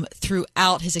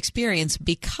throughout his experience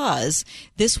because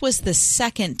this was the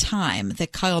second time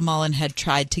that Kyle Mullen had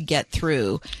tried to get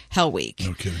through Hell Week.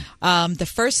 No kidding.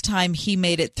 The first time he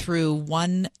made it through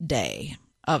one day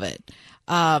of it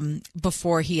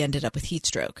before he ended up with heat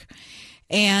stroke.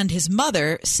 And his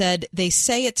mother said they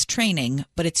say it's training,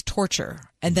 but it's torture.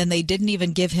 And then they didn't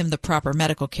even give him the proper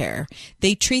medical care.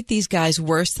 They treat these guys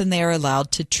worse than they are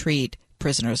allowed to treat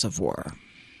prisoners of war.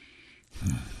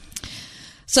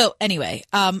 So anyway,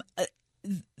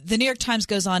 the New York Times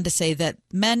goes on to say that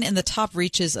men in the top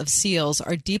reaches of SEALs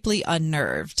are deeply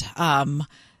unnerved,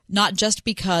 not just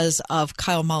because of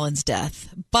Kyle Mullen's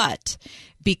death, but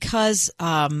because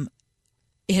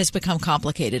it has become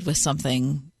complicated with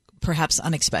something perhaps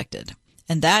unexpected.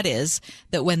 And that is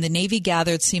that when the Navy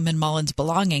gathered Seaman Mullen's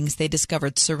belongings, they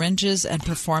discovered syringes and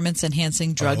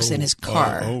performance-enhancing drugs in his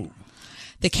car.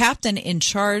 The captain in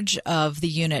charge of the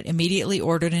unit immediately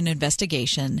ordered an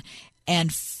investigation,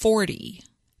 and 40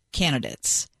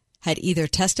 candidates had either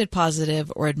tested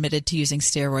positive or admitted to using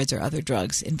steroids or other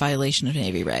drugs in violation of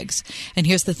Navy regs. And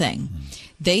here's the thing.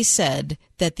 They said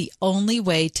that the only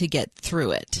way to get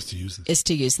through it is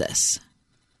to use this.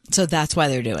 So that's why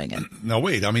they're doing it. Now,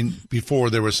 wait. I mean, before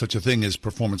there was such a thing as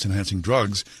performance-enhancing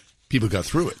drugs, people got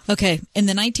through it. Okay. In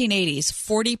the 1980s,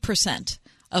 40%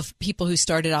 of people who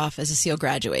started off as a SEAL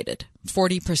graduated.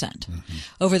 40%.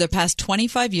 Over the past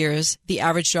 25 years, the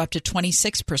average dropped to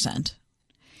 26%.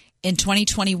 In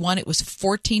 2021, it was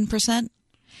 14%.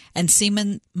 And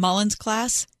Seaman Mullen's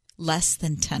class, less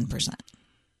than 10%.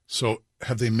 So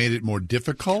have they made it more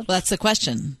difficult? Well, that's the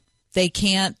question. They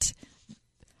can't.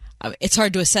 It's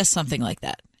hard to assess something like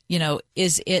that. You know,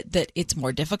 is it that it's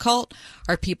more difficult?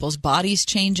 Are people's bodies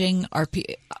changing?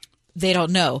 They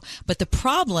don't know. But the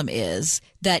problem is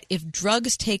that if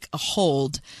drugs take a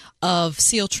hold of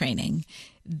SEAL training,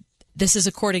 this is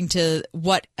according to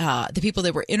what the people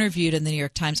that were interviewed in the New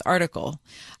York Times article.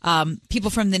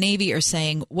 People from the Navy are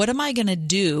saying, what am I going to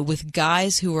do with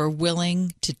guys who are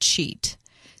willing to cheat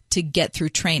to get through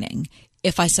training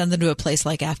if I send them to a place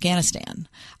like Afghanistan?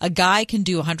 A guy can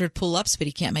do 100 pull-ups, but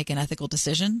he can't make an ethical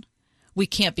decision. We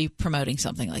can't be promoting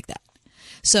something like that.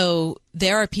 So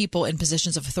there are people in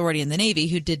positions of authority in the Navy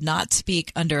who did not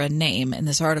speak under a name in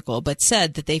this article, but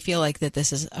said that they feel like that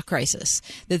this is a crisis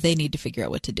that they need to figure out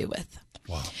what to do with.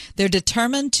 Wow. They're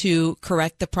determined to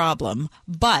correct the problem,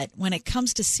 but when it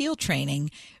comes to SEAL training,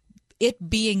 it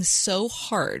being so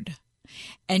hard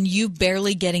and you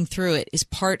barely getting through it is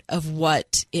part of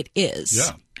what it is.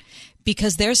 Yeah.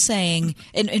 Because they're saying,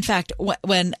 in fact,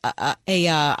 when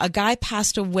a guy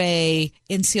passed away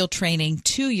in SEAL training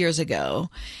 2 years ago,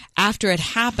 after it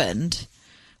happened,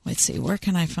 let's see, where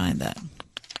can I find that?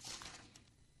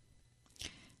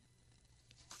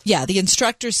 Yeah, the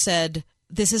instructor said,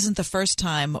 this isn't the first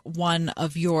time one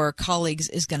of your colleagues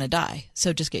is going to die,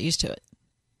 so just get used to it.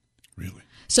 Really?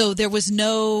 So there was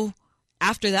no,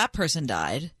 after that person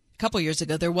died, couple years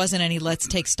ago, there wasn't any let's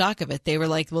take stock of it. They were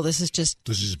like, well, this is business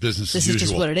as usual. This is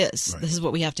just what it is. Right. This is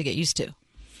what we have to get used to.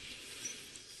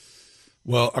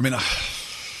 Well, I mean,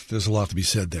 there's a lot to be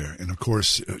said there. And of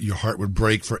course, your heart would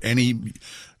break for any,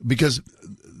 because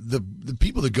the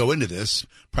people that go into this,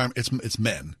 it's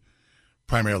men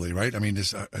primarily, right? I mean,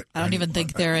 I don't even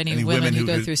think there are any women who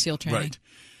go through SEAL training. Right.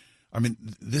 I mean,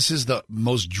 this is the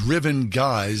most driven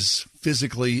guys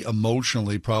physically,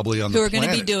 emotionally, probably on the planet. Who are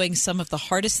going to be doing some of the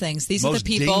hardest things. These are the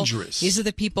people. Dangerous. These are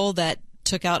the people that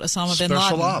took out Osama bin Laden.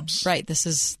 Special ops. Right. This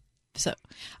is so.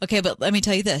 Okay, but let me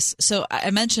tell you this. So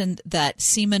I mentioned that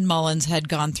Seaman Mullins had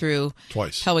gone through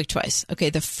Hell Week twice. Okay,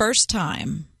 the first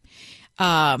time,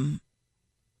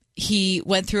 he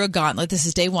went through a gauntlet. This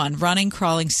is day one: running,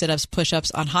 crawling, sit-ups,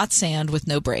 push-ups on hot sand with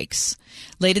no breaks.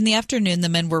 Late in the afternoon, the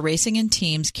men were racing in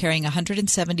teams carrying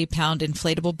 170-pound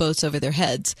inflatable boats over their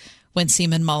heads when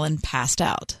Seaman Mullen passed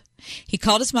out. He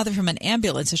called his mother from an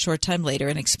ambulance a short time later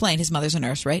and explained, his mother's a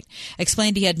nurse, right?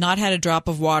 Explained he had not had a drop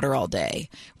of water all day.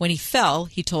 When he fell,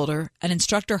 he told her, an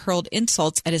instructor hurled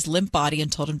insults at his limp body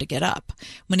and told him to get up.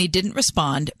 When he didn't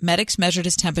respond, medics measured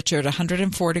his temperature at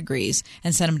 104 degrees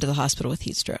and sent him to the hospital with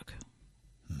heat stroke.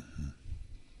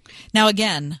 Now,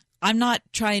 again, I'm not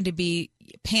trying to be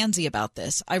pansy about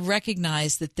this. I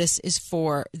recognize that this is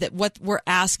that what we're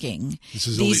asking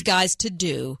these guys to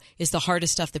do is the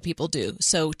hardest stuff that people do.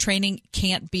 So training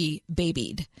can't be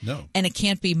babied. No. And it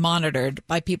can't be monitored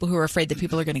by people who are afraid that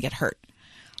people are going to get hurt.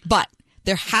 But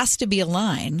there has to be a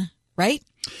line, right?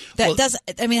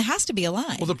 It has to be a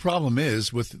line. Well, the problem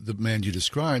is with the man you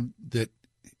described that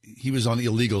he was on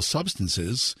illegal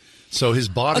substances, so his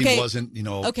body wasn't,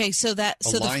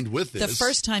 aligned with this. The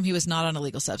first time he was not on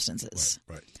illegal substances.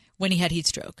 Right. When he had heat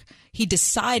stroke, he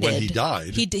decided when he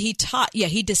died. He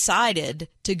decided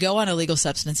to go on illegal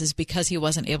substances because he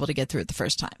wasn't able to get through it the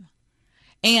first time.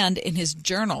 And in his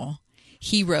journal,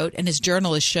 he wrote, and his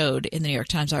journal is showed in the New York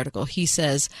Times article. He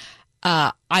says,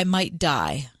 "I might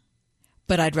die,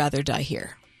 but I'd rather die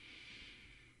here."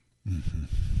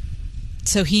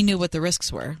 So he knew what the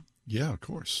risks were. Yeah, of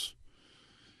course.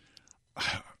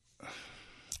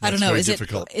 I don't know. Very Is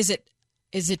difficult. Is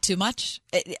it too much?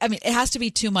 I mean, it has to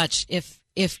be too much if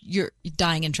you're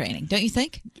dying in training, don't you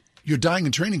think? You're dying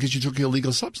in training because you took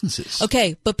illegal substances.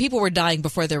 Okay, but people were dying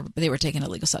before they were taking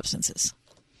illegal substances.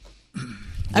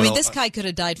 I mean, this guy could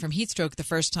have died from heat stroke the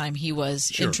first time he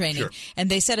was in training. Sure. And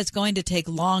they said it's going to take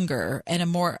longer and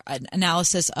an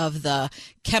analysis of the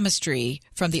chemistry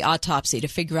from the autopsy to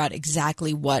figure out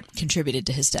exactly what contributed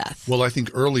to his death. Well, I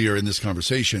think earlier in this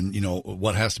conversation,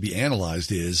 what has to be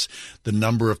analyzed is the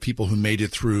number of people who made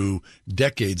it through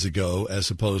decades ago as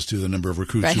opposed to the number of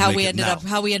recruits Right, who how make we it ended now.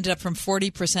 up from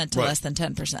 40% to Right. less than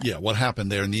 10%. Yeah, what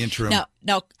happened there in the interim?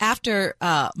 Now after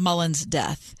Mullen's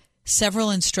death, several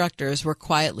instructors were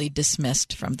quietly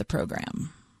dismissed from the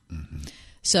program.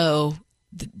 So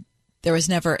there was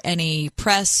never any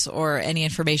press or any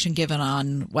information given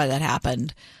on why that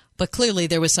happened. But clearly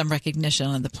there was some recognition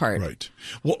on the part. Right.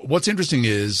 What's interesting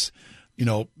is,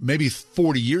 maybe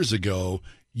 40 years ago,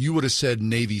 you would have said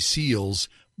Navy SEALs.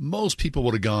 Most people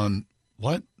would have gone,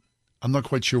 what? I'm not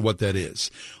quite sure what that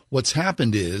is. What's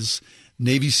happened is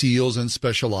Navy SEALs and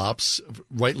Special Ops,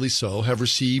 rightly so, have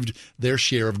received their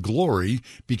share of glory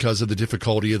because of the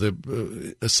difficulty of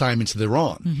the assignments they're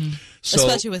on. So,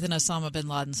 especially with an Osama bin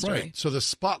Laden story. Right. So the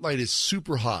spotlight is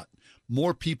super hot.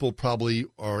 More people probably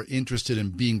are interested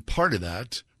in being part of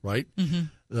that, right?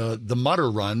 The Mutter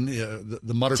run,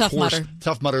 the Mutter Tough course, Mudder.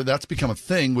 Tough Mudder, that's become a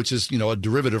thing, which is, a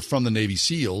derivative from the Navy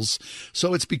SEALs.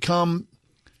 So it's become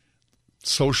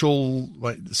social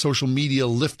media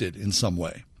lifted in some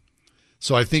way.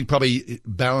 So I think probably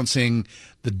balancing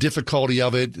the difficulty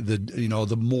of it,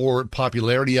 the more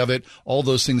popularity of it, all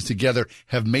those things together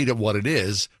have made it what it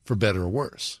is, for better or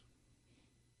worse.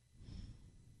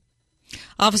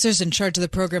 Officers in charge of the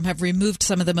program have removed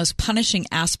some of the most punishing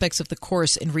aspects of the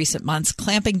course in recent months,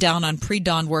 clamping down on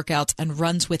pre-dawn workouts and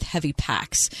runs with heavy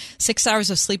packs. 6 hours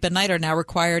of sleep at night are now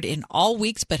required in all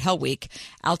weeks but Hell Week.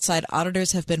 Outside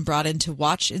auditors have been brought in to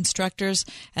watch instructors,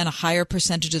 and a higher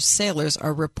percentage of sailors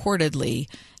are reportedly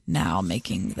now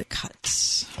making the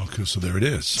cuts. Okay, so there it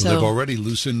is. So So- they've already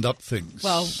loosened up things.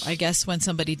 Well, I guess when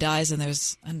somebody dies and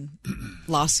there's a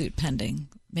lawsuit pending,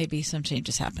 maybe some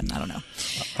changes happen. I don't know.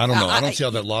 I don't know. I don't see how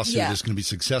that lawsuit yeah. is going to be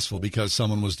successful because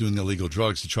someone was doing illegal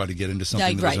drugs to try to get into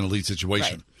something that was right. an elite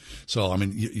situation. Right. So, I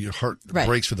mean, your heart Right.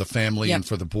 breaks for the family Yep. and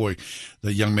for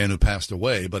the young man who passed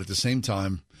away. But at the same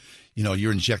time,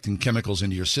 you're injecting chemicals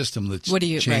into your system that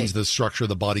change right. the structure of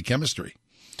the body chemistry.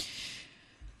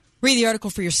 Read the article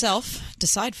for yourself.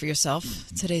 Decide for yourself.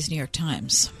 Today's New York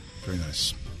Times. Very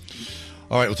nice.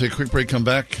 All right, we'll take a quick break, come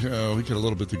back. We got a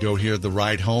little bit to go here. The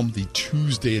Ride Home, the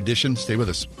Tuesday edition. Stay with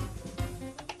us.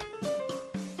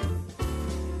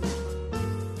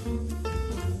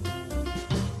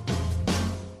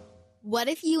 What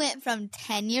if you went from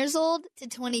 10 years old to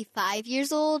 25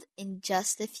 years old in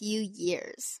just a few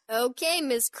years? Okay,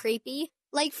 Miss Creepy.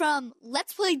 Like from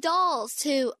Let's Play Dolls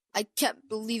to I can't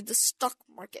believe the stock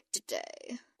market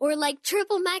today. Or like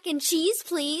triple mac and cheese,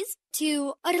 please,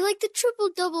 to I'd like the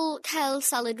triple-double kale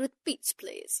salad with beets,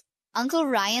 please. Uncle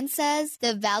Ryan says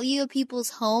the value of people's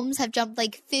homes have jumped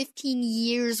like 15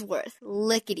 years worth,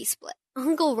 lickety-split.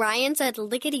 Uncle Ryan said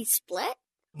lickety-split?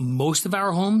 Most of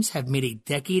our homes have made a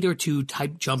decade or two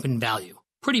type jump in value.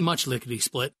 Pretty much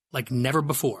lickety-split, like never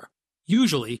before.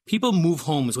 Usually, people move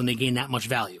homes when they gain that much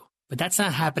value. But that's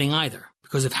not happening either,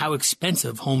 because of how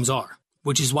expensive homes are.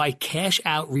 Which is why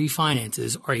cash-out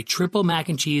refinances are a triple mac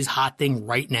and cheese hot thing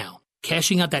right now.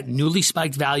 Cashing out that newly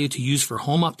spiked value to use for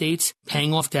home updates,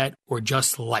 paying off debt, or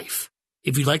just life.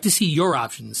 If you'd like to see your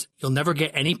options, you'll never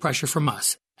get any pressure from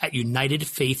us at United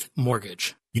Faith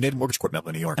Mortgage. United Mortgage Corp,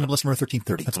 Melville, New York. NMLS number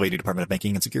 1330. Pennsylvania Department of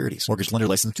Banking and Securities. Mortgage lender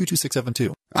license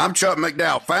 22672. I'm Chuck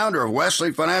McDowell, founder of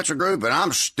Wesley Financial Group, and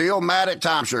I'm still mad at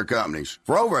timeshare companies.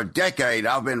 For over a decade,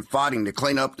 I've been fighting to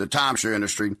clean up the timeshare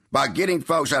industry by getting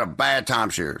folks out of bad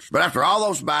timeshares. But after all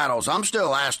those battles, I'm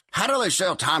still asked, how do they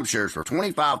sell timeshares for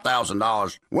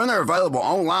 $25,000 when they're available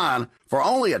online for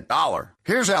only $1?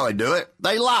 Here's how they do it.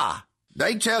 They lie.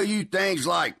 They tell you things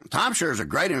like, timeshare is a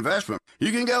great investment.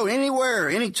 You can go anywhere,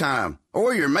 anytime,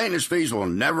 or your maintenance fees will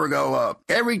never go up.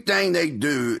 Everything they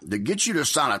do to get you to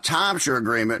sign a timeshare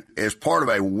agreement is part of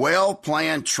a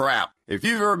well-planned trap. If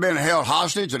you've ever been held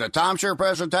hostage at a timeshare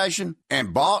presentation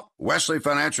and bought, Wesley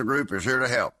Financial Group is here to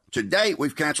help. To date,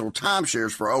 we've canceled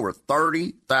timeshares for over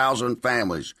 30,000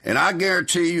 families. And I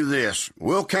guarantee you this,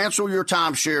 we'll cancel your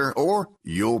timeshare or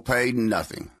you'll pay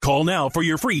nothing. Call now for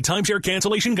your free timeshare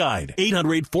cancellation guide.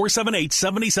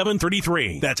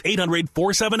 800-478-7733. That's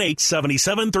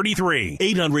 800-478-7733.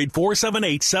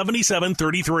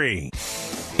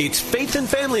 800-478-7733. It's Faith and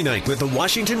Family Night with the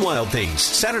Washington Wild Things,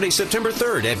 Saturday, September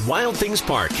 3rd at Wild Things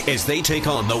Park as they take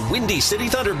on the Windy City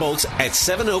Thunderbolts at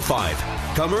 7:05.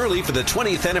 Come early for the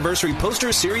 20th anniversary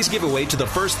poster series giveaway to the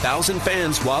first 1,000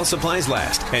 fans while supplies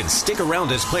last. And stick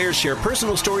around as players share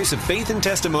personal stories of faith and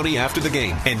testimony after the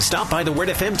game. And stop by the Word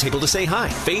FM table to say hi.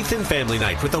 Faith and Family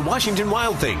Night with the Washington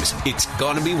Wild Things. It's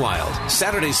gonna be wild.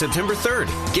 Saturday, September 3rd.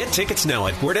 Get tickets now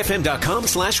at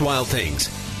wordfm.com/wildthings.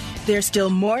 There's still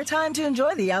more time to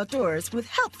enjoy the outdoors with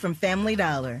help from Family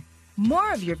Dollar.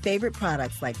 More of your favorite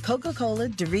products like Coca-Cola,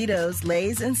 Doritos,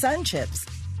 Lay's, and Sun Chips.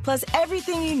 Plus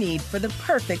everything you need for the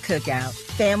perfect cookout.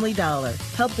 Family Dollar,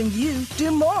 helping you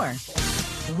do more.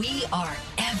 We are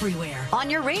everywhere. On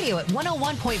your radio at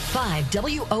 101.5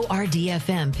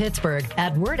 WORD-FM Pittsburgh,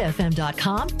 at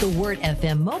wordfm.com, the Word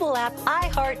FM mobile app,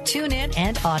 iHeart, TuneIn,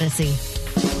 and Odyssey.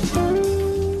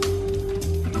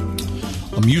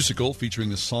 A musical featuring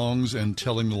the songs and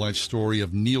telling the life story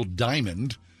of Neil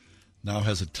Diamond now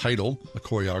has a title, a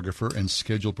choreographer, and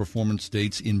scheduled performance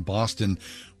dates in Boston,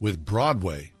 with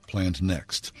Broadway planned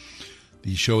next.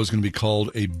 The show is going to be called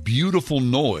A Beautiful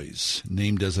Noise,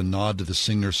 named as a nod to the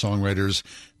singer-songwriter's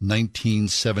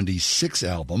 1976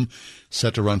 album,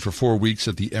 set to run for 4 weeks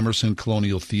at the Emerson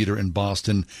Colonial Theater in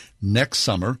Boston next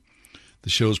summer. The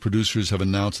show's producers have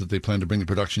announced that they plan to bring the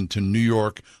production to New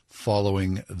York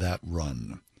following that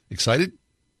run. Excited?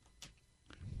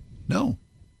 No.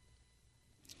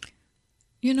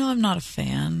 You know, I'm not a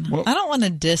fan. Well, I don't want to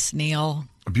diss Neil.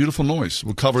 A Beautiful Noise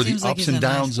will cover Seems the like ups he's and a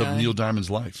nice downs of guy. Neil Diamond's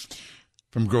life.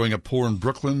 From growing up poor in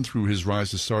Brooklyn through his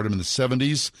rise to stardom in the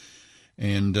 70s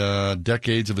and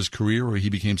decades of his career where he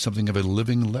became something of a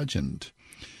living legend.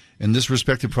 In this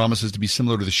respect, it promises to be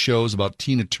similar to the shows about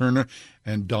Tina Turner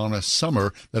and Donna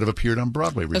Summer that have appeared on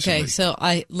Broadway recently. Okay, so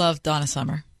I love Donna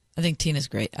Summer. I think Tina's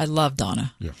great. I love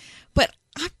Donna. Yeah. But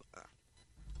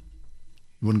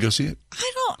You wouldn't go see it?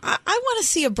 I want to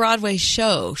see a Broadway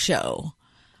show.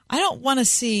 I don't want to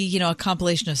see, a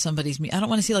compilation of somebody's music. I don't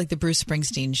want to see like the Bruce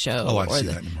Springsteen show. Oh, I'd see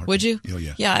that in a heartbeat. Would you? Oh,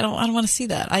 yeah. Yeah, I don't want to see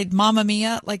that. Mamma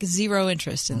Mia, like zero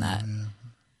interest in that.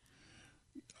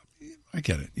 Yeah. I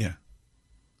get it, yeah.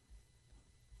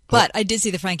 But I did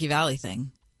see the Frankie Valli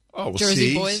thing. Oh, well,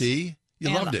 Jersey Boys. see? You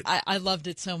And loved it. I loved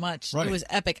it so much. Right. It was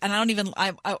epic. And I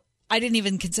didn't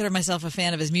even consider myself a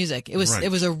fan of his music.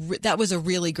 That was a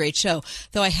really great show.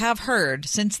 Though I have heard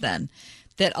since then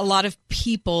that a lot of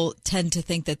people tend to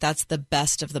think that that's the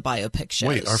best of the biopic shows.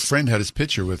 Wait, our friend had his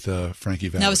picture with Frankie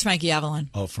Valli. That was Frankie Avalon.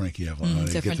 Oh, Frankie Avalon.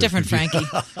 Different Frankie.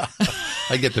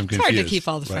 I get them confused. It's hard to keep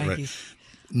all the Right, Frankies.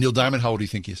 right. Neil Diamond, how old do you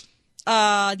think he is?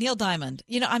 Neil Diamond.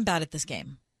 I'm bad at this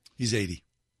game. He's 80.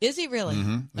 Is he really?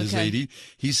 Mm-hmm. He's Okay. 80.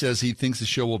 He says he thinks the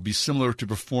show will be similar to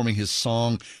performing his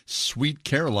song Sweet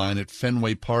Caroline at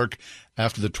Fenway Park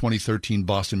after the 2013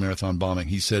 Boston Marathon bombing.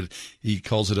 He said he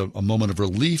calls it a moment of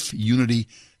relief, unity,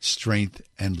 strength,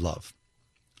 and love.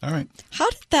 All right. How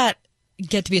did that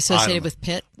get to be I associated don't know. with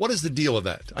Pitt? What is the deal with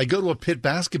that? I go to a Pitt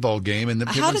basketball game and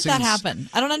How did that happen?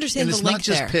 I don't understand and the it's link not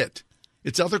just there. Pitt.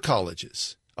 It's other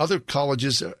colleges. Other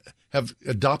colleges have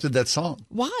adopted that song.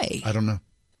 Why? I don't know.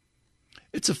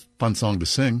 It's a fun song to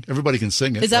sing. Everybody can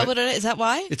sing it. Is that right? what it is? Is that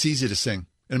why? It's easy to sing,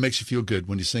 and it makes you feel good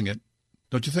when you sing it.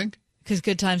 Don't you think? Because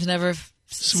good times never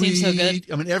seem so good.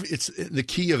 I mean, it's the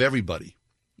key of everybody.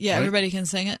 Yeah, right? everybody can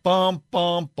sing it. Bum,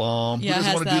 bum, bum. Yeah, Who it doesn't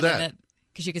has want to do that?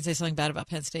 Because you can say something bad about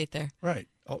Penn State there. Right.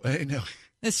 Oh, hey, no.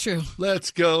 It's true.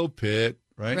 Let's go, Pitt.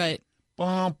 Right? Right.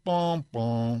 Bum, bum,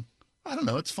 bum. I don't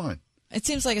know. It's fine. It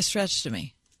seems like a stretch to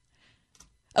me.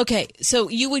 Okay, so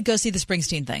you would go see the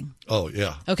Springsteen thing. Oh,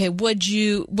 yeah. Okay,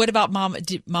 what about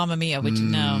Mamma Mia? Would you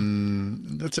know?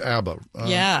 That's ABBA.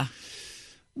 Yeah.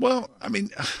 Well, I mean,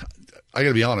 I got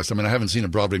to be honest. I mean, I haven't seen a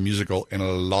Broadway musical in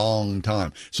a long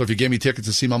time. So if you gave me tickets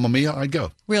to see Mamma Mia, I'd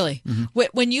go. Really? Mm-hmm.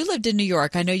 When you lived in New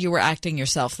York, I know you were acting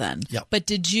yourself then. Yeah. But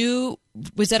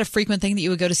was that a frequent thing that you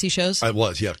would go to see shows? I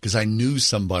was, yeah, because I knew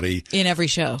somebody. In every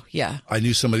show, yeah. I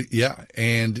knew somebody, yeah.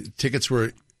 And tickets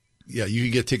were, yeah, you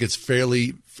could get tickets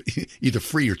fairly either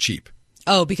free or cheap.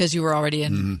 Oh, because you were already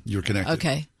in. Mm-hmm. You were connected.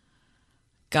 Okay.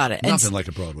 Got it. Nothing like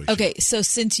a Broadway show. Okay, so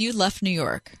since you left New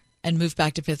York and moved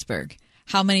back to Pittsburgh,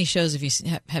 how many shows have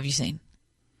you seen?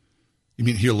 You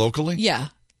mean here locally? Yeah.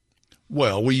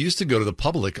 Well, we used to go to the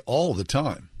Public all the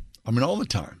time. I mean, all the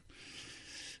time.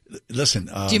 Listen.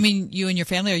 Do you mean you and your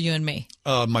family or you and me?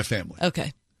 My family.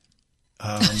 Okay.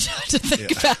 to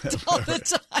think back all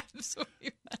the times.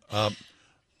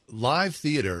 Live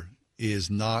theater is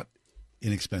not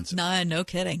inexpensive. No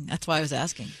kidding. That's why I was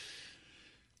asking.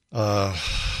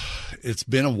 It's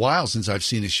been a while since I've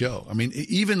seen a show. I mean,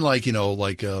 even like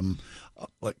a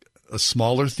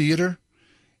smaller theater,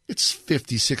 it's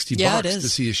 $50-$60 to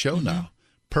see a show now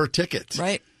per ticket.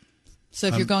 Right. So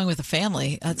if you're going with a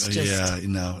family, that's just I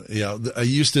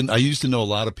used to know a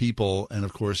lot of people, and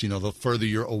of course, the further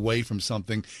you're away from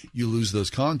something, you lose those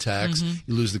contacts.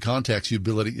 Mm-hmm. You lose the contacts, you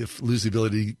lose the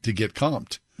ability to get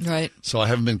comped. Right. So I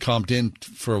haven't been comped in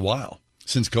for a while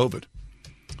since COVID.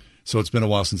 So it's been a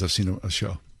while since I've seen a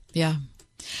show. Yeah.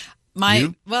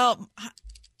 The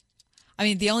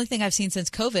only thing I've seen since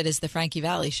COVID is the Frankie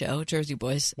Valli show, Jersey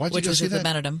Boys, which was at the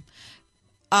Benedum.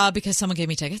 Because someone gave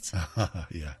me tickets.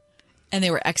 Yeah. And they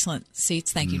were excellent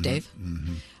seats. Thank you, Dave.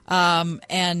 Mm-hmm.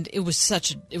 And it was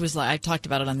I talked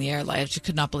about it on the air. I just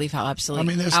could not believe how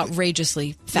absolutely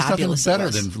outrageously fabulous it was. There's nothing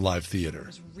better than live theater. It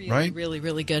was really, right? really,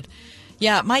 really good.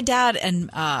 Yeah, my dad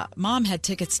and mom had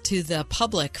tickets to the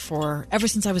Public ever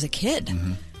since I was a kid.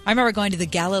 Mm-hmm. I remember going to the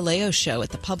Galileo show at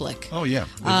the Public. Oh, yeah.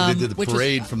 They did the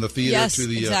parade from the theater to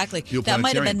the exactly. That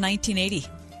might have been 1980.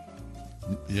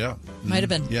 Yeah. Might have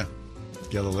been. Yeah.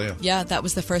 Galileo. Yeah, that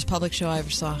was the first Public show I ever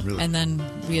saw. Really? And then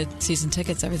we had season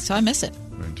tickets, everything. So I miss it.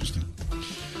 Very interesting.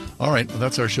 All right, well,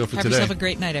 that's our show for Have today. Have yourself a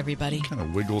great night, everybody. Kind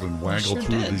of wiggled and waggled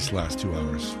through these last 2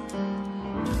 hours.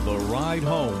 The Ride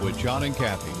Home with John and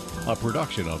Kathy, a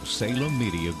production of Salem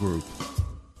Media Group.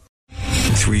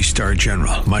 3-star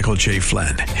General Michael J.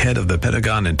 Flynn, head of the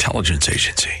Pentagon Intelligence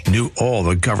Agency, knew all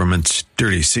the government's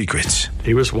dirty secrets.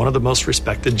 He was one of the most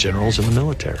respected generals in the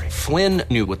military. Flynn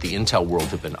knew what the intel world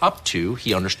had been up to.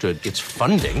 He understood its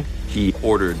funding. He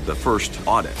ordered the first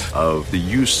audit of the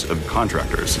use of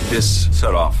contractors. This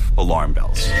set off alarm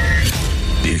bells.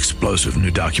 The explosive new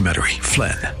documentary,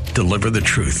 Flynn, Deliver the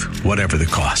Truth, Whatever the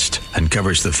Cost,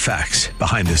 uncovers the facts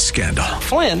behind this scandal.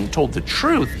 Flynn told the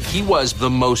truth. He was the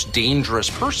most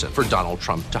dangerous person for Donald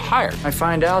Trump to hire. I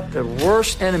find out the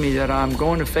worst enemy that I'm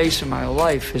going to face in my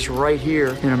life is right here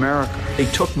in America. They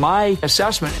took my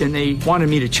assessment and they wanted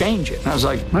me to change it. And I was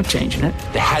like, I'm not changing it.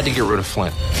 They had to get rid of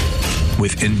Flynn.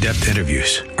 With in-depth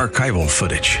interviews, archival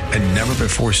footage, and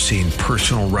never-before-seen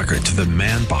personal records of the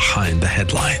man behind the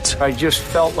headlines. I just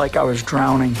felt like I was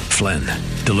drowning. Flynn,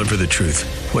 Deliver the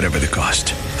Truth, Whatever the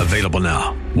Cost. Available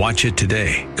now. Watch it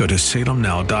today. Go to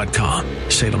salemnow.com.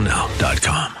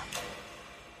 salemnow.com.